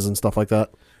ordinances and stuff like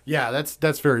that. Yeah,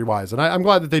 that's very wise, and I'm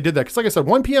glad that they did that because, like I said,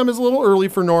 1 p.m. is a little early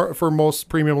for most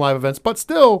premium live events, but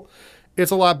still, it's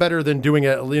a lot better than doing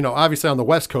it. Obviously on the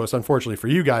West Coast. Unfortunately for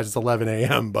you guys, it's 11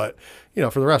 a.m., but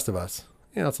for the rest of us,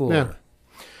 it's a little. Yeah. Early.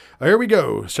 Here we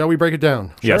go. Shall we break it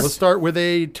down? Yes. Let's start with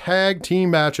a tag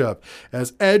team matchup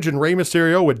as Edge and Rey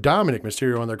Mysterio with Dominic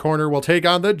Mysterio in their corner will take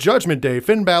on the Judgment Day,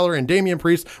 Finn Balor and Damian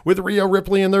Priest with Rhea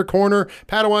Ripley in their corner.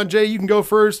 Padawan Jay, you can go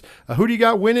first. Who do you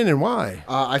got winning and why?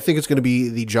 I think it's going to be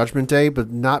the Judgment Day, but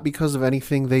not because of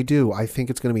anything they do. I think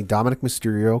it's going to be Dominic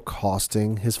Mysterio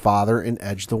costing his father and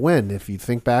Edge the win. If you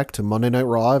think back to Monday Night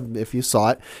Raw, if you saw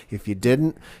it, if you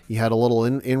didn't, you had a little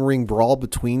in-ring brawl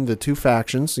between the two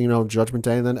factions, Judgment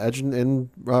Day and then Edge and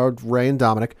Rey and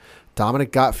Dominic.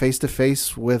 Dominic got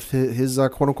face-to-face with his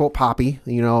quote-unquote poppy,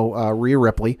 Rhea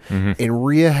Ripley, and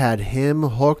Rhea had him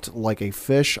hooked like a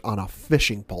fish on a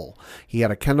fishing pole. He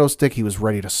had a kendo stick. He was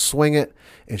ready to swing it,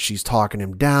 and she's talking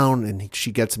him down, and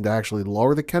she gets him to actually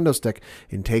lower the kendo stick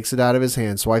and takes it out of his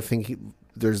hand. So I think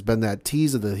there's been that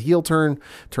tease of the heel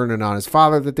turning on his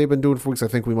father that they've been doing for weeks. I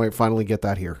think we might finally get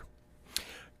that here.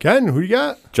 Ken, who you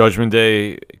got? Judgment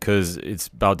Day, because it's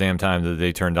about damn time that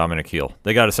they turn Dominic heel.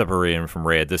 They got to separate him from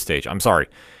Rey at this stage. I'm sorry.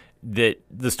 The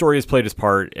story has played its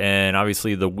part, and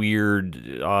obviously the weird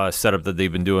setup that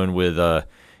they've been doing with,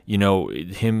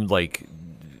 him like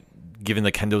giving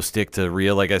the kendo stick to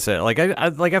Rhea. Like I said, I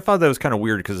thought that was kind of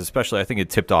weird because especially I think it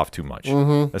tipped off too much,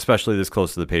 especially this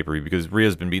close to the pay-per-view because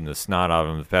Rhea's been beating the snot out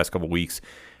of him the past couple weeks.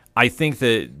 I think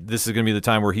that this is going to be the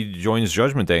time where he joins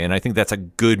Judgment Day, and I think that's a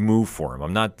good move for him.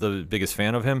 I'm not the biggest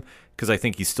fan of him because I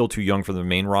think he's still too young for the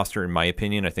main roster, in my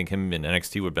opinion. I think him in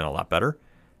NXT would have been a lot better.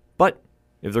 But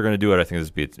if they're going to do it, I think this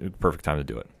would be a perfect time to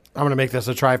do it. I'm going to make this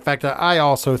a trifecta. I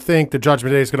also think the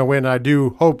Judgment Day is going to win, and I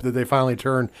do hope that they finally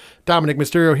turn Dominic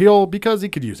Mysterio heel because he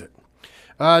could use it.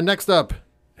 Next up,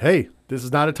 hey, this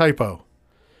is not a typo.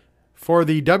 For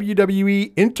the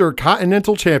WWE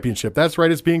Intercontinental Championship. That's right,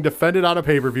 it's being defended on a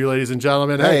pay-per-view, ladies and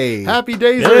gentlemen. Hey, happy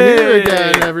days are here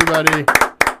again, everybody.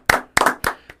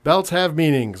 Belts have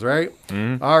meanings, right?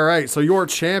 All right, so your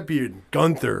champion,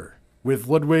 Gunther, with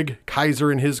Ludwig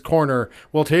Kaiser in his corner,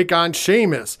 will take on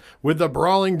Sheamus with the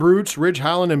Brawling Brutes, Ridge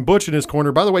Holland, and Butch in his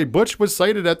corner. By the way, Butch was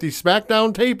cited at the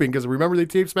SmackDown taping, because remember they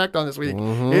taped SmackDown this week,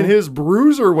 in his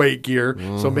bruiserweight gear.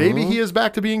 So maybe he is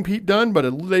back to being Pete Dunne,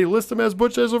 but they list him as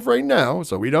Butch as of right now,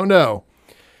 so we don't know.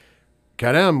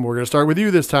 Ken M, we're going to start with you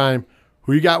this time.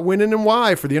 Who you got winning and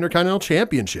why for the Intercontinental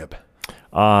Championship?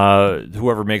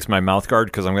 Whoever makes my mouth guard,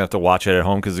 because I'm going to have to watch it at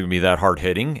home because it's going to be that hard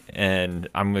hitting, and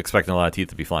I'm expecting a lot of teeth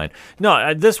to be flying.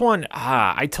 No, this one,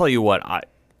 I tell you what,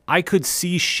 I could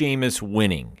see Sheamus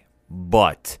winning,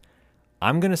 but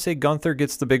I'm going to say Gunther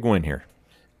gets the big win here.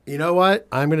 You know what?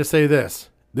 I'm going to say this.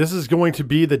 This is going to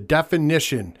be the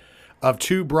definition of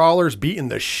two brawlers beating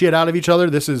the shit out of each other.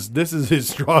 This is his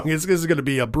strong. This is going to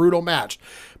be a brutal match.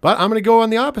 But I'm going to go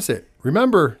on the opposite.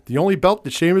 Remember, the only belt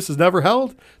that Sheamus has never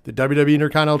held, the WWE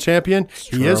Intercontinental Champion,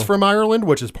 he is from Ireland,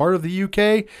 which is part of the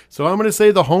UK. So I'm going to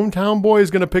say the hometown boy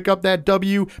is going to pick up that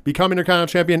W, become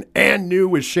Intercontinental Champion, and new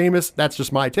with Sheamus. That's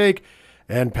just my take.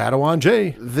 And Padawan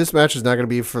J. This match is not going to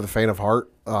be for the faint of heart.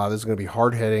 This is going to be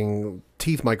hard-hitting.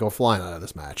 Teeth might go flying out of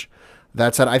this match.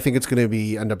 That said, I think it's going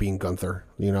to end up being Gunther,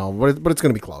 but it's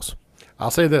going to be close.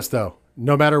 I'll say this, though.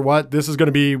 No matter what, this is going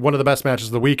to be one of the best matches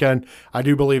of the weekend. I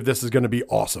do believe this is going to be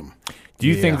awesome. Do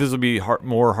you think this will be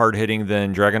more hard-hitting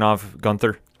than Dragunov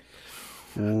Gunther?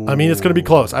 I mean, it's going to be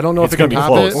close. I don't know if it can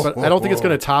top it, but I don't think it's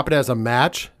going to top it as a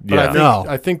match. But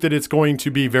I think that it's going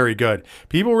to be very good.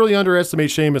 People really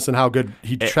underestimate Sheamus and how good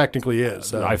he technically is.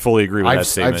 So. I fully agree with that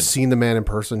statement. I've seen the man in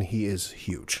person. He is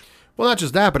huge. Well, not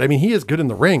just that, but I mean, he is good in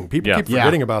the ring. People keep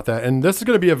forgetting about that. And this is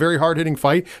going to be a very hard-hitting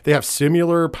fight. They have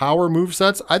similar power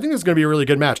movesets. I think it's going to be a really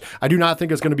good match. I do not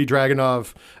think it's going to be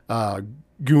Dragunov,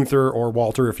 Gunther, or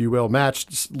Walter, if you will,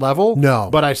 match level. No.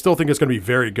 But I still think it's going to be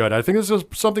very good. I think this is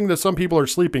something that some people are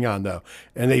sleeping on, though,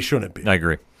 and they shouldn't be. I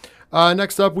agree.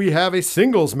 Next up, we have a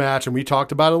singles match, and we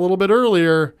talked about it a little bit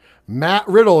earlier. Matt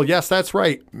Riddle. Yes, that's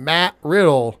right. Matt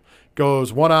Riddle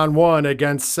goes one-on-one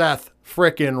against Seth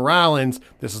frickin' Rollins.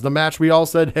 This is the match we all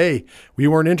said, hey, we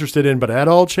weren't interested in, but that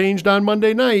all changed on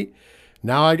Monday night.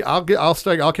 Now I'll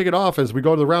kick it off as we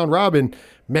go to the round robin.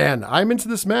 Man, I'm into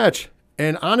this match,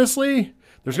 and honestly,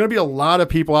 there's going to be a lot of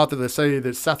people out there that say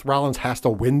that Seth Rollins has to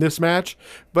win this match,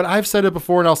 but I've said it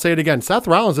before and I'll say it again. Seth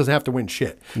Rollins doesn't have to win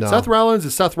shit. No. Seth Rollins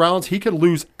is Seth Rollins. He could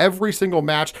lose every single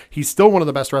match. He's still one of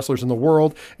the best wrestlers in the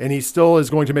world, and he still is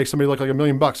going to make somebody look like $1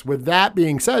 million. With that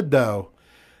being said, though,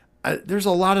 there's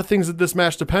a lot of things that this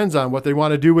match depends on, what they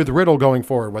want to do with Riddle going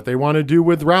forward, what they want to do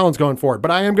with Rollins going forward.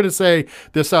 But I am going to say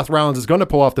this Seth Rollins is going to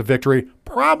pull off the victory,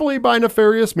 probably by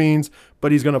nefarious means,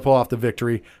 but he's going to pull off the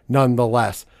victory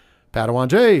nonetheless. Padawan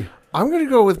J. I'm going to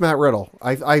go with Matt Riddle.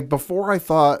 Before I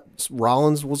thought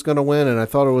Rollins was going to win, and I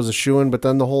thought it was a shoo-in, but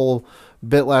then the whole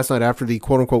bit last night after the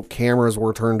quote-unquote cameras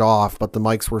were turned off, but the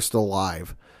mics were still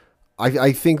live.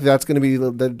 I think that's going to be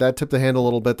that tipped the hand a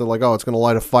little bit. That like, oh, it's going to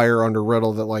light a fire under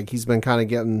Riddle. That like he's been kind of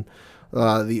getting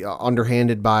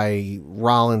underhanded by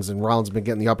Rollins, and Rollins has been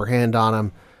getting the upper hand on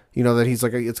him. That he's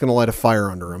like it's going to light a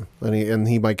fire under him, and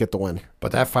he might get the win.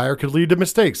 But that fire could lead to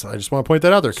mistakes. I just want to point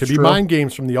that out. There could be mind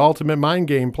games from the ultimate mind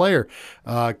game player.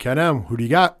 Ken M, who do you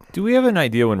got? Do we have an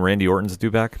idea when Randy Orton's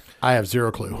due back? I have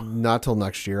zero clue. Not till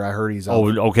next year. I heard he's out.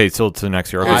 Oh, okay, so to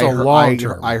next year. Okay. It's a long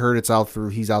term. I heard he's out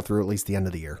through at least the end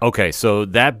of the year. Okay, so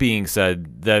that being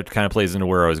said, that kind of plays into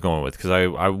where I was going with, because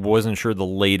I wasn't sure the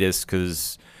latest,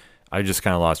 because I just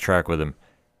kind of lost track with him.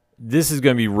 This is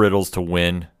going to be Riddle's to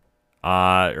win.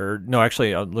 Let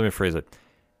me phrase it.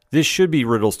 This should be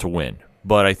Riddle's to win,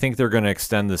 but I think they're going to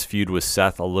extend this feud with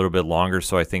Seth a little bit longer,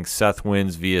 so I think Seth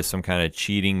wins via some kind of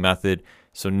cheating method.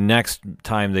 So next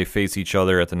time they face each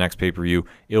other at the next pay-per-view,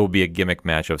 it will be a gimmick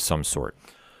match of some sort.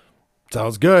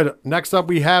 Sounds good. Next up,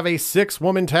 we have a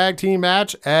 6-woman tag team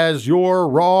match as your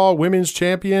Raw Women's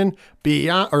Champion,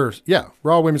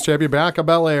 Raw Women's Champion Bianca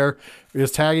Belair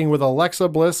is tagging with Alexa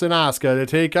Bliss and Asuka to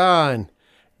take on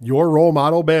your role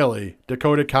model Bayley,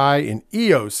 Dakota Kai, and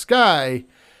Io Sky.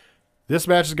 This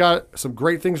match has got some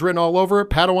great things written all over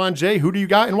it. Padawan J, who do you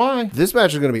got and why? This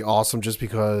match is going to be awesome just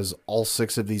because all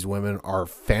 6 of these women are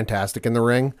fantastic in the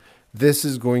ring. This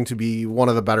is going to be one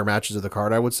of the better matches of the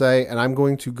card, I would say, and I'm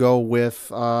going to go with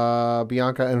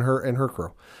Bianca and her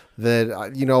crew.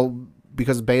 That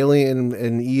because Bayley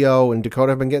and Io and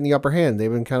Dakota have been getting the upper hand.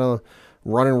 They've been kind of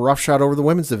running roughshod over the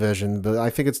women's division, but I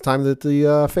think it's time that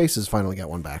the faces finally get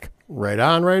one back. Right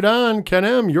on. Ken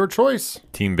M, your choice.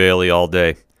 Team Bayley all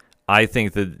day. I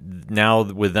think that now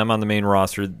with them on the main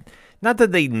roster, not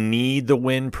that they need the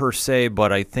win per se,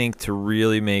 but I think to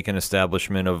really make an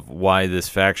establishment of why this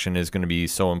faction is going to be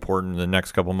so important in the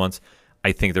next couple months,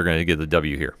 I think they're going to get the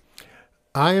W here.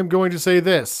 I am going to say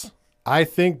this. I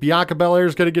think Bianca Belair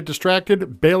is going to get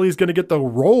distracted. Bayley's going to get the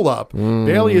roll up.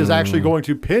 Bayley is actually going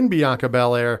to pin Bianca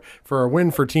Belair for a win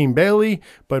for Team Bayley,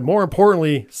 but more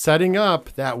importantly, setting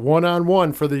up that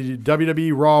one-on-one for the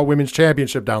WWE Raw Women's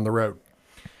Championship down the road.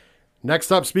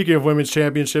 Next up, speaking of women's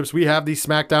championships, we have the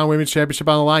SmackDown Women's Championship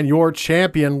on the line. Your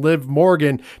champion, Liv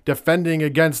Morgan, defending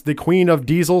against the Queen of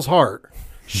Diesel's Heart,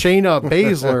 Shayna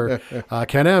Baszler.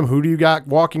 Ken M, who do you got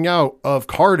walking out of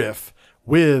Cardiff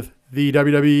with the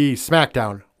WWE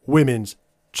SmackDown Women's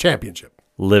Championship?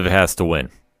 Liv has to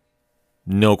win.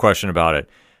 No question about it.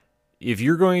 If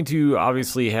you're going to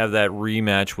obviously have that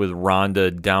rematch with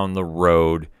Ronda down the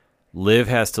road, Liv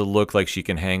has to look like she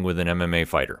can hang with an MMA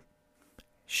fighter.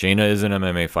 Shayna is an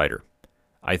MMA fighter.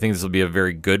 I think this will be a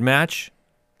very good match.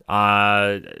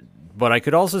 But I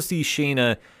could also see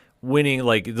Shayna winning.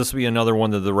 Like, this will be another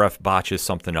one that the ref botches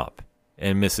something up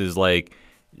and misses, like,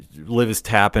 Liv is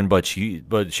tapping, but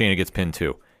Shayna gets pinned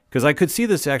too. Because I could see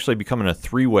this actually becoming a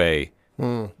 3-way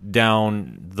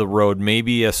down the road,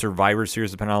 maybe a Survivor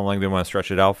Series, depending on how long they want to stretch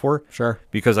it out for. Sure.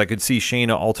 Because I could see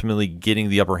Shayna ultimately getting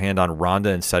the upper hand on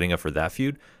Ronda and setting up for that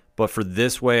feud. But for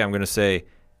this way, I'm going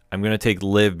to take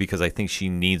Liv because I think she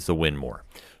needs the win more.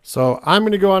 So I'm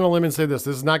going to go on a limb and say this.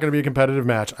 This is not going to be a competitive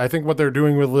match. I think what they're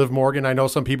doing with Liv Morgan, I know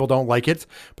some people don't like it,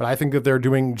 but I think that they're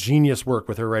doing genius work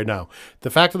with her right now.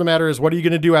 The fact of the matter is, what are you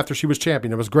going to do after she was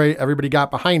champion? It was great. Everybody got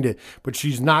behind it, but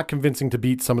she's not convincing to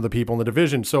beat some of the people in the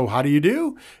division. So how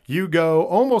do? You go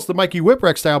almost the Mikey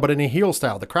Whipwreck style, but in a heel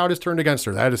style. The crowd is turned against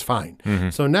her. That is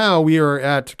fine. So now we are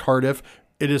at Cardiff.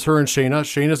 It is her and Shayna.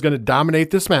 Shayna's going to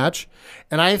dominate this match.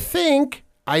 And I think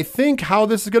how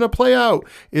this is going to play out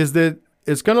is that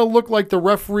it's going to look like the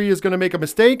referee is going to make a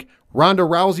mistake. Ronda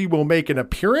Rousey will make an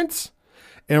appearance,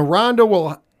 and Ronda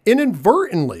will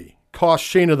inadvertently cost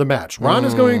Shayna the match.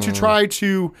 Ronda's going to try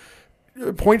to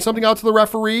point something out to the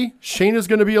referee. Shayna's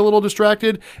going to be a little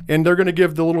distracted, and they're going to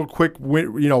give the little quick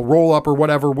win, roll up or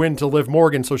whatever win to Liv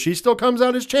Morgan. So she still comes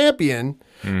out as champion,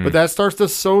 but that starts to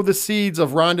sow the seeds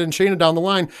of Ronda and Shayna down the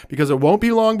line, because it won't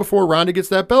be long before Ronda gets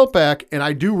that belt back. And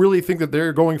I do really think that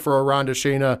they're going for a Ronda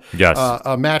Shayna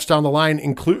a match down the line,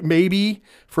 include maybe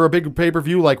for a big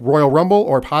pay-per-view like Royal Rumble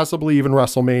or possibly even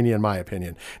WrestleMania, in my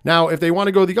opinion. Now, if they want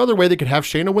to go the other way, they could have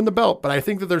Shayna win the belt, but I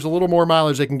think that there's a little more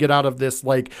mileage they can get out of this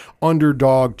like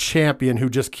underdog champion who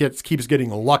just keeps getting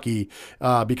lucky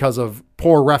because of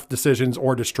poor ref decisions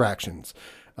or distractions.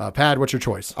 Pad, what's your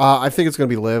choice? I think it's going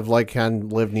to be Liv. Like Ken,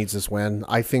 Liv needs this win.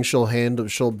 I think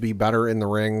she'll be better in the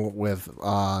ring with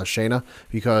Shayna,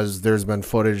 because there's been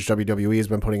footage WWE has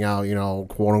been putting out,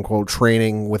 quote unquote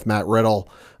training with Matt Riddle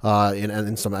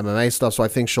in some MMA stuff. So I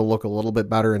think she'll look a little bit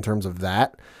better in terms of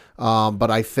that. But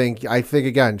I think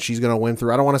again, she's going to win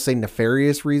through, I don't want to say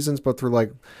nefarious reasons, but through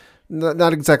like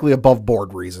not exactly above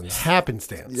board reasons.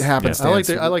 Happenstance. Happenstance.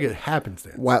 I like it.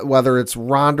 Happenstance. Whether it's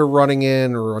Ronda running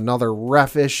in or another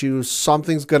ref issue,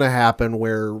 something's going to happen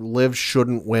where Liv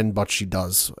shouldn't win, but she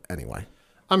does anyway.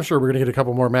 I'm sure we're going to get a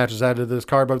couple more matches added to this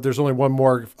card, but there's only one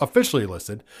more officially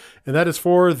listed, and that is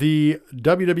for the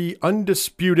WWE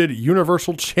Undisputed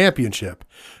Universal Championship.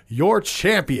 Your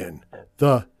champion,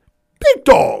 the big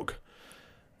dog,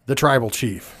 the tribal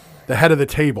chief, the head of the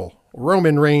table,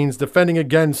 Roman Reigns, defending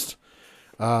against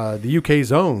the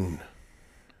UK's own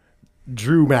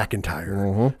Drew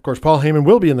McIntyre. Of course, Paul Heyman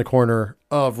will be in the corner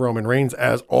of Roman Reigns,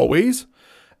 as always.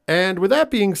 And with that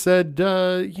being said,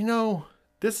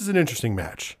 this is an interesting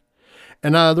match.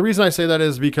 And the reason I say that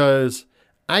is because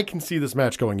I can see this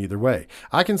match going either way.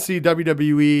 I can see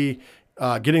WWE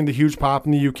getting the huge pop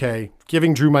in the UK,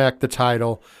 giving Drew Mac the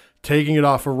title, taking it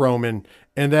off of Roman,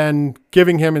 and then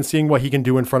giving him and seeing what he can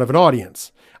do in front of an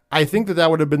audience. I think that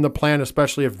would have been the plan,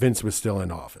 especially if Vince was still in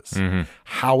office.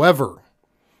 However,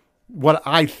 what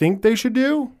I think they should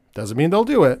do doesn't mean they'll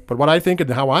do it, but what I think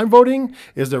and how I'm voting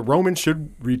is that Roman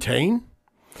should retain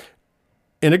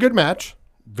in a good match,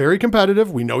 very competitive.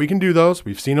 We know he can do those.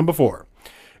 We've seen him before.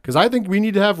 Because I think we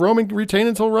need to have Roman retain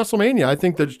until WrestleMania. I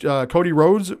think that Cody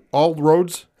Rhodes, all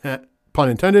roads, pun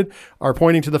intended, are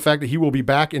pointing to the fact that he will be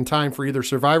back in time for either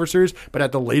Survivor Series, but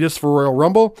at the latest for Royal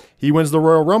Rumble. He wins the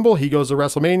Royal Rumble, he goes to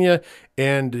WrestleMania,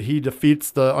 and he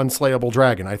defeats the unslayable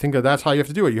dragon. I think that's how you have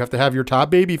to do it. You have to have your top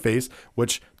baby face,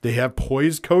 which they have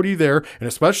poised Cody there, and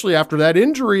especially after that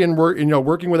injury and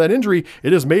working with that injury,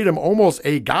 it has made him almost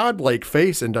a godlike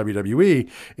face in WWE,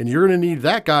 and you're going to need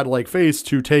that godlike face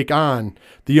to take on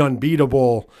the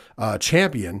unbeatable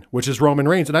champion, which is Roman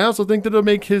Reigns. And I also think that it'll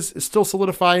make still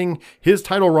solidifying his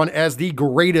title run as the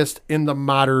greatest in the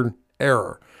modern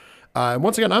era. And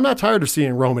once again, I'm not tired of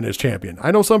seeing Roman as champion.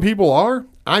 I know some people are.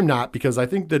 I'm not, because I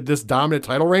think that this dominant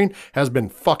title reign has been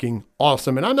fucking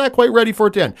awesome, and I'm not quite ready for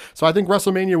it to end. So I think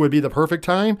WrestleMania would be the perfect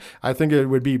time. I think it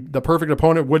would be the perfect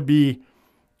opponent would be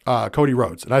Cody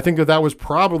Rhodes. And I think that was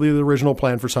probably the original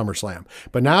plan for SummerSlam.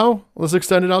 But now let's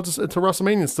extend it out to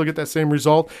WrestleMania and still get that same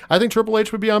result. I think Triple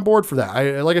H would be on board for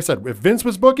that. Like I said, if Vince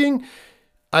was booking,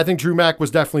 I think Drew Mac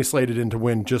was definitely slated in to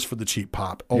win just for the cheap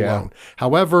pop alone.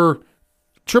 However,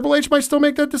 Triple H might still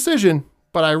make that decision,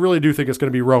 but I really do think it's going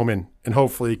to be Roman and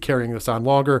hopefully carrying this on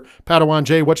longer. Padawan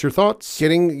Jay, what's your thoughts?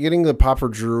 Getting the pop for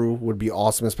Drew would be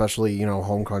awesome, especially,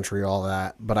 home country, all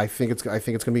that. But I think it's going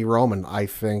to be Roman. I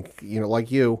think,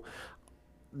 like you,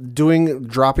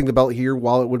 dropping the belt here,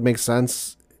 while it would make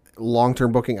sense,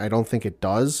 long-term booking, I don't think it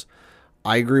does.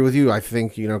 I agree with you. I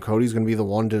think, Cody's going to be the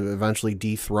one to eventually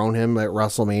dethrone him at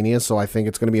WrestleMania. So I think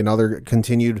it's going to be another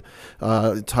continued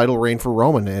title reign for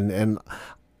Roman. And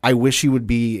I wish he would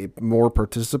be more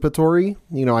participatory.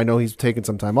 I know he's taken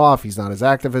some time off. He's not as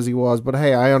active as he was, but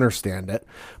hey, I understand it.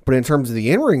 But in terms of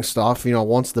the in-ring stuff,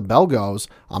 once the bell goes,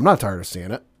 I'm not tired of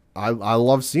seeing it. I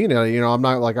love seeing it. I'm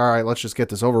not like, all right, let's just get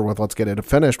this over with. Let's get it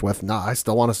finished with. Nah, I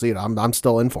still want to see it. I'm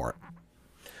still in for it.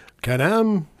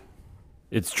 Can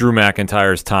It's Drew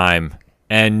McIntyre's time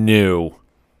and new.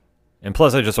 And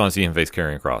plus, I just want to see him face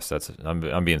Karrion Kross.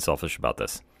 I'm being selfish about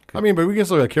this. but we can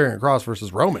still have Karrion Kross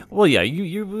versus Roman. Well, yeah,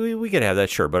 we could have that,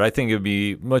 sure. But I think it would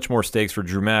be much more stakes for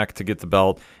Drew Mac to get the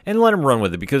belt and let him run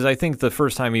with it. Because I think the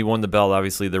first time he won the belt,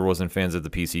 obviously there wasn't fans at the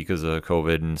PC because of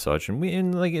COVID and such. And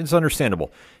it's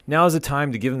understandable. Now is the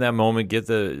time to give him that moment, get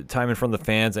the time in front of the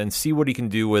fans, and see what he can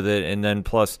do with it. And then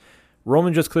plus,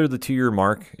 Roman just cleared the 2-year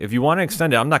mark. If you want to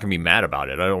extend it, I'm not going to be mad about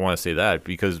it. I don't want to say that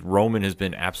because Roman has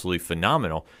been absolutely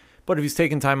phenomenal. But if he's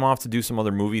taking time off to do some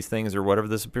other movie things or whatever,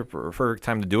 this is a perfect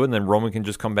time to do it. And then Roman can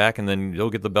just come back and then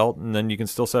he'll get the belt. And then you can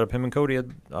still set up him and Cody at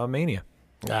Mania.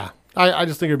 Yeah. I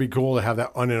just think it'd be cool to have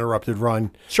that uninterrupted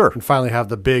run. Sure. And finally have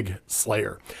the big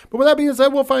Slayer. But with that being said,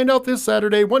 we'll find out this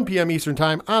Saturday, 1 p.m. Eastern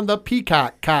Time on the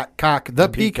Peacock.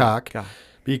 Peacock.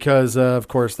 Because, of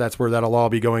course, that's where that'll all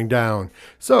be going down.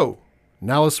 So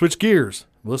now let's switch gears.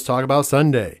 Let's talk about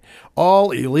Sunday.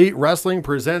 All Elite Wrestling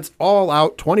presents All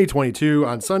Out 2022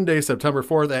 on Sunday, September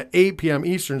 4th at 8 p.m.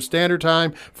 Eastern Standard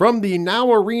Time from the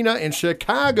Now Arena in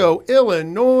Chicago,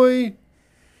 Illinois.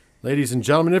 Ladies and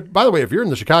gentlemen, by the way, if you're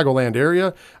in the Chicagoland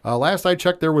area, last I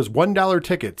checked, there was $1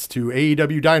 tickets to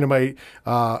AEW Dynamite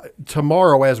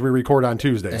tomorrow as we record on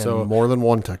Tuesday. And so more than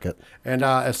one ticket. And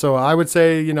so I would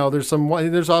say, there's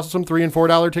also some $3 and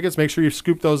 $4 tickets. Make sure you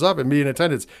scoop those up and be in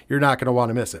attendance. You're not going to want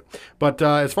to miss it. But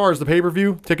as far as the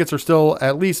pay-per-view, tickets are still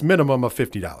at least minimum of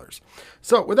 $50.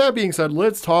 So with that being said,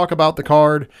 let's talk about the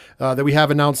card that we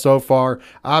have announced so far.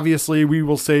 Obviously, we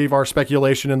will save our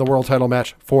speculation in the world title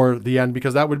match for the end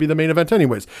because that would be the main event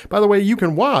anyways. By the way, you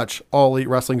can watch All Elite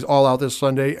Wrestling's All Out this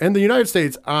Sunday in the United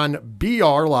States on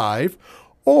BR Live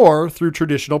or through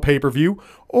traditional pay-per-view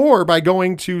or by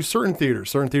going to certain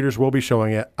theaters. Certain theaters will be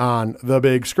showing it on the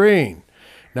big screen.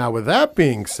 Now, with that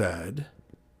being said,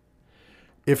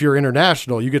 if you're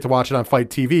international, you get to watch it on Fight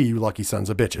TV, you lucky sons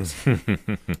of bitches.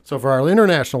 So for our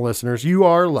international listeners, you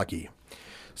are lucky.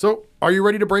 So are you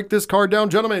ready to break this card down,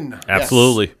 gentlemen?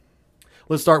 Absolutely. Yes.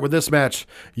 Let's start with this match.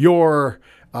 Your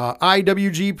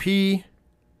IWGP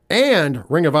and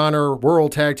Ring of Honor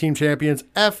World Tag Team Champions,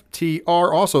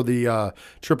 FTR, also the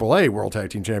AAA World Tag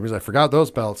Team Champions, I forgot those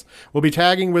belts, will be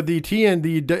tagging with the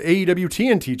AEW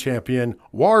TNT Champion,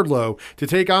 Wardlow, to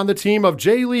take on the team of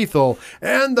Jay Lethal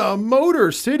and the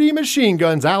Motor City Machine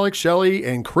Guns, Alex Shelley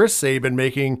and Chris Sabin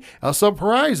making a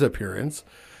surprise appearance.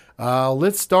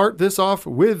 Let's start this off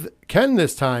with Ken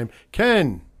this time.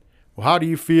 Ken, how do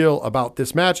you feel about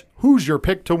this match? Who's your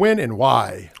pick to win and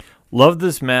why? Love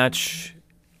this match.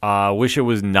 Wish it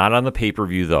was not on the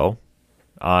pay-per-view, though.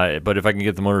 But if I can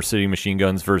get the Motor City Machine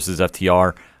Guns versus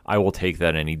FTR, I will take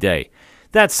that any day.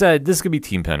 That said, this could be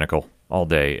Team Pinnacle all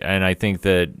day. And I think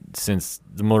that since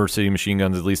the Motor City Machine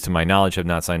Guns, at least to my knowledge, have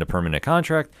not signed a permanent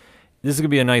contract, this is going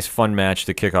to be a nice, fun match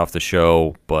to kick off the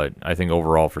show. But I think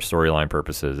overall, for storyline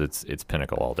purposes, it's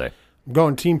Pinnacle all day. I'm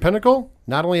going Team Pinnacle.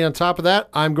 Not only on top of that,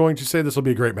 I'm going to say this will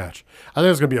be a great match. I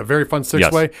think it's going to be a very fun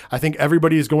six-way. Yes. I think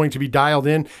everybody is going to be dialed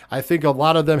in. I think a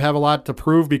lot of them have a lot to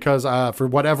prove because for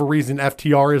whatever reason,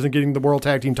 FTR isn't getting the World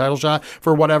Tag Team title shot.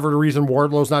 For whatever reason,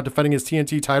 Wardlow's not defending his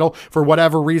TNT title. For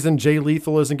whatever reason, Jay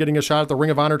Lethal isn't getting a shot at the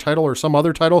Ring of Honor title or some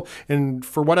other title. And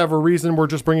for whatever reason, we're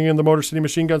just bringing in the Motor City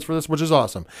Machine Guns for this, which is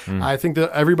awesome. I think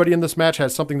that everybody in this match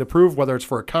has something to prove, whether it's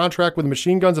for a contract with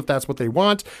Machine Guns, if that's what they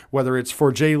want, whether it's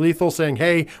for Jay Lethal saying,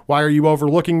 hey, why are you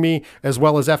overlooking me, as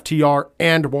well as FTR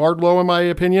and Wardlow, in my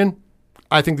opinion.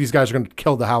 I think these guys are going to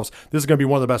kill the house. This is going to be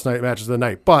one of the best night matches of the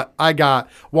night. But I got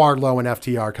Wardlow and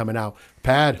FTR coming out.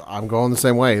 Pad. I'm going the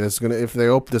same way. This is gonna, if they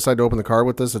decide to open the card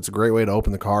with this, it's a great way to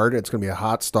open the card. It's going to be a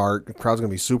hot start. The crowd's going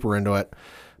to be super into it.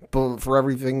 But for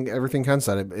everything Ken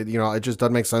said, it just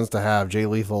doesn't make sense to have Jay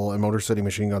Lethal and Motor City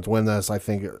Machine Guns win this. I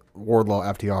think Wardlow,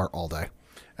 FTR all day.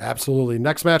 Absolutely.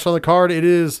 Next match on the card, it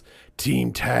is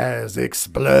Team Taz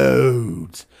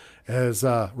Explodes. as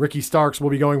Ricky Starks will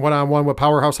be going one-on-one with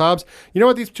Powerhouse Hobbs. You know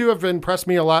what? These two have impressed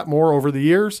me a lot more over the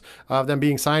years of them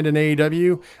being signed in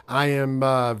AEW. I am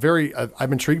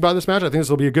I'm intrigued by this match. I think this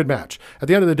will be a good match. At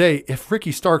the end of the day, if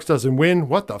Ricky Starks doesn't win,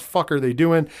 what the fuck are they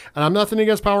doing? And I'm nothing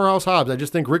against Powerhouse Hobbs. I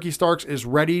just think Ricky Starks is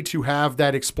ready to have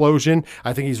that explosion.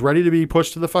 I think he's ready to be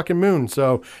pushed to the fucking moon.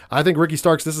 So I think Ricky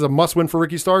Starks, this is a must-win for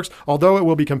Ricky Starks. Although it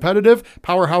will be competitive,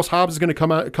 Powerhouse Hobbs is going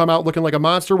to come out looking like a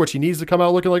monster, which he needs to come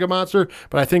out looking like a monster.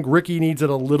 But I think Ricky needs it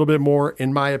a little bit more,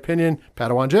 in my opinion.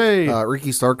 Padawan J.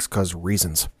 Ricky Starks, because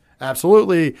reasons.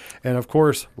 Absolutely. And of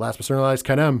course, last but certainly not least,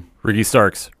 Ken M. Ricky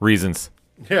Starks, reasons.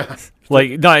 Yeah.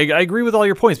 Like, no, I agree with all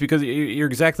your points because you're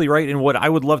exactly right. And what I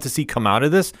would love to see come out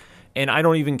of this, and I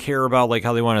don't even care about like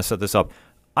how they want to set this up.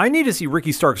 I need to see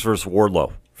Ricky Starks versus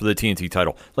Wardlow for the TNT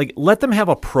title. Like, let them have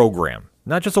a program,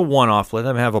 not just a one-off. Let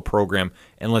them have a program,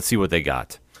 and let's see what they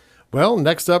got. Well,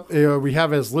 next up, we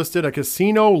have as listed a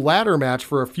casino ladder match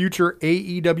for a future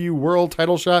AEW World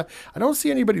title shot. I don't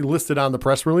see anybody listed on the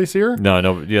press release here.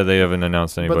 No, yeah, they haven't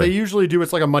announced anybody. But they usually do.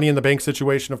 It's like a Money in the Bank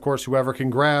situation. Of course, whoever can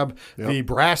grab the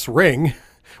brass ring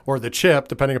or the chip,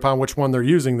 depending upon which one they're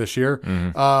using this year.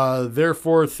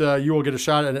 Therefore, you will get a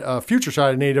shot at a future shot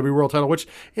at an AEW World title, which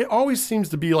it always seems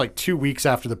to be like 2 weeks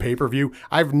after the pay-per-view.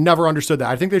 I've never understood that.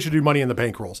 I think they should do Money in the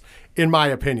Bank rules, in my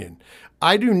opinion.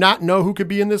 I do not know who could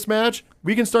be in this match.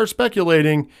 We can start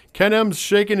speculating. Ken M's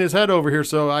shaking his head over here,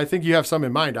 so I think you have some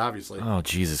in mind, obviously. Oh,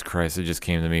 Jesus Christ. It just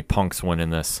came to me. Punk's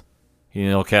winning this.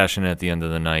 He'll cash in at the end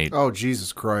of the night. Oh,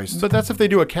 Jesus Christ. But that's if they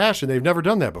do a cash, and they've never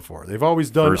done that before. They've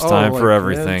always done... First time for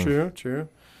everything. Yeah, true.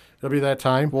 It'll be that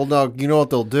time. Well, no, you know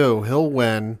what they'll do? He'll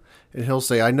win, and he'll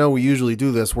say, I know we usually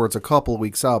do this where it's a couple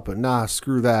weeks out, but nah,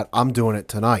 screw that. I'm doing it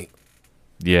tonight.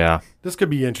 Yeah. This could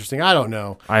be interesting. I don't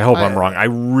know. I hope I'm wrong. I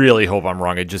really hope I'm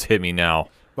wrong. It just hit me now.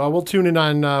 Well, we'll tune in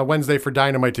on Wednesday for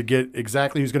Dynamite to get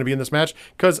exactly who's going to be in this match,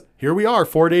 because here we are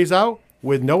 4 days out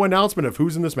with no announcement of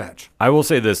who's in this match. I will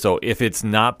say this, though. If it's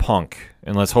not Punk,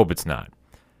 and let's hope it's not,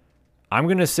 I'm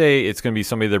going to say it's going to be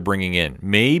somebody they're bringing in.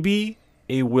 Maybe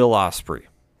a Will Ospreay.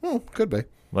 Could be.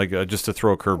 Like, just to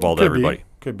throw a curveball to everybody.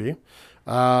 Could be.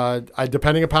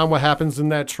 Depending upon what happens in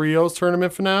that Trios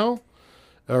tournament finale,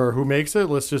 or who makes it,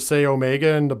 let's just say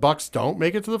Omega and the Bucks don't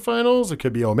make it to the finals. It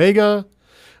could be Omega.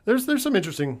 There's some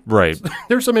interesting... Right.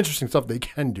 There's some interesting stuff they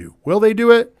can do. Will they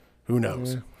do it? Who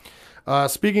knows?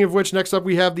 Speaking of which, next up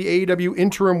we have the AEW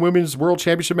Interim Women's World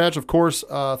Championship match. Of course,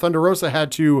 Thunder Rosa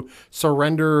had to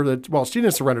surrender she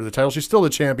didn't surrender the title. She's still the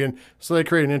champion, so they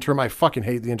created an interim. I fucking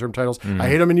hate the interim titles. I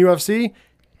hate them in UFC,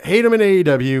 hate them in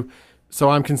AEW, so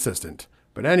I'm consistent.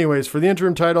 But anyways, for the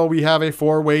interim title, we have a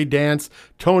four-way dance.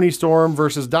 Toni Storm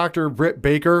versus Dr. Britt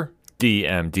Baker.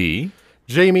 DMD.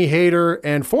 Jamie Hayter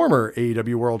and former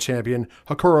AEW World Champion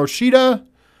Hikaru Shida.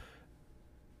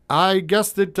 I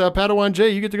guess that Padawan J,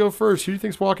 you get to go first. Who do you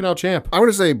think's walking out champ? I'm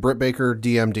going to say Britt Baker,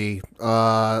 DMD.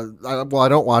 I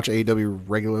don't watch AEW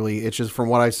regularly. It's just from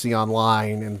what I see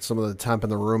online and some of the temp in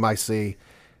the room I see,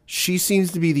 she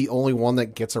seems to be the only one that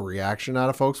gets a reaction out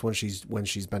of folks when she's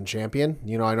been champion.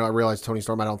 You know, I realize Toni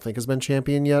Storm I don't think has been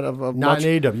champion yet of Not much.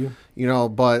 in AEW. You know,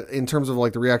 but in terms of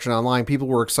like the reaction online, people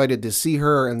were excited to see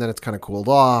her, and then it's kind of cooled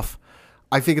off.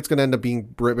 I think it's going to end up being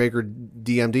Britt Baker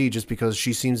DMD just because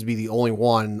she seems to be the only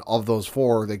one of those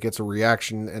four that gets a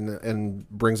reaction and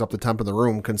brings up the temp in the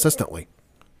room consistently.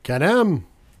 Ken M.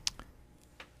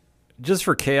 Just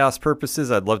for chaos purposes,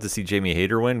 I'd love to see Jamie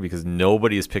Hayter win because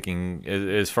nobody is picking,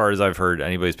 as far as I've heard,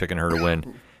 anybody's picking her to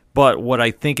win. But what I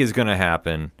think is going to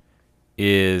happen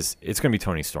is it's going to be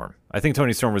Toni Storm. I think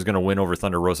Toni Storm was going to win over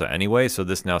Thunder Rosa anyway, so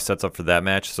this now sets up for that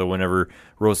match. So whenever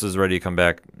Rosa's ready to come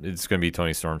back, it's going to be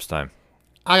Toni Storm's time.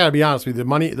 I got to be honest with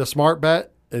you. The smart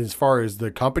bet, as far as the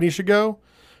company should go,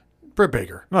 Britt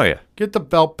Baker. Oh, yeah. Get the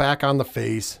belt back on the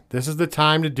face. This is the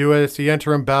time to do it. It's the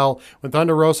interim belt. When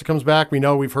Thunder Rosa comes back, we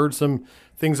know we've heard some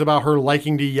things about her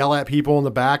liking to yell at people in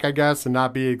the back, I guess, and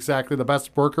not be exactly the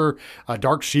best worker.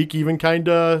 Dark Sheik even kind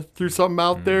of threw something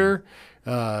out there.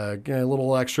 A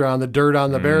little extra on the dirt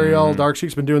on the burial. Dark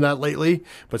Sheik's been doing that lately,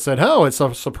 but said, it's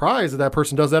a surprise that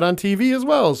person does that on TV as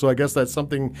well. So I guess that's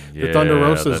something that Thunder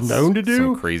Rosa is known to do.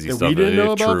 Some crazy that stuff we didn't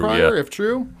know about prior, yeah. if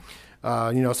true.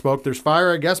 Smoke, there's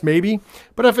fire, I guess, maybe.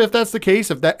 But if that's the case,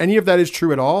 if any of that is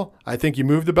true at all, I think you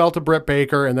move the belt to Britt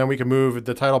Baker, and then we can move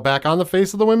the title back on the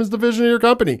face of the women's division of your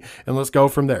company, and let's go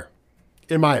from there,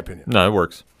 in my opinion. No, it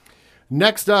works.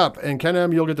 Next up, and Ken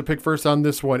M, you'll get to pick first on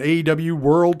this one, AEW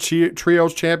World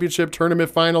Trios Championship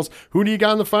Tournament Finals. Who do you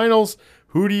got in the finals?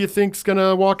 Who do you think's going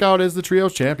to walk out as the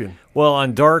Trios Champion? Well,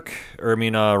 on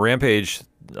Rampage,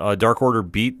 Dark Order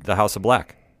beat the House of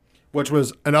Black. Which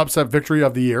was an upset victory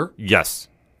of the year. Yes.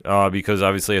 because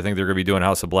obviously I think they're going to be doing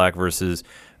House of Black versus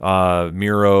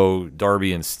Miro,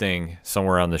 Darby, and Sting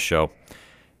somewhere on the show.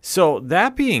 So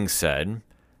that being said,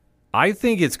 I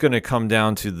think it's going to come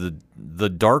down to the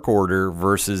Dark Order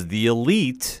versus the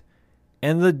Elite,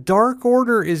 and the Dark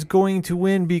Order is going to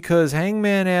win because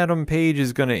Hangman Adam Page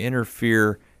is going to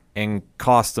interfere and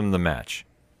cost them the match.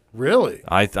 Really?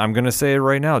 I'm going to say it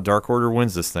right now. Dark Order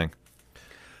wins this thing.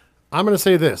 I'm going to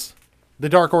say this. The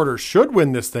Dark Order should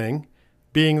win this thing,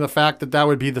 being the fact that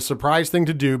would be the surprise thing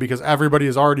to do because everybody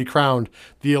has already crowned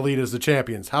the Elite as the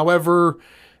champions. However,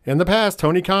 in the past,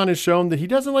 Tony Khan has shown that he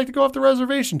doesn't like to go off the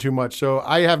reservation too much. So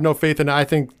I have no faith in it. I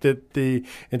think that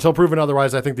until proven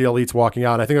otherwise, I think the Elite's walking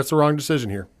out. I think that's the wrong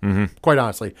decision here, quite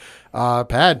honestly.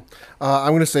 Pad?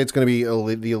 I'm going to say it's going to be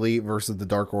the Elite versus the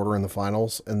Dark Order in the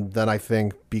finals. And then I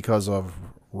think because of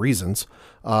reasons,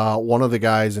 one of the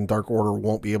guys in Dark Order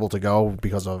won't be able to go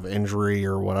because of injury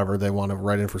or whatever they want to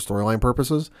write in for storyline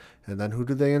purposes. And then who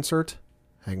did they insert?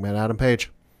 Hangman Adam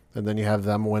Page. And then you have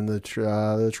them win the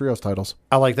trios titles.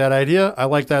 I like that idea. I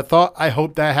like that thought. I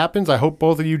hope that happens. I hope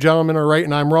both of you gentlemen are right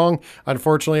and I'm wrong.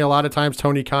 Unfortunately, a lot of times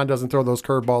Tony Khan doesn't throw those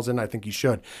curveballs in. I think he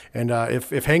should. And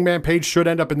if Hangman Page should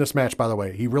end up in this match, by the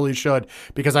way, he really should,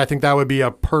 because I think that would be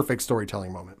a perfect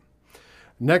storytelling moment.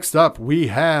 Next up, we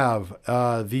have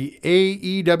the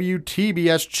AEW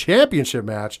TBS Championship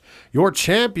match. Your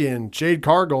champion, Jade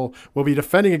Cargill, will be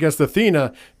defending against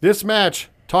Athena. This match,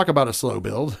 talk about a slow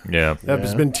build. Yeah. That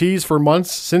has been teased for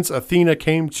months since Athena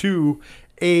came to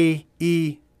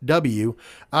AEW.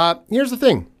 Here's the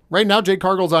thing. Right now, Jade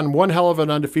Cargill's on one hell of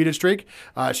an undefeated streak.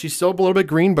 She's still a little bit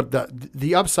green, but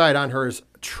the upside on her is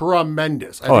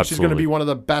tremendous. I think she's going to be one of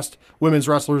the best women's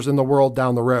wrestlers in the world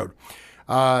down the road.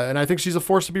 And I think she's a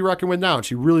force to be reckoned with now. And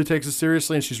she really takes it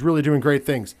seriously, and she's really doing great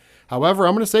things. However,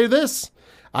 I'm going to say this.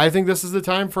 I think this is the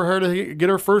time for her to get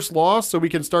her first loss so we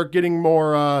can start getting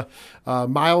more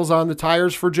miles on the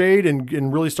tires for Jade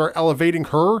and really start elevating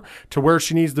her to where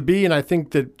she needs to be. And I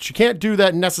think that she can't do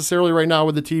that necessarily right now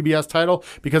with the TBS title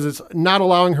because it's not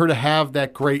allowing her to have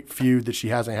that great feud that she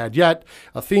hasn't had yet.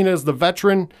 Athena is the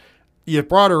veteran. You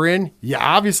brought her in. You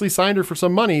obviously signed her for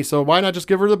some money, so why not just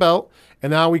give her the belt?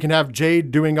 And now we can have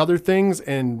Jade doing other things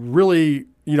and really,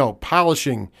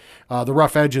 polishing the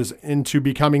rough edges into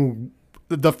becoming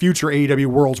the future AEW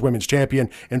World's Women's Champion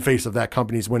and face of that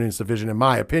company's women's division, in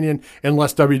my opinion,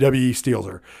 unless WWE steals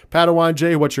her. Padawan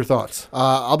Jay, what's your thoughts?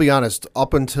 I'll be honest.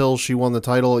 Up until she won the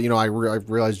title, I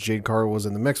realized Jade Cargill was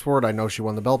in the mix for it. I know she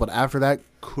won the belt, but after that,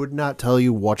 could not tell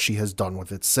you what she has done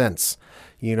with it since.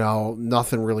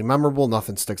 Nothing really memorable.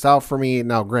 Nothing sticks out for me.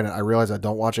 Now, granted, I realize I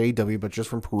don't watch AEW, but just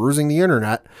from perusing the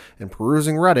internet and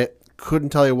perusing Reddit, couldn't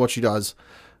tell you what she does.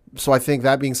 So I think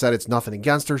that being said, it's nothing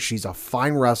against her. She's a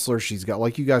fine wrestler. She's got,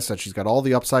 like you guys said, she's got all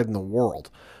the upside in the world.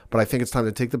 But I think it's time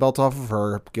to take the belt off of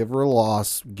her, give her a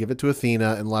loss, give it to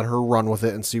Athena, and let her run with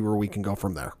it and see where we can go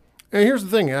from there. And here's the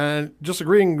thing, just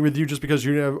agreeing with you just because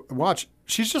you watch,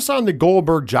 she's just on the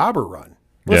Goldberg jobber run.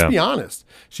 Let's be honest.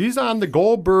 She's on the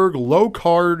Goldberg low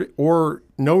card or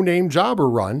no name jobber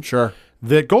run. Sure.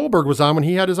 That Goldberg was on when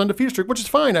he had his undefeated streak, which is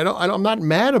fine. I'm not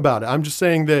mad about it. I'm just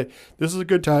saying that this is a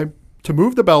good time to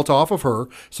move the belt off of her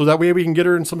so that way we can get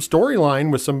her in some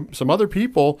storyline with some other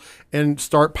people and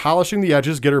start polishing the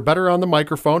edges, get her better on the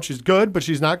microphone. She's good, but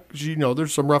she's not,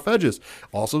 there's some rough edges.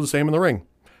 Also the same in the ring.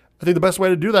 I think the best way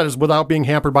to do that is without being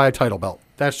hampered by a title belt.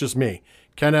 That's just me.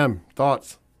 Ken M.,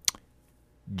 thoughts?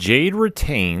 Jade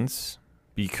retains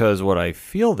because what I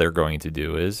feel they're going to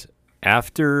do is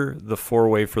after the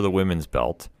four-way for the women's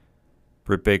belt,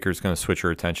 Britt Baker's going to switch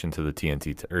her attention to the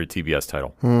TNT or TBS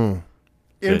title.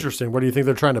 Interesting. What do you think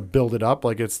they're trying to build it up?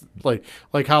 Like it's like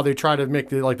how they try to make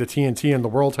the TNT and the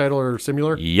world title are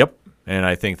similar? Yep. And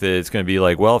I think that it's going to be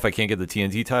like, well, if I can't get the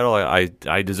TNT title,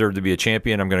 I deserve to be a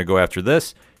champion. I'm going to go after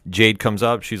this. Jade comes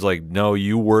up. She's like, no,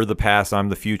 you were the past. I'm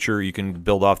the future. You can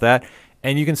build off that.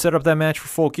 And you can set up that match for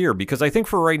Full Gear. Because I think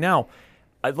for right now,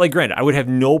 granted, I would have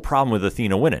no problem with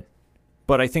Athena winning.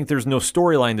 But I think there's no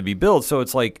storyline to be built. So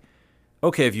it's like,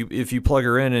 okay, if you plug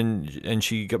her in and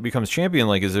she becomes champion,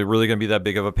 is it really going to be that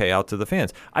big of a payout to the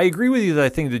fans? I agree with you that I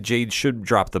think that Jade should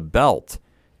drop the belt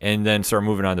and then start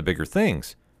moving on to bigger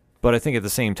things. But I think at the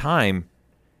same time,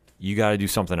 you got to do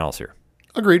something else here.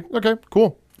 Agreed. Okay,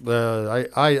 cool.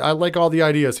 I like all the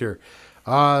ideas here.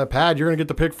 Pad, you're going to get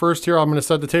the pick first here. I'm going to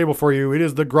set the table for you. It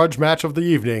is the grudge match of the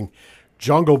evening.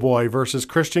 Jungle Boy versus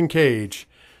Christian Cage.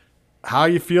 How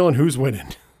you feeling? Who's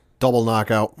winning? Double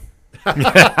knockout.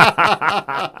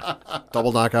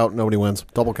 Double knockout, nobody wins.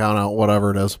 Double count out, whatever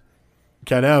it is.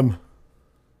 Ken M.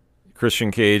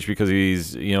 Christian Cage because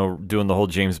he's doing the whole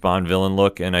James Bond villain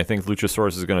look, and I think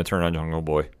Luchasaurus is going to turn on Jungle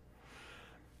Boy.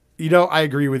 I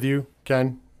agree with you,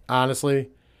 Ken. Honestly,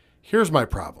 here's my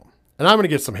problem, and I'm going to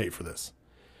get some hate for this.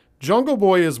 Jungle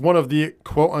Boy is one of the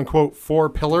quote-unquote 4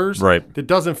 pillars that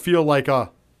doesn't feel like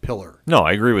a pillar. No,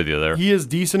 I agree with you there. He is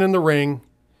decent in the ring,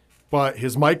 but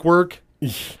his mic work,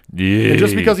 Yeah. and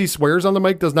just because he swears on the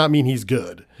mic does not mean he's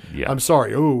good. Yeah. I'm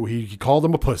sorry. Oh, he called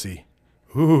him a pussy.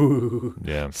 Ooh,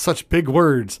 Yeah. such big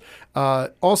words.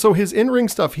 Also, his in-ring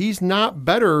stuff, he's not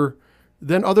better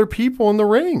than other people in the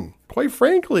ring, quite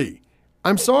frankly.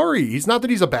 I'm sorry. It's not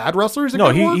that he's a bad wrestler. He's a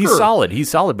good worker. He's solid. He's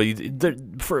solid, but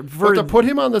But to put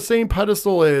him on the same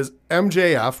pedestal as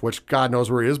MJF, which God knows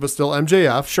where he is, but still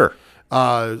MJF. Sure.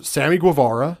 Sammy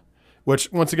Guevara,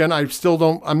 which once again,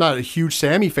 I'm not a huge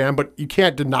Sammy fan, but you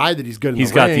can't deny that he's good in the ring.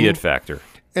 He's got the it factor.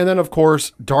 And then, of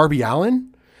course, Darby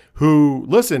Allin, who,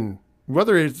 listen,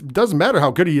 whether it doesn't matter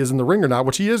how good he is in the ring or not,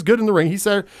 which he is good in the ring. He's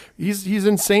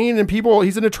insane and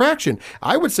he's an attraction.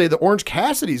 I would say that Orange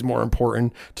Cassidy's more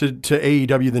important to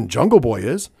AEW than Jungle Boy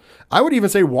is. I would even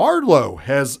say Wardlow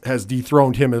has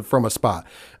dethroned him from a spot.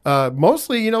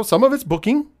 Mostly, some of it's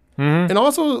booking, and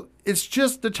also it's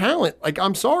just the talent. Like,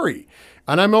 I'm sorry.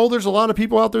 And I know there's a lot of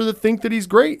people out there that think that he's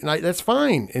great, and that's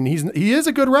fine. And he is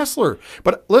a good wrestler.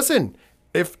 But listen,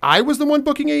 if I was the one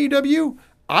booking AEW,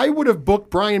 I would have booked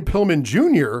Brian Pillman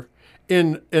Jr.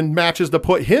 in matches to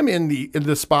put him in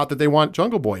the spot that they want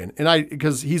Jungle Boy in,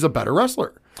 because he's a better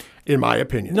wrestler, in my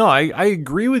opinion. No, I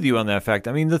agree with you on that fact.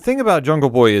 I mean, the thing about Jungle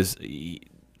Boy is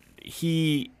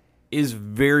he is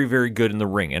very, very good in the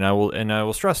ring, and I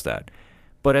will stress that.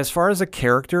 But as far as a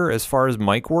character, as far as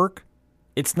mic work,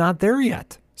 it's not there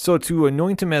yet. So to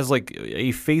anoint him as like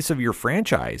a face of your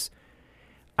franchise,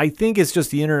 I think it's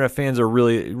just the internet fans are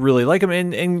really, really like him.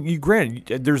 And you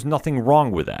granted, there's nothing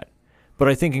wrong with that. But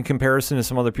I think in comparison to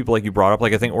some other people like you brought up,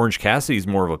 like I think Orange Cassidy is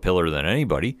more of a pillar than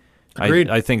anybody. Agreed.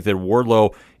 I think that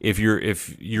Wardlow, if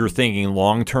you're thinking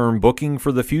long-term booking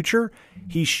for the future,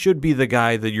 he should be the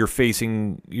guy that you're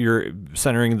centering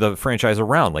the franchise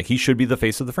around. Like, he should be the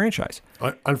face of the franchise.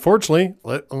 Unfortunately,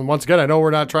 once again, I know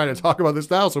we're not trying to talk about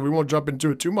this now, so we won't jump into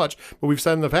it too much, but we've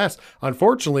said in the past,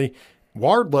 unfortunately,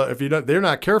 Wardlow, they're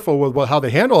not careful with how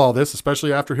they handle all this,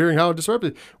 especially after hearing how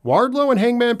disrupted. Wardlow and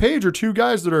Hangman Page are 2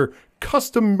 guys that are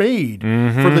custom made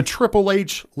for the Triple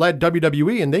H led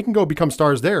WWE, and they can go become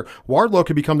stars there. Wardlow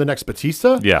can become the next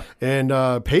Batista,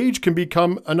 and Page can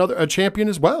become a champion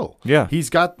as well. Yeah,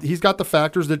 he's got the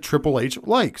factors that Triple H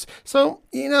likes. So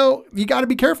you got to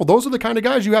be careful. Those are the kind of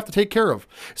guys you have to take care of.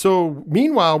 So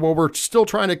meanwhile, while we're still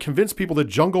trying to convince people that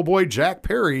Jungle Boy Jack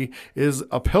Perry is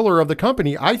a pillar of the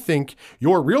company, I think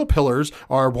your real pillars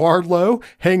are Wardlow,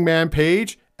 Hangman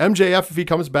Page, MJF if he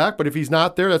comes back, but if he's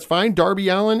not there, that's fine. Darby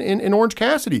Allin and Orange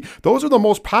Cassidy. Those are the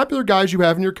most popular guys you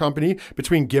have in your company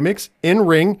between gimmicks,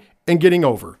 in-ring, and getting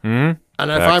over. Mm-hmm.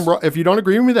 And if you don't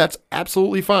agree with me, that's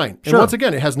absolutely fine. And once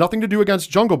again, it has nothing to do against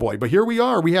Jungle Boy. But here we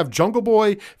are. We have Jungle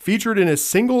Boy featured in a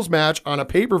singles match on a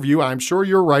pay-per-view. I'm sure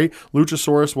you're right.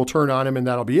 Luchasaurus will turn on him, and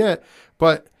that'll be it.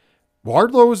 But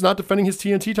Wardlow is not defending his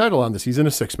TNT title on this. He's in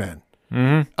a 6-man.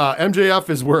 Mm-hmm. MJF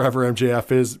is wherever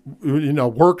MJF is,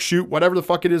 work, shoot, whatever the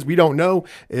fuck it is, we don't know,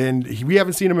 and we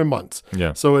haven't seen him in months.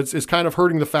 Yeah. So it's kind of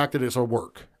hurting the fact that it's a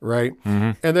work, right?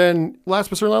 Mm-hmm. And then last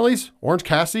but certainly not least, Orange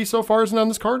Cassidy so far isn't on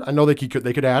this card. I know they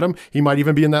could add him. He might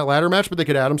even be in that ladder match, but they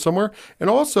could add him somewhere. And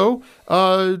also,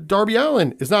 Darby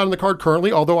Allin is not on the card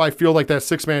currently, although I feel like that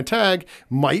 6-man tag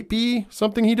might be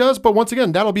something he does. But once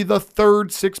again, that'll be the 3rd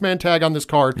 6-man tag on this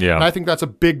card. Yeah. And I think that's a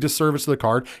big disservice to the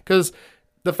card because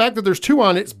the fact that there's 2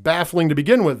 on it's baffling to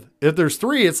begin with. If there's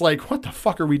 3, it's like, what the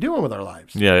fuck are we doing with our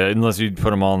lives? Yeah, unless you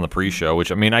put them all in the pre-show,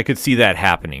 which, I mean, I could see that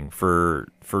happening for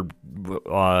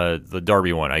the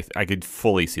Darby one. I could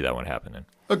fully see that one happening.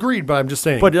 Agreed, but I'm just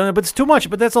saying. But it's too much.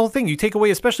 But that's the whole thing. You take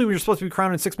away, especially when you're supposed to be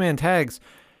crowning 6-man tags,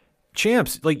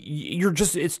 champs. Like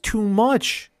it's too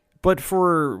much. But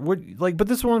but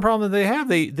this is one problem that they have.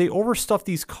 They overstuff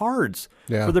these cards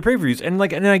for the pay-per-views, and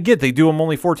I get they do them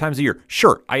only 4 times a year.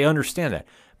 Sure, I understand that,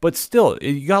 but still,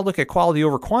 you gotta look at quality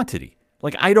over quantity.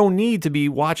 Like, I don't need to be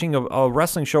watching a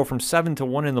wrestling show from 7 to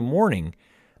 1 in the morning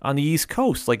on the East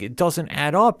Coast. Like, it doesn't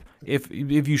add up if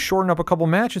you shorten up a couple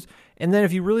matches, and then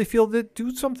if you really feel that,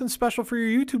 do something special for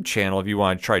your YouTube channel if you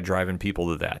want to try driving people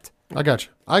to that. I got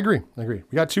you. I agree.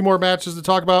 We got 2 more matches to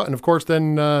talk about, and of course,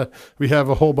 then we have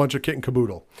a whole bunch of kit and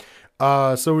caboodle.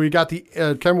 So we got the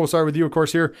Ken. We'll start with you, of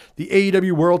course. Here, the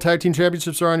AEW World Tag Team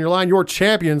Championships are on your line. Your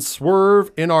champions,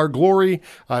 Swerve in Our Glory,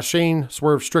 Shane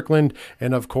Swerve Strickland,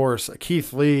 and of course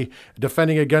Keith Lee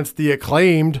defending against the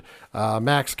acclaimed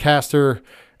Max Caster.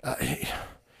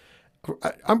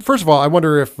 First of all, I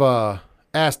wonder if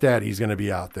Ass Daddy's going to be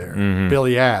out there,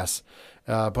 Billy Ass.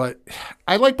 But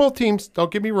I like both teams.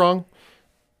 Don't get me wrong.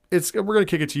 we're going to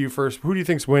kick it to you first. Who do you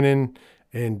think's winning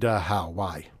and how?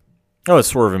 Why? Oh, it's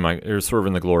Swerve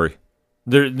in the Glory.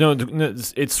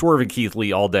 It's Swerve and Keith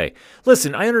Lee all day.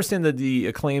 Listen, I understand that the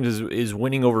Acclaimed is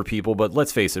winning over people, but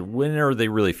let's face it, when are they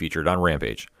really featured on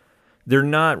Rampage? They're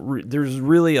not. There's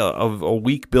really a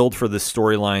weak build for this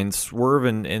storyline. Swerve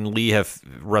and Lee have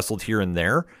wrestled here and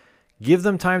there. Give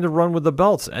them time to run with the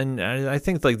belts, and I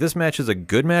think like this match is a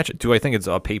good match. Do I think it's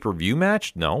a pay-per-view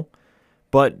match? No,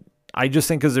 but I just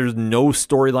think because there's no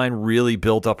storyline really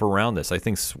built up around this. I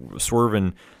think Swerve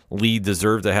and Lee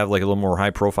deserve to have like a little more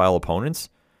high-profile opponents.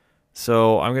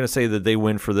 So I'm going to say that they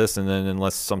win for this, and then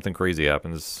unless something crazy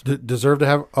happens. Deserve to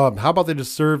have, how about they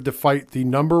deserve to fight the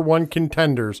number one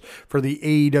contenders for the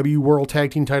AEW World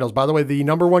Tag Team titles? By the way, the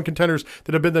number one contenders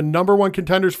that have been the number one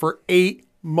contenders for 8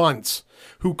 months,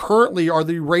 who currently are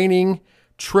the reigning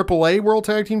AAA World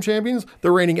Tag Team Champions,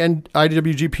 the reigning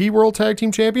IWGP World Tag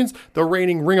Team Champions, the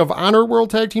reigning Ring of Honor World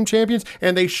Tag Team Champions,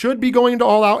 and they should be going to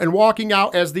All Out and walking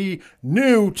out as the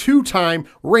new 2-time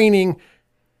reigning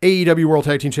AEW World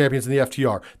Tag Team Champions in the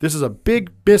FTR. This is a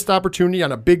big missed opportunity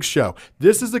on a big show.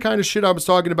 This is the kind of shit I was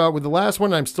talking about with the last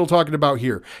one. I'm still talking about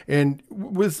here. And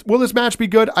will this match be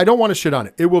good? I don't want to shit on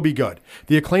it. It will be good.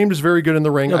 The Acclaimed is very good in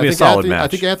the ring. It'll be a solid match. I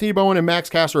think Anthony Bowen and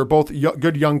Max Caster are both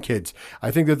good young kids.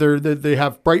 I think that they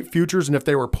have bright futures, and if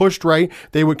they were pushed right,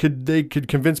 they could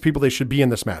convince people they should be in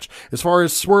this match. As far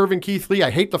as Swerve and Keith Lee, I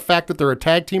hate the fact that they're a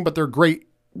tag team, but they're great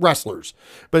wrestlers,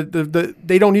 but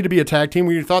they don't need to be a tag team.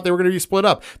 We thought they were going to be split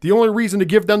up. The only reason to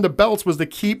give them the belts was to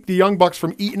keep the Young Bucks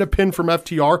from eating a pin from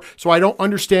FTR, so I don't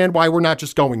understand why we're not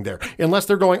just going there. Unless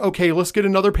they're going, okay, let's get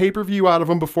another pay-per-view out of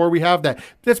them before we have that.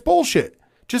 That's bullshit.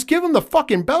 Just give them the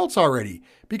fucking belts already,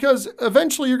 because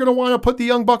eventually you're going to want to put the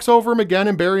Young Bucks over them again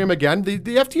and bury them again. The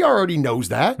FTR already knows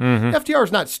that. FTR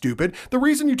is not stupid. The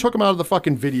reason you took them out of the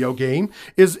fucking video game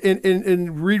is,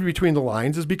 in read between the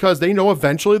lines, is because they know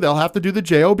eventually they'll have to do the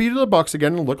JOB to the Bucks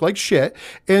again and look like shit.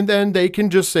 And then they can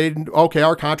just say, okay,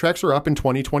 our contracts are up in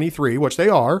 2023, which they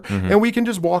are, and we can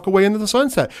just walk away into the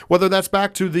sunset. Whether that's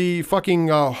back to the fucking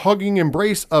hugging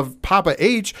embrace of Papa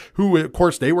H, who, of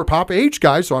course, they were Papa H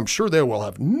guys, so I'm sure they will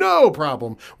have no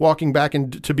problem walking back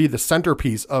to be the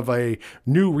centerpiece of a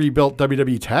new rebuilt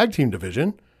WWE Tag Team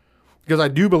division. Because I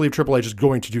do believe Triple H is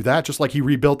going to do that, just like he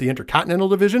rebuilt the Intercontinental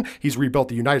division. He's rebuilt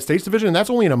the United States division, and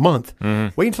that's only in a month.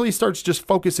 Wait until he starts just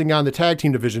focusing on the Tag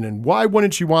Team division, and why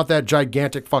wouldn't you want that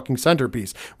gigantic fucking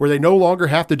centerpiece where they no longer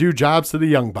have to do jobs to the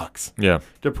Young Bucks? Yeah.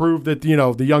 To prove that,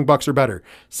 the Young Bucks are better.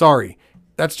 Sorry.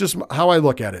 That's just how I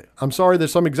look at it. I'm sorry that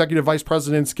some executive vice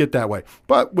presidents get that way.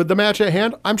 But with the match at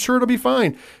hand, I'm sure it'll be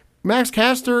fine. Max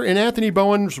Caster and Anthony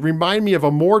Bowen remind me of a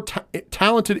more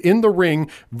talented in-the-ring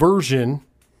version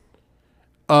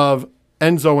of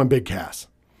Enzo and Big Cass.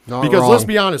 Because let's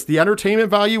be honest, the entertainment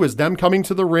value is them coming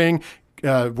to the ring,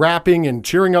 rapping and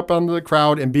cheering up on the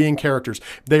crowd and being characters.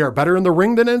 They are better in the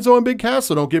ring than Enzo and Big Cass,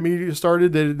 so don't get me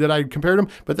started that I compared them,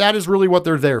 but that is really what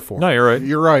they're there for. No, you're right.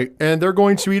 You're right. And they're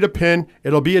going to eat a pin.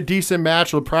 It'll be a decent match.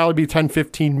 It'll probably be 10,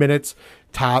 15 minutes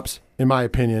tops, in my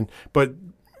opinion. But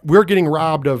we're getting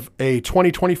robbed of a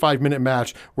 20, 25-minute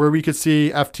match where we could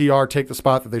see FTR take the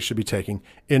spot that they should be taking,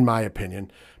 in my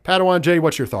opinion. Padawan Jay,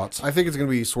 what's your thoughts? I think it's going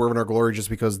to be Swerve in Our Glory just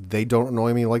because they don't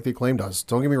annoy me like the Acclaimed does.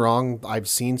 Don't get me wrong. I've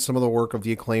seen some of the work of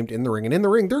the Acclaimed in the ring, and in the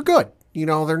ring, they're good.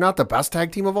 They're not the best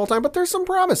tag team of all time, but there's some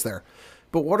promise there.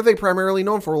 But what are they primarily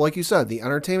known for? Like you said, the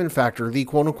entertainment factor, the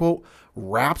quote-unquote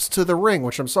raps to the ring,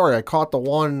 which I'm sorry, I caught the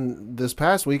one this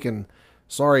past week, and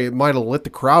sorry, it might have lit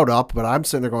the crowd up, but I'm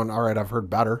sitting there going, all right, I've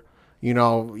heard better.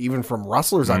 Even from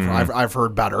wrestlers, I've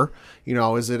heard better.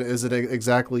 Is it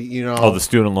exactly, Oh, the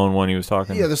student loan one he was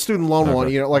talking. Yeah, the student loan one.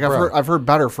 I've heard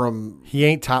better from. He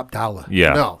ain't top dollar.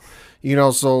 Yeah.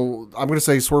 No. So I'm going to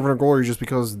say Swerve in Our Glory just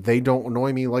because they don't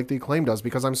annoy me like the Acclaim does.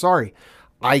 Because I'm sorry,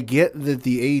 I get that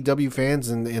the AEW fans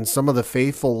and some of the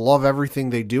faithful love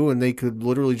everything they do, and they could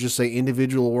literally just say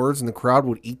individual words, and the crowd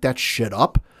would eat that shit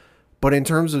up. But in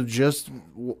terms of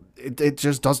it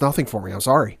just does nothing for me. I'm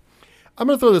sorry. I'm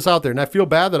going to throw this out there, and I feel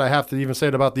bad that I have to even say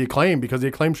it about the Acclaim, because the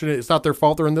Acclaim it's not their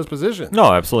fault they're in this position.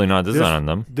 No, absolutely not. This is not on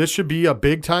them. This should be a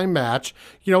big time match.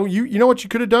 You know what you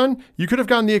could have done? You could have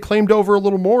gotten the Acclaimed over a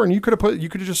little more, and you could have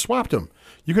just swapped them.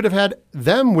 You could have had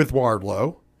them with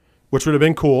Wardlow, which would have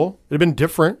been cool. It would have been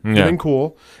different. It would have been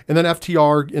cool. And then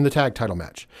FTR in the tag title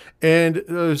match. And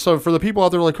so for the people out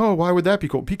there like, oh, why would that be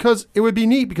cool? Because it would be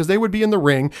neat, because they would be in the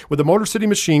ring with the Motor City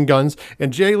Machine Guns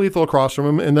and Jay Lethal across from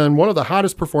them, and then one of the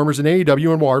hottest performers in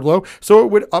AEW and Wardlow, so it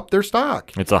would up their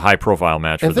stock. It's a high-profile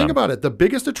match and for them. think about it. The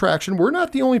biggest attraction, we're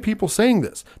not the only people saying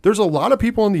this. There's a lot of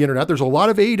people on the internet, there's a lot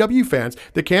of AEW fans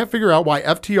that can't figure out why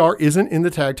FTR isn't in the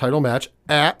tag title match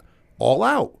at All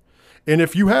Out. And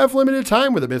if you have limited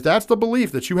time with them, if that's the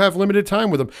belief that you have limited time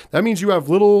with them, that means you have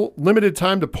limited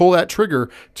time to pull that trigger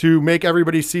to make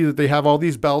everybody see that they have all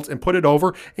these belts and put it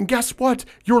over. And guess what?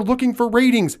 You're looking for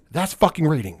ratings. That's fucking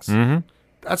ratings. Mm-hmm.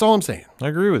 That's all I'm saying. I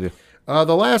agree with you.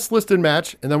 The last listed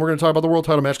match, and then we're going to talk about the world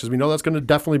title match because we know that's going to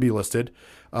definitely be listed,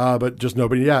 but just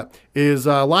nobody yet, is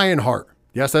Lionheart.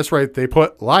 Yes, that's right. They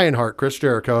put Lionheart, Chris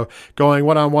Jericho, going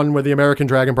one-on-one with the American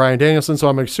Dragon, Bryan Danielson. So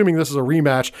I'm assuming this is a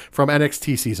rematch from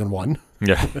NXT Season 1.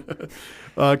 Yeah.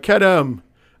 Kedem,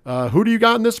 who do you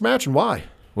got in this match and why?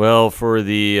 Well, for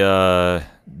the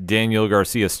Daniel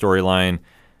Garcia storyline,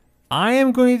 I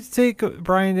am going to take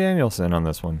Bryan Danielson on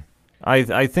this one.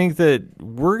 I think that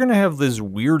we're going to have this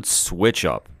weird switch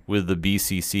up with the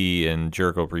BCC and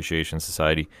Jericho Appreciation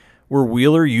Society where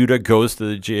Wheeler Yuta goes to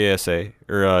the JSA,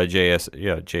 or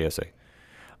JSA.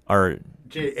 Or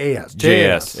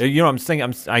JS. You know, I'm thinking,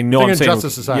 I'm saying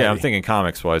Justice Society. Yeah, I'm thinking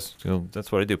comics-wise.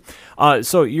 That's what I do.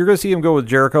 So you're going to see him go with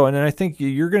Jericho, and then I think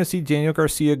you're going to see Daniel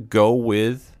Garcia go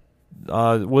with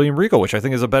William Regal, which I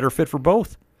think is a better fit for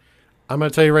both. I'm going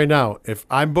to tell you right now, if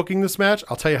I'm booking this match,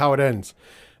 I'll tell you how it ends.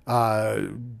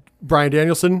 Bryan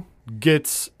Danielson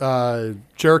gets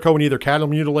Jericho in either cattle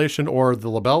mutilation or the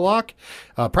LaBelle lock.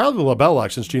 Probably the LaBelle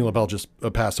lock since Gene LaBelle just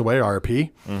passed away,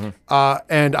 RP. Mm-hmm.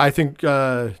 And I think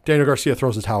Daniel Garcia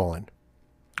throws the towel in.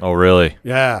 Oh, really?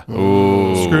 Yeah.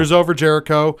 Ooh. Screws over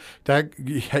Jericho.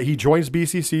 He joins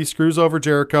BCC, screws over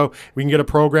Jericho. We can get a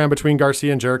program between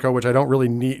Garcia and Jericho, which I don't really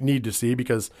need to see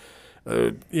because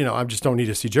I just don't need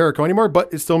to see Jericho anymore,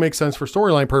 but it still makes sense for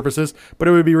storyline purposes, but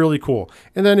it would be really cool.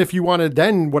 And then if you wanted,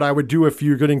 then what I would do if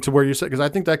you're getting to where you said, because I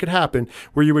think that could happen,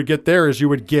 where you would get there is you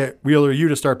would get Wheeler Yuta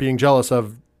to start being jealous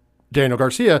of Daniel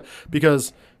Garcia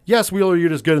because, yes, Wheeler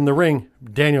Yuta is good in the ring.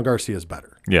 Daniel Garcia is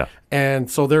better. Yeah. And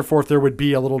so therefore there would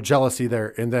be a little jealousy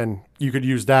there. And then you could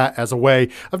use that as a way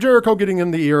of Jericho getting in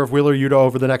the ear of Wheeler Yuta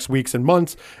over the next weeks and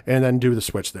months and then do the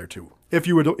switch there too. If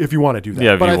you want to do that.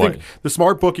 Yeah, but I think the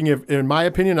smart booking, in my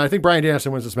opinion, I think Bryan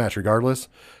Danielson wins this match regardless.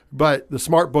 But the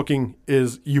smart booking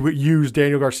is you would use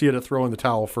Daniel Garcia to throw in the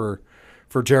towel for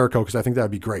Jericho because I think that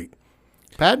would be great.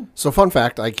 Pat? So fun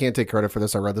fact, I can't take credit for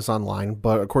this. I read this online,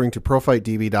 but according to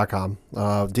ProFightDB.com,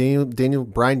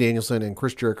 Bryan Danielson and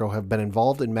Chris Jericho have been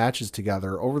involved in matches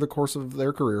together over the course of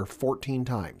their career 14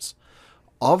 times.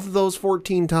 Of those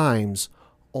 14 times,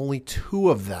 only 2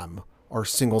 of them are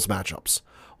singles matchups.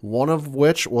 One of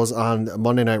which was on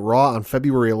Monday Night Raw on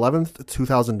February 11th,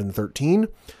 2013.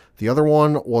 The other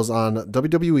one was on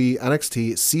WWE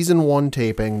NXT Season 1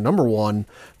 taping, number 1,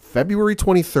 February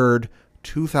 23rd,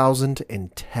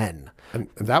 2010. And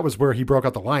that was where he broke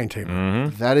out the lion tape.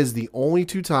 Mm-hmm. That is the only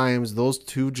 2 times those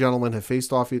 2 gentlemen have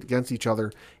faced off against each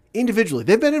other individually.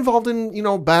 They've been involved in,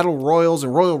 battle royals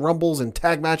and Royal Rumbles and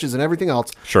tag matches and everything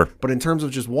else. Sure. But in terms of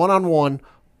just one-on-one,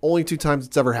 only 2 times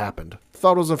it's ever happened.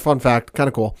 Thought it was a fun fact. Kind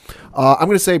of cool. I'm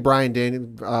going to say Bryan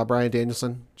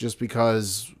Danielson just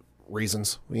because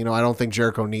reasons. I don't think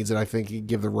Jericho needs it. I think he'd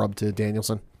give the rub to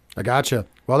Danielson. I gotcha.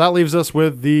 Well, that leaves us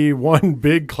with the one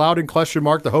big cloud and question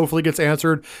mark that hopefully gets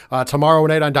answered tomorrow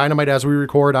night on Dynamite as we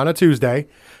record on a Tuesday.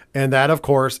 And that, of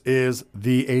course, is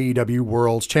the AEW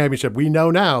World Championship. We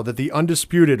know now that the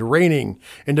undisputed, reigning,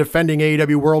 and defending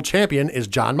AEW World Champion is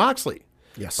Jon Moxley.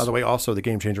 Yes. By the way, also the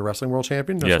Game Changer Wrestling World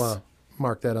Champion. Just Yes. want to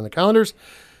mark that on the calendars.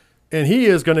 And he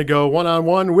is going to go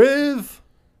one-on-one with...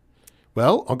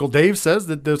 Well, Uncle Dave says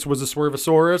that this was a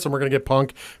Swervosaurus, and we're going to get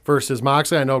Punk versus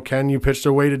Moxley. I know, Ken, you pitched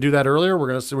a way to do that earlier. We're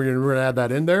going to add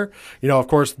that in there. Of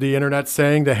course, the internet's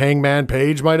saying the Hangman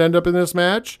Page might end up in this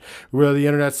match. Where the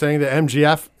internet's saying that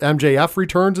MJF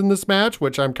returns in this match,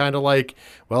 which I'm kind of like,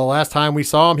 well, last time we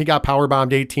saw him, he got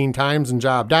powerbombed 18 times and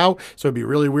jobbed out. So it'd be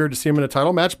really weird to see him in a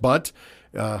title match. But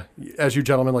as you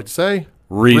gentlemen like to say,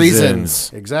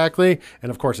 Reasons. Exactly.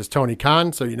 And of course, it's Tony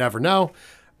Khan, so you never know.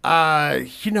 There's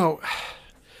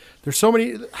so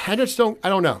many. I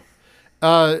don't know.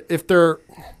 If they're,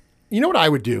 what I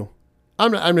would do?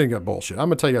 I'm going to get bullshit. I'm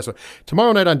going to tell you guys what.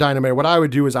 Tomorrow night on Dynamite, what I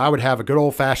would do is I would have a good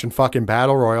old fashioned fucking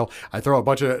battle royal. I throw a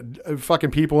bunch of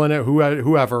fucking people in it,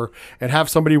 whoever, and have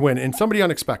somebody win and somebody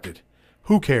unexpected.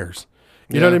 Who cares?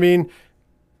 You know what I mean?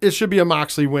 It should be a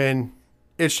Moxley win.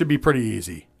 It should be pretty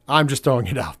easy. I'm just throwing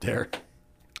it out there.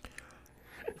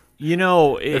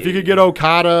 If you could get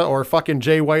Okada or fucking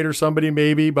Jay White or somebody,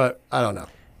 maybe, but I don't know.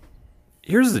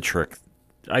 Here's the trick.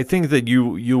 I think that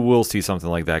you will see something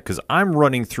like that because I'm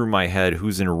running through my head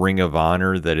who's in Ring of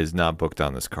Honor that is not booked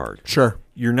on this card. Sure.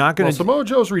 You're not going to... Samoa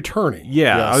Joe's returning.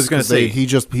 Yeah, Yes, I was going to say...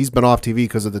 he's been off TV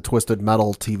because of the Twisted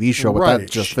Metal TV show, but Right.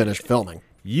 that just finished filming.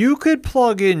 You could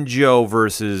plug in Joe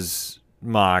versus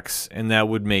Mox, and that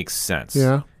would make sense.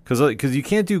 Yeah. Because you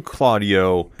can't do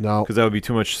Claudio. No. Because that would be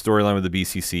too much storyline with the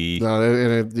BCC. No,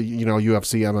 and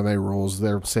UFC MMA rules.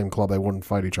 They're the same club. They wouldn't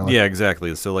fight each other. Yeah,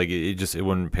 exactly. So like it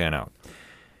wouldn't pan out.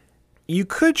 You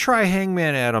could try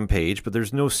Hangman Adam Page, but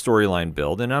there's no storyline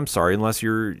build. And I'm sorry, unless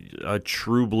you're a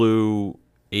true blue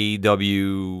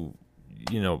AEW,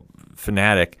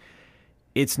 fanatic,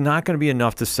 it's not going to be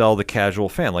enough to sell the casual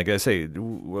fan. Like I say,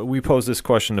 we pose this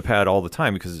question to Pat all the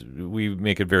time because we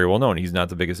make it very well known he's not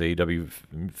the biggest AEW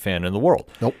fan in the world.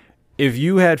 Nope. If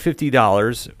you had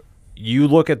 $50, you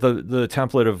look at the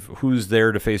template of who's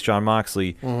there to face Jon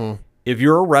Moxley. Mm-hmm. If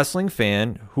you're a wrestling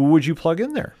fan, who would you plug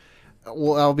in there?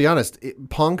 Well, I'll be honest.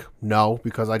 Punk, no,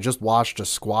 because I just watched a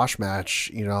squash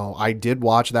match. I did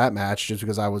watch that match just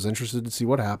because I was interested to see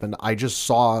what happened. I just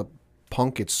saw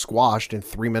Punk get squashed in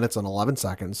 3 minutes and 11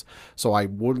 seconds. So I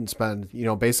wouldn't spend,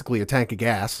 basically a tank of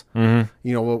gas.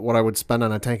 Mm-hmm. What I would spend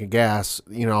on a tank of gas,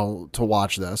 to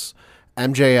watch this.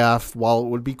 MJF, while it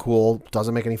would be cool,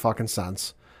 doesn't make any fucking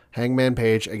sense. Hangman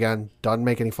Page, again, doesn't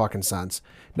make any fucking sense.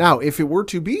 Now, if it were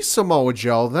to be Samoa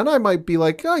Joe, then I might be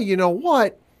like, oh, you know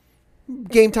what?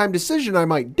 Game time decision, I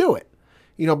might do it.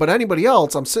 But anybody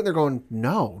else, I'm sitting there going,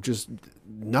 no, just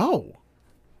no.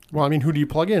 Well, I mean, who do you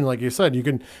plug in? Like you said, you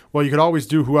could always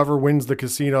do whoever wins the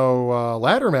casino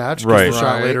ladder match, right? The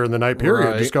shot later in the night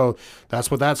period. Right. Just go,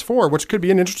 that's what that's for, which could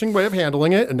be an interesting way of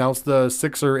handling it. Announce the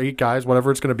 6 or 8 guys,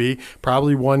 whatever it's going to be.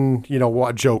 Probably one,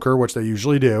 Joker, which they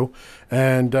usually do,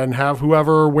 and then have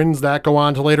whoever wins that go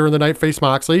on to later in the night face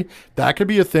Moxley. That could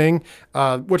be a thing,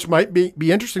 which might be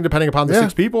interesting depending upon the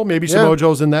 6 people. Maybe Samoa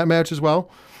Joe's in that match as well.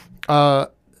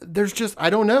 There's just,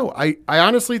 I don't know. I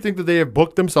honestly think that they have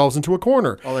booked themselves into a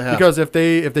corner. Oh, they have. Because if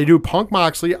they do Punk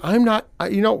Moxley, I'm not,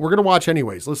 we're going to watch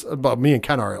anyways. Me and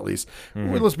Ken are at least.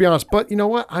 Let's be honest. But you know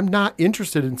what? I'm not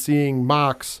interested in seeing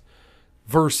Mox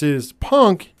versus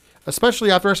Punk, especially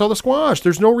after I saw the squash.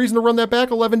 There's no reason to run that back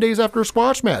 11 days after a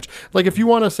squash match. Like if you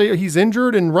want to say he's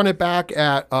injured and run it back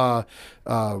at,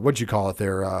 what'd you call it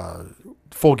there?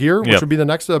 Full Gear, which would be the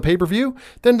next pay-per-view,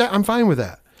 then I'm fine with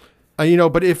that.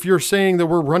 But if you're saying that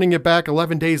we're running it back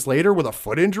 11 days later with a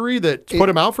foot injury that put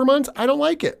him out for months, I don't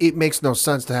like it. It makes no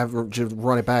sense to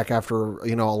run it back after,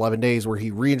 11 days where he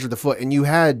re-injured the foot. And you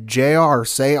had JR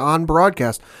say on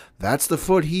broadcast, that's the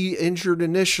foot he injured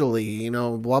initially,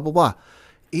 blah, blah, blah.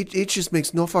 It just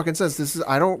makes no fucking sense.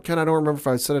 I don't remember if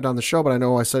I said it on the show, but I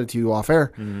know I said it to you off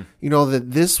air. Mm-hmm.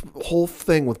 That this whole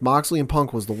thing with Moxley and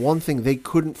Punk was the one thing they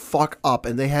couldn't fuck up,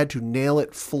 and they had to nail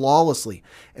it flawlessly.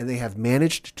 And they have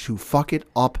managed to fuck it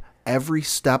up every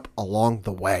step along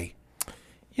the way.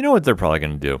 You know what they're probably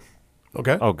going to do?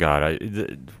 Okay. Oh,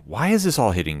 God. Why is this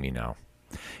all hitting me now?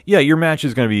 Yeah, your match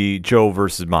is going to be Joe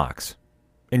versus Mox,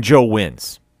 and Joe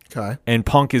wins. Okay. And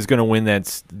Punk is going to win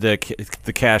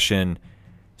the cash-in.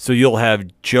 So you'll have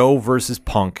Joe versus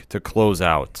Punk to close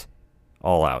out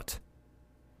All Out.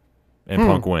 And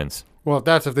Punk wins. Well,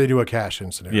 that's if they do a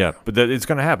cash-in scenario. Yeah, but it's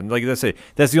going to happen. Like I say,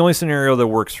 that's the only scenario that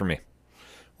works for me.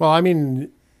 Well, I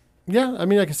mean, yeah, I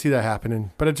can see that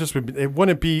happening, but it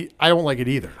wouldn't be. I don't like it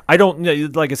either. I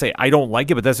don't, like I say, I don't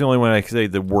like it, but that's the only one I can say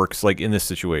that works, like in this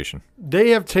situation. They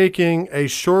have taken a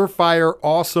surefire,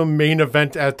 awesome main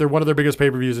event at one of their biggest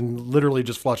pay-per-views and literally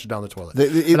just flushed it down the toilet.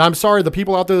 And I'm sorry, the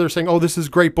people out there that are saying, "Oh, this is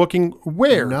great booking."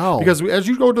 Where? No, because as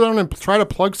you go down and try to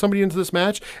plug somebody into this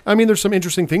match, there's some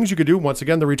interesting things you could do. Once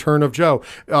again, the return of Joe.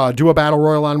 Do a battle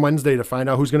royal on Wednesday to find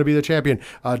out who's going to be the champion.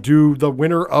 Do the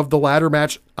winner of the ladder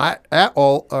match at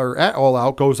All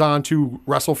Out goes on to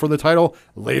wrestle for the title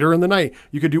later in the night.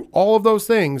 You could do all of those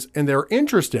things, and they're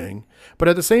interesting. But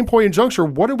at the same point in juncture,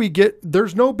 what do we get?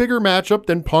 There's no bigger matchup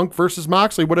than Punk versus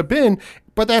Moxley would have been,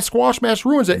 but that squash match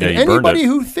ruins it. Yeah, and you burned anybody it.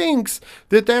 who thinks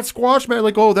that squash match,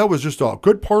 like, oh, that was just a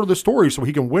good part of the story so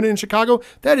he can win it in Chicago,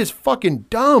 that is fucking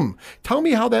dumb. Tell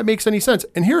me how that makes any sense.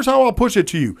 And here's how I'll push it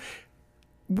to you.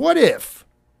 What if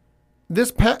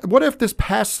this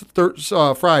past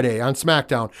Friday on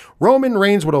SmackDown, Roman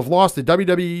Reigns would have lost the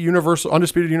WWE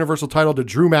Undisputed Universal title to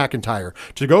Drew McIntyre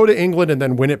to go to England and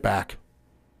then win it back?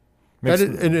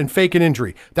 And fake an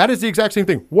injury. That is the exact same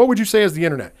thing. What would you say as the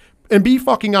internet? And be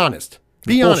fucking honest.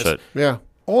 Be honest. Bullshit. Yeah.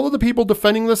 All of the people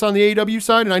defending this on the AEW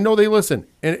side, and I know they listen,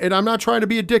 and I'm not trying to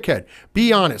be a dickhead.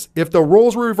 Be honest. If the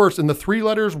roles were reversed and the 3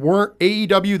 letters weren't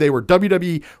AEW, they were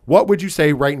WWE, what would you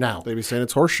say right now? They'd be saying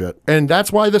it's horseshit. And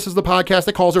that's why this is the podcast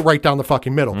that calls it right down the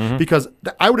fucking middle, because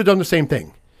I would have done the same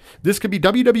thing. This could be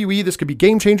WWE, this could be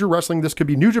Game Changer Wrestling, this could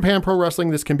be New Japan Pro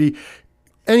Wrestling, this can be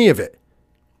any of it.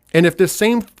 And if this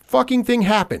same fucking thing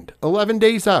happened 11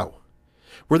 days out,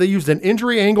 where they used an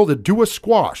injury angle to do a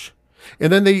squash,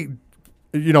 and then they,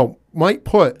 might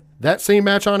put that same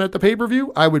match on at the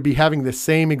pay-per-view, I would be having the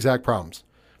same exact problems.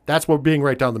 That's what being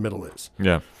right down the middle is.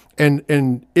 Yeah.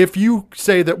 And if you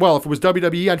say that, well, if it was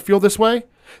WWE, I'd feel this way,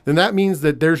 then that means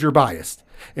that there's your bias.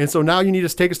 And so now you need to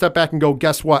take a step back and go,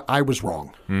 guess what? I was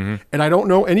wrong. And I don't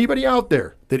know anybody out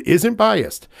there that isn't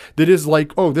biased, that is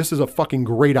like, oh, this is a fucking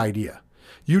great idea.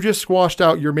 You just squashed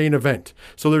out your main event.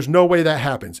 So there's no way that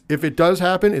happens. If it does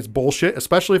happen, it's bullshit,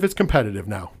 especially if it's competitive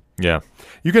now. Yeah.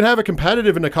 You can have it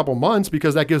competitive in a couple months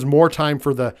because that gives more time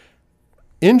for the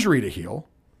injury to heal.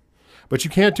 But you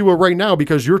can't do it right now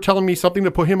because you're telling me something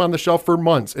to put him on the shelf for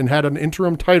months and had an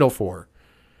interim title for.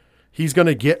 He's going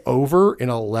to get over in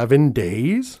 11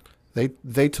 days?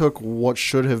 They took what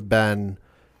should have been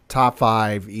top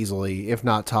 5 easily, if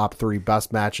not top 3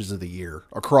 best matches of the year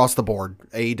across the board.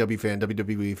 AEW fan,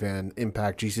 WWE fan,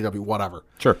 Impact, GCW, whatever.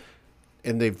 Sure.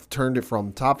 And they've turned it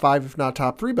from top 5, if not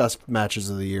top 3 best matches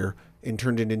of the year and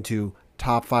turned it into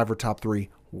top 5 or top 3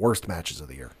 worst matches of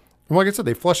the year. And like I said,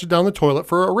 they flushed it down the toilet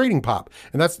for a rating pop.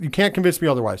 And that's, you can't convince me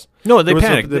otherwise. No, they It was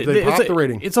panicked. They popped the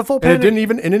rating. It's a full and panic.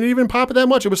 it didn't even pop it that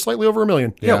much. It was slightly over 1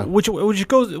 million. Yeah, which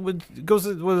goes with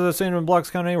what I was saying in Blocks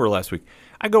Count Anywhere last week.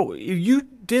 I go, if you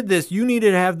did this, you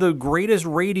needed to have the greatest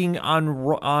rating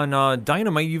on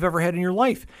Dynamite you've ever had in your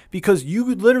life because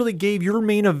you literally gave your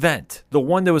main event, the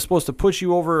one that was supposed to push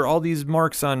you over all these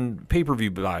marks on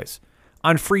pay-per-view buys,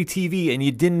 on free TV, and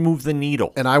you didn't move the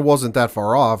needle. And I wasn't that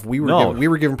far off. We were No. we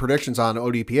were given predictions on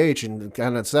ODPH and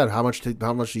kind of said how much do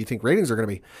you think ratings are going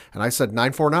to be? And I said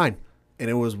 949, and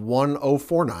it was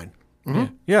 1049.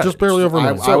 Yeah, Just barely over a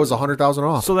million. I was 100,000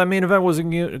 off. so that main event wasn't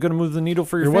going to move the needle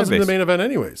for your It fan wasn't base. the main event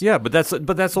anyways. Yeah, but that's the whole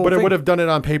But thing. it would have done it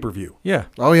on pay-per-view. Yeah.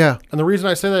 Oh yeah, And the reason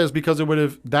I say that is because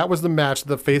that was the match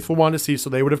the faithful wanted to see,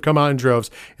 so they would have come out in droves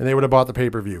and they would have bought the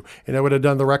pay-per-view. And it would have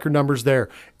done the record numbers there.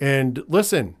 And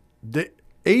listen,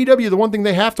 AEW, the one thing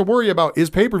they have to worry about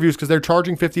is pay-per-views because they're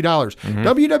charging $50.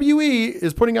 WWE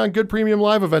is putting on good premium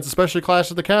live events, especially Clash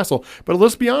at the Castle. But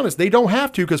let's be honest, they don't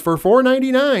have to because for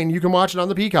 $4.99 you can watch it on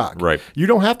the Peacock. Right. You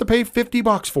don't have to pay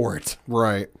 $50 for it.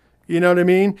 right. You know what I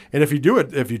mean? And if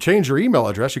you change your email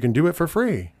address, you can do it for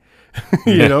free.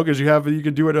 You know, because you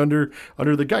can do it under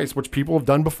the Geist, which people have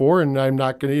done before, and I'm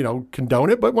not going to condone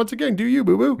it. But once again, do you,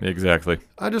 boo boo? Exactly.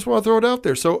 I just want to throw it out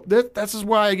there. So that's just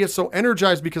why I get so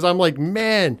energized because I'm like,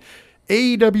 man,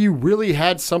 AEW really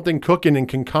had something cooking and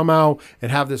can come out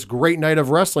and have this great night of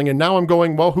wrestling. And now I'm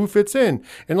going, well, who fits in?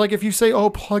 And like if you say, oh,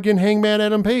 plug in Hangman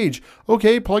Adam Page.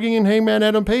 Okay, plugging in Hangman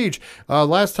Adam Page.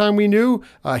 Last time we knew,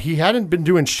 he hadn't been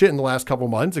doing shit in the last couple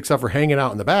months except for hanging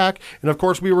out in the back. And of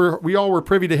course, we all were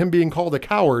privy to him being called a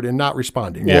coward and not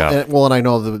responding. Yeah. And I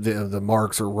know the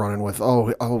marks are running with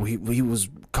he was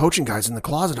coaching guys in the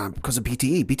closet on because of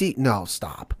BTE. BTE, no,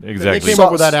 stop. They Exactly. came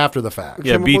up with that after the fact.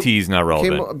 Yeah, BT's not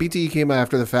relevant. BTE came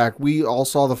after the fact. We all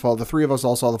saw the photo. The three of us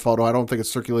all saw the photo. I don't think it's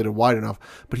circulated wide enough,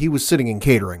 but he was sitting in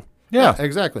catering. Yeah.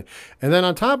 Exactly. And then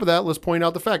on top of that, let's point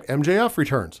out the fact MJF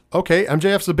returns. Okay,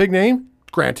 MJF's a big name,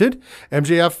 granted.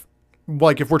 MJF,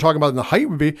 like if we're talking about in the height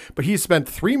would be, but he's spent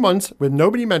 3 months with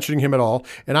nobody mentioning him at all.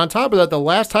 And on top of that, the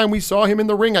last time we saw him in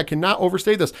the ring, I cannot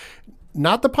overstate this.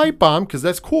 Not the pipe bomb, because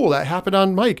that's cool. That happened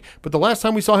on Mike. But the last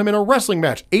time we saw him in a wrestling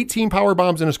match, 18 power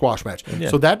bombs in a squash match. Yeah.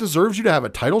 So that deserves you to have a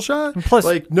title shot? And plus-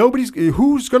 like,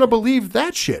 who's going to believe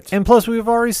that shit? And plus, we've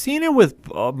already seen it with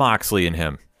Moxley and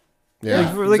him. Yeah.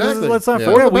 Exactly. Let's not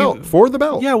Yeah. forget. For the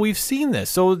belt. Yeah, we've seen this.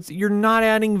 So you're not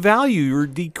adding value. You're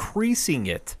decreasing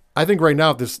it. I think right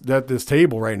now at this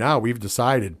table right now, we've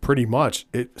decided pretty much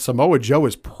Samoa Joe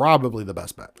is probably the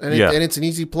best bet. And, Yeah. and it's an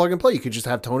easy plug and play. You could just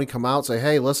have Tony come out and say,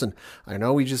 hey, listen, I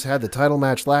know we just had the title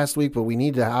match last week, but we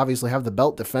need to obviously have the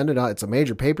belt defended. It's a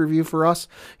major pay-per-view for us.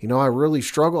 I really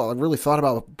struggle. I really thought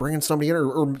about bringing somebody in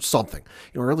or something.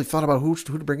 I really thought about who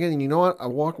to bring in. And you know what? I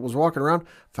was walking around,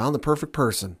 found the perfect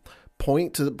person.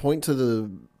 Point to the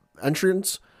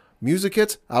entrance, music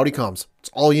hits, out he comes. It's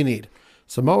all you need.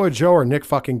 Samoa Joe or Nick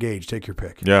fucking Gage, take your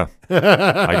pick. Yeah.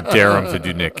 I dare him to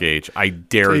do Nick Gage. I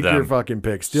dare Take your them. fucking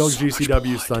pick. Steal So much GCW's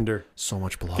blood. thunder. So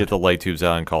much blood. Get the light tubes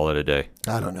out and call it a day.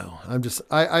 I don't know. I'm just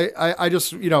I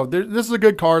just this is a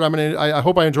good card. I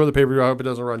hope I enjoy the pay-per-view. I hope it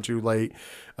doesn't run too late,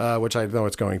 which I know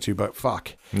it's going to, but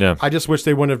fuck. Yeah. I just wish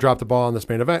they wouldn't have dropped the ball on this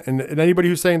main event. And anybody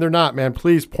who's saying they're not, man,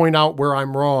 please point out where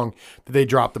I'm wrong that they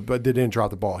didn't drop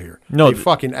the ball here. No, they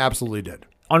fucking absolutely did.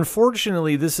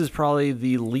 Unfortunately, this is probably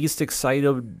the least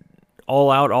excited all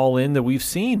out, all in that we've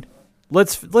seen.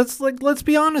 Let's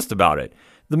be honest about it.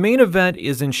 The main event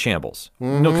is in shambles.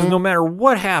 Because no matter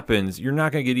what happens, you're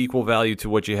not going to get equal value to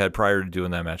what you had prior to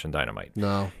doing that match on Dynamite.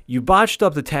 No. You botched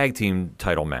up the tag team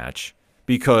title match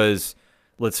because,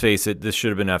 let's face it, this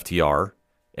should have been FTR.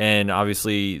 And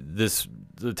obviously,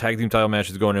 the tag team title match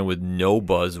is going in with no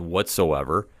buzz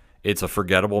whatsoever. It's a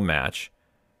forgettable match.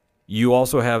 you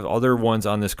also have other ones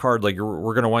on this card. Like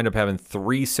we're going to wind up having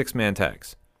 3 6-man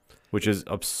tags, which is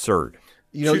absurd.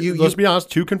 You know, Let's be honest,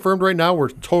 2 confirmed right now. We're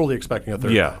totally expecting a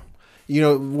third. Yeah. You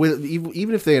know,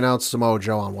 even if they announce Samoa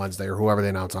Joe on Wednesday or whoever they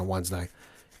announce on Wednesday,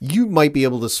 you might be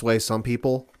able to sway some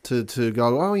people to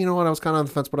go, oh, you know what, I was kind of on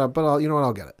the fence, but you know what,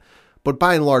 I'll get it. But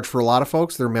by and large, for a lot of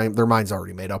folks, their mind's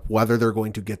already made up whether they're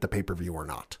going to get the pay-per-view or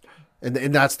not. And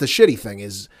that's the shitty thing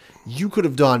is you could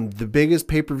have done the biggest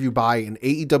pay-per-view buy in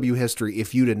AEW history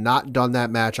if you'd have not done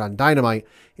that match on Dynamite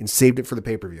and saved it for the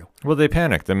pay-per-view. Well, they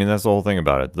panicked. I mean, that's the whole thing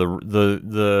about it.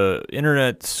 The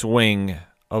internet swing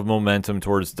of momentum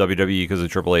towards WWE because of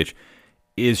Triple H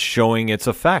is showing its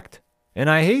effect. And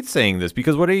I hate saying this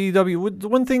because what AEW, the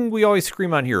one thing we always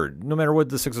scream on here, no matter what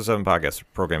the 607 podcast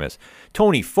program is,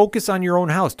 Tony, focus on your own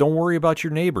house. Don't worry about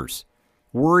your neighbors.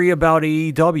 Worry about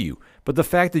AEW. But the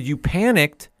fact that you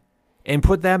panicked and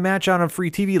put that match on free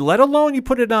TV, let alone you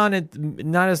put it on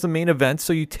not as the main event,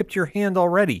 so you tipped your hand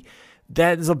already.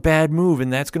 That is a bad move,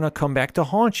 and that's going to come back to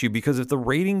haunt you because if the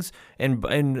ratings and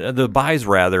the buys,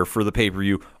 rather, for the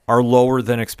pay-per-view are lower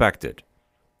than expected,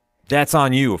 that's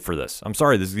on you for this. I'm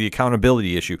sorry, this is the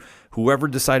accountability issue. Whoever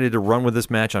decided to run with this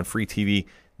match on free TV,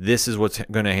 this is what's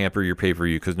going to hamper your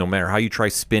pay-per-view because no matter how you try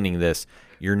spinning this,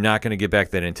 you're not going to get back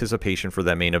that anticipation for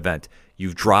that main event.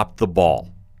 You've dropped the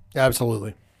ball.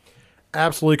 Absolutely.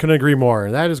 Absolutely couldn't agree more.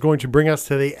 And that is going to bring us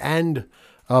to the end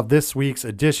of this week's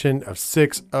edition of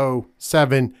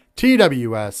 607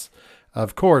 TWS.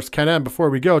 Of course, Ken M, before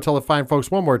we go, tell the fine folks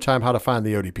one more time how to find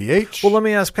the ODPH. Well, let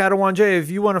me ask Padawan J, if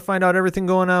you want to find out everything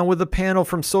going on with the panel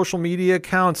from social media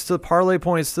accounts to Parlay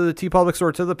Points to the TeePublic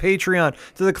Store to the Patreon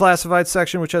to the Classified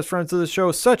section, which has friends of the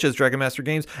show such as Dragon Master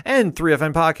Games and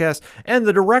 3FN Podcast and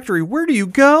the directory, where do you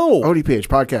go?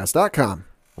 ODPHpodcast.com.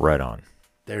 Right on.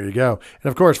 There you go. And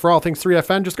of course, for all things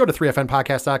 3FN, just go to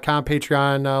 3FNpodcast.com.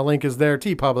 Patreon link is there.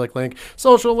 TeePublic link.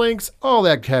 Social links. All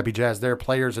that happy jazz there.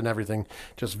 Players and everything.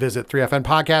 Just visit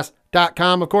 3FNpodcast.com.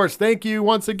 Of course, thank you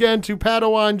once again to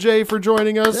Padawan J for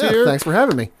joining us here. Thanks for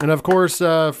having me. And of course,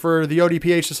 for the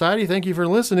ODPH Society, thank you for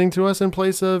listening to us in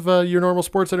place of your normal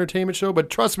sports entertainment show. But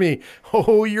trust me,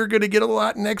 you're going to get a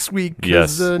lot next week.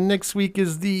 Yes. Next week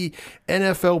is the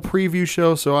NFL preview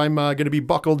show, so I'm going to be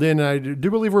buckled in. I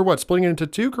do believe we're, splitting it into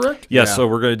 2, correct? Yes, Yeah. so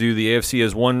we're going to do the AFC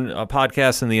as one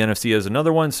podcast and the NFC as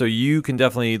another one, so you can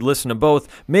definitely listen to both,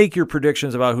 make your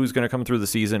predictions about who's going to come through the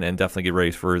season, and definitely get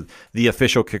ready for the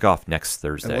official kickoff next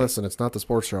Thursday. And listen, it's not the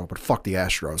sports show, but fuck the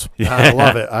Astros. I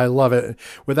love it. I love it.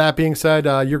 With that being said,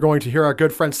 you're going to hear our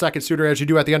good friend Second Suitor as you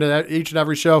do at the end of each and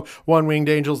every show. One Winged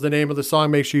Angels, the name of the song.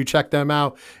 Make sure you check them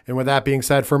out. And with that being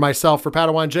said, for myself, for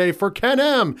Padawan J, for Ken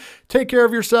M, take care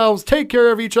of yourselves, take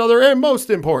care of each other, and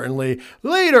most importantly,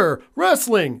 later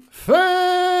wrestling fans.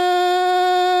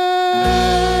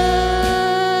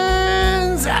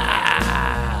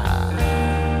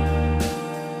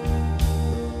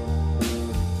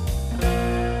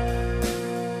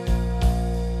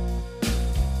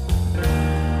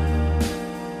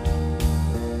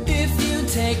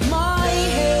 Take my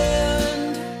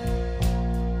hand.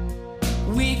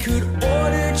 We could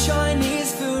order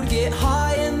Chinese food, get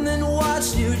high, and then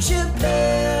watch New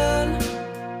Japan.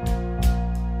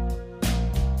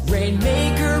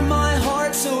 Rainmaker, my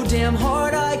heart so damn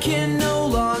hard I can no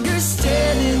longer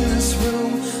stand in this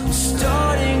room. I'm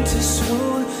starting to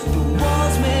swoon. The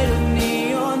walls made of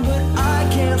neon, but I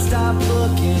can't stop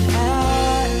looking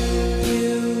at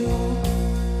you.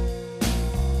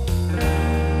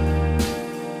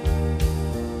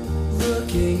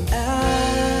 Looking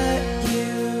at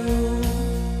you.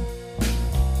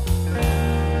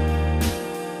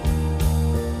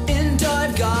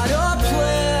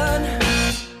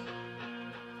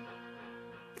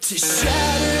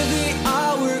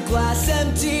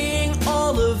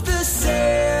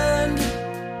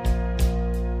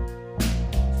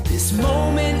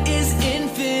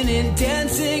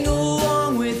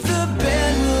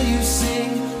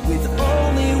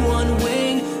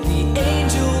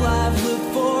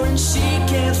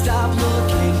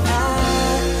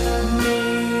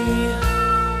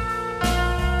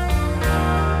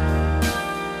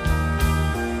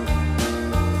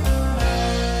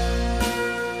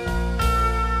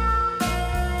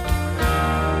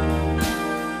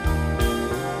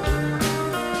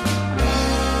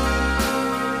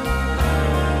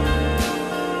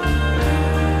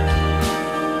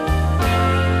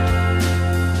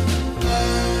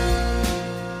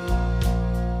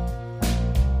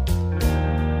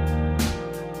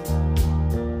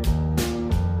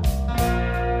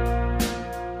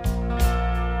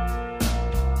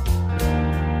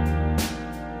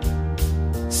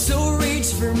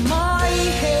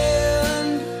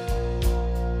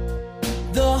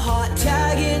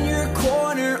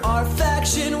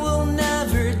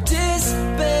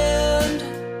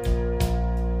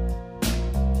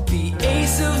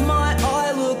 of my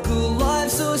eye look alive,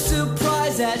 so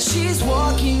surprised that she's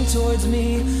walking towards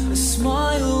me. A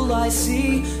smile I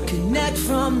see, connect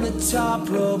from the top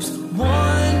ropes.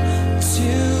 1,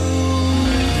 2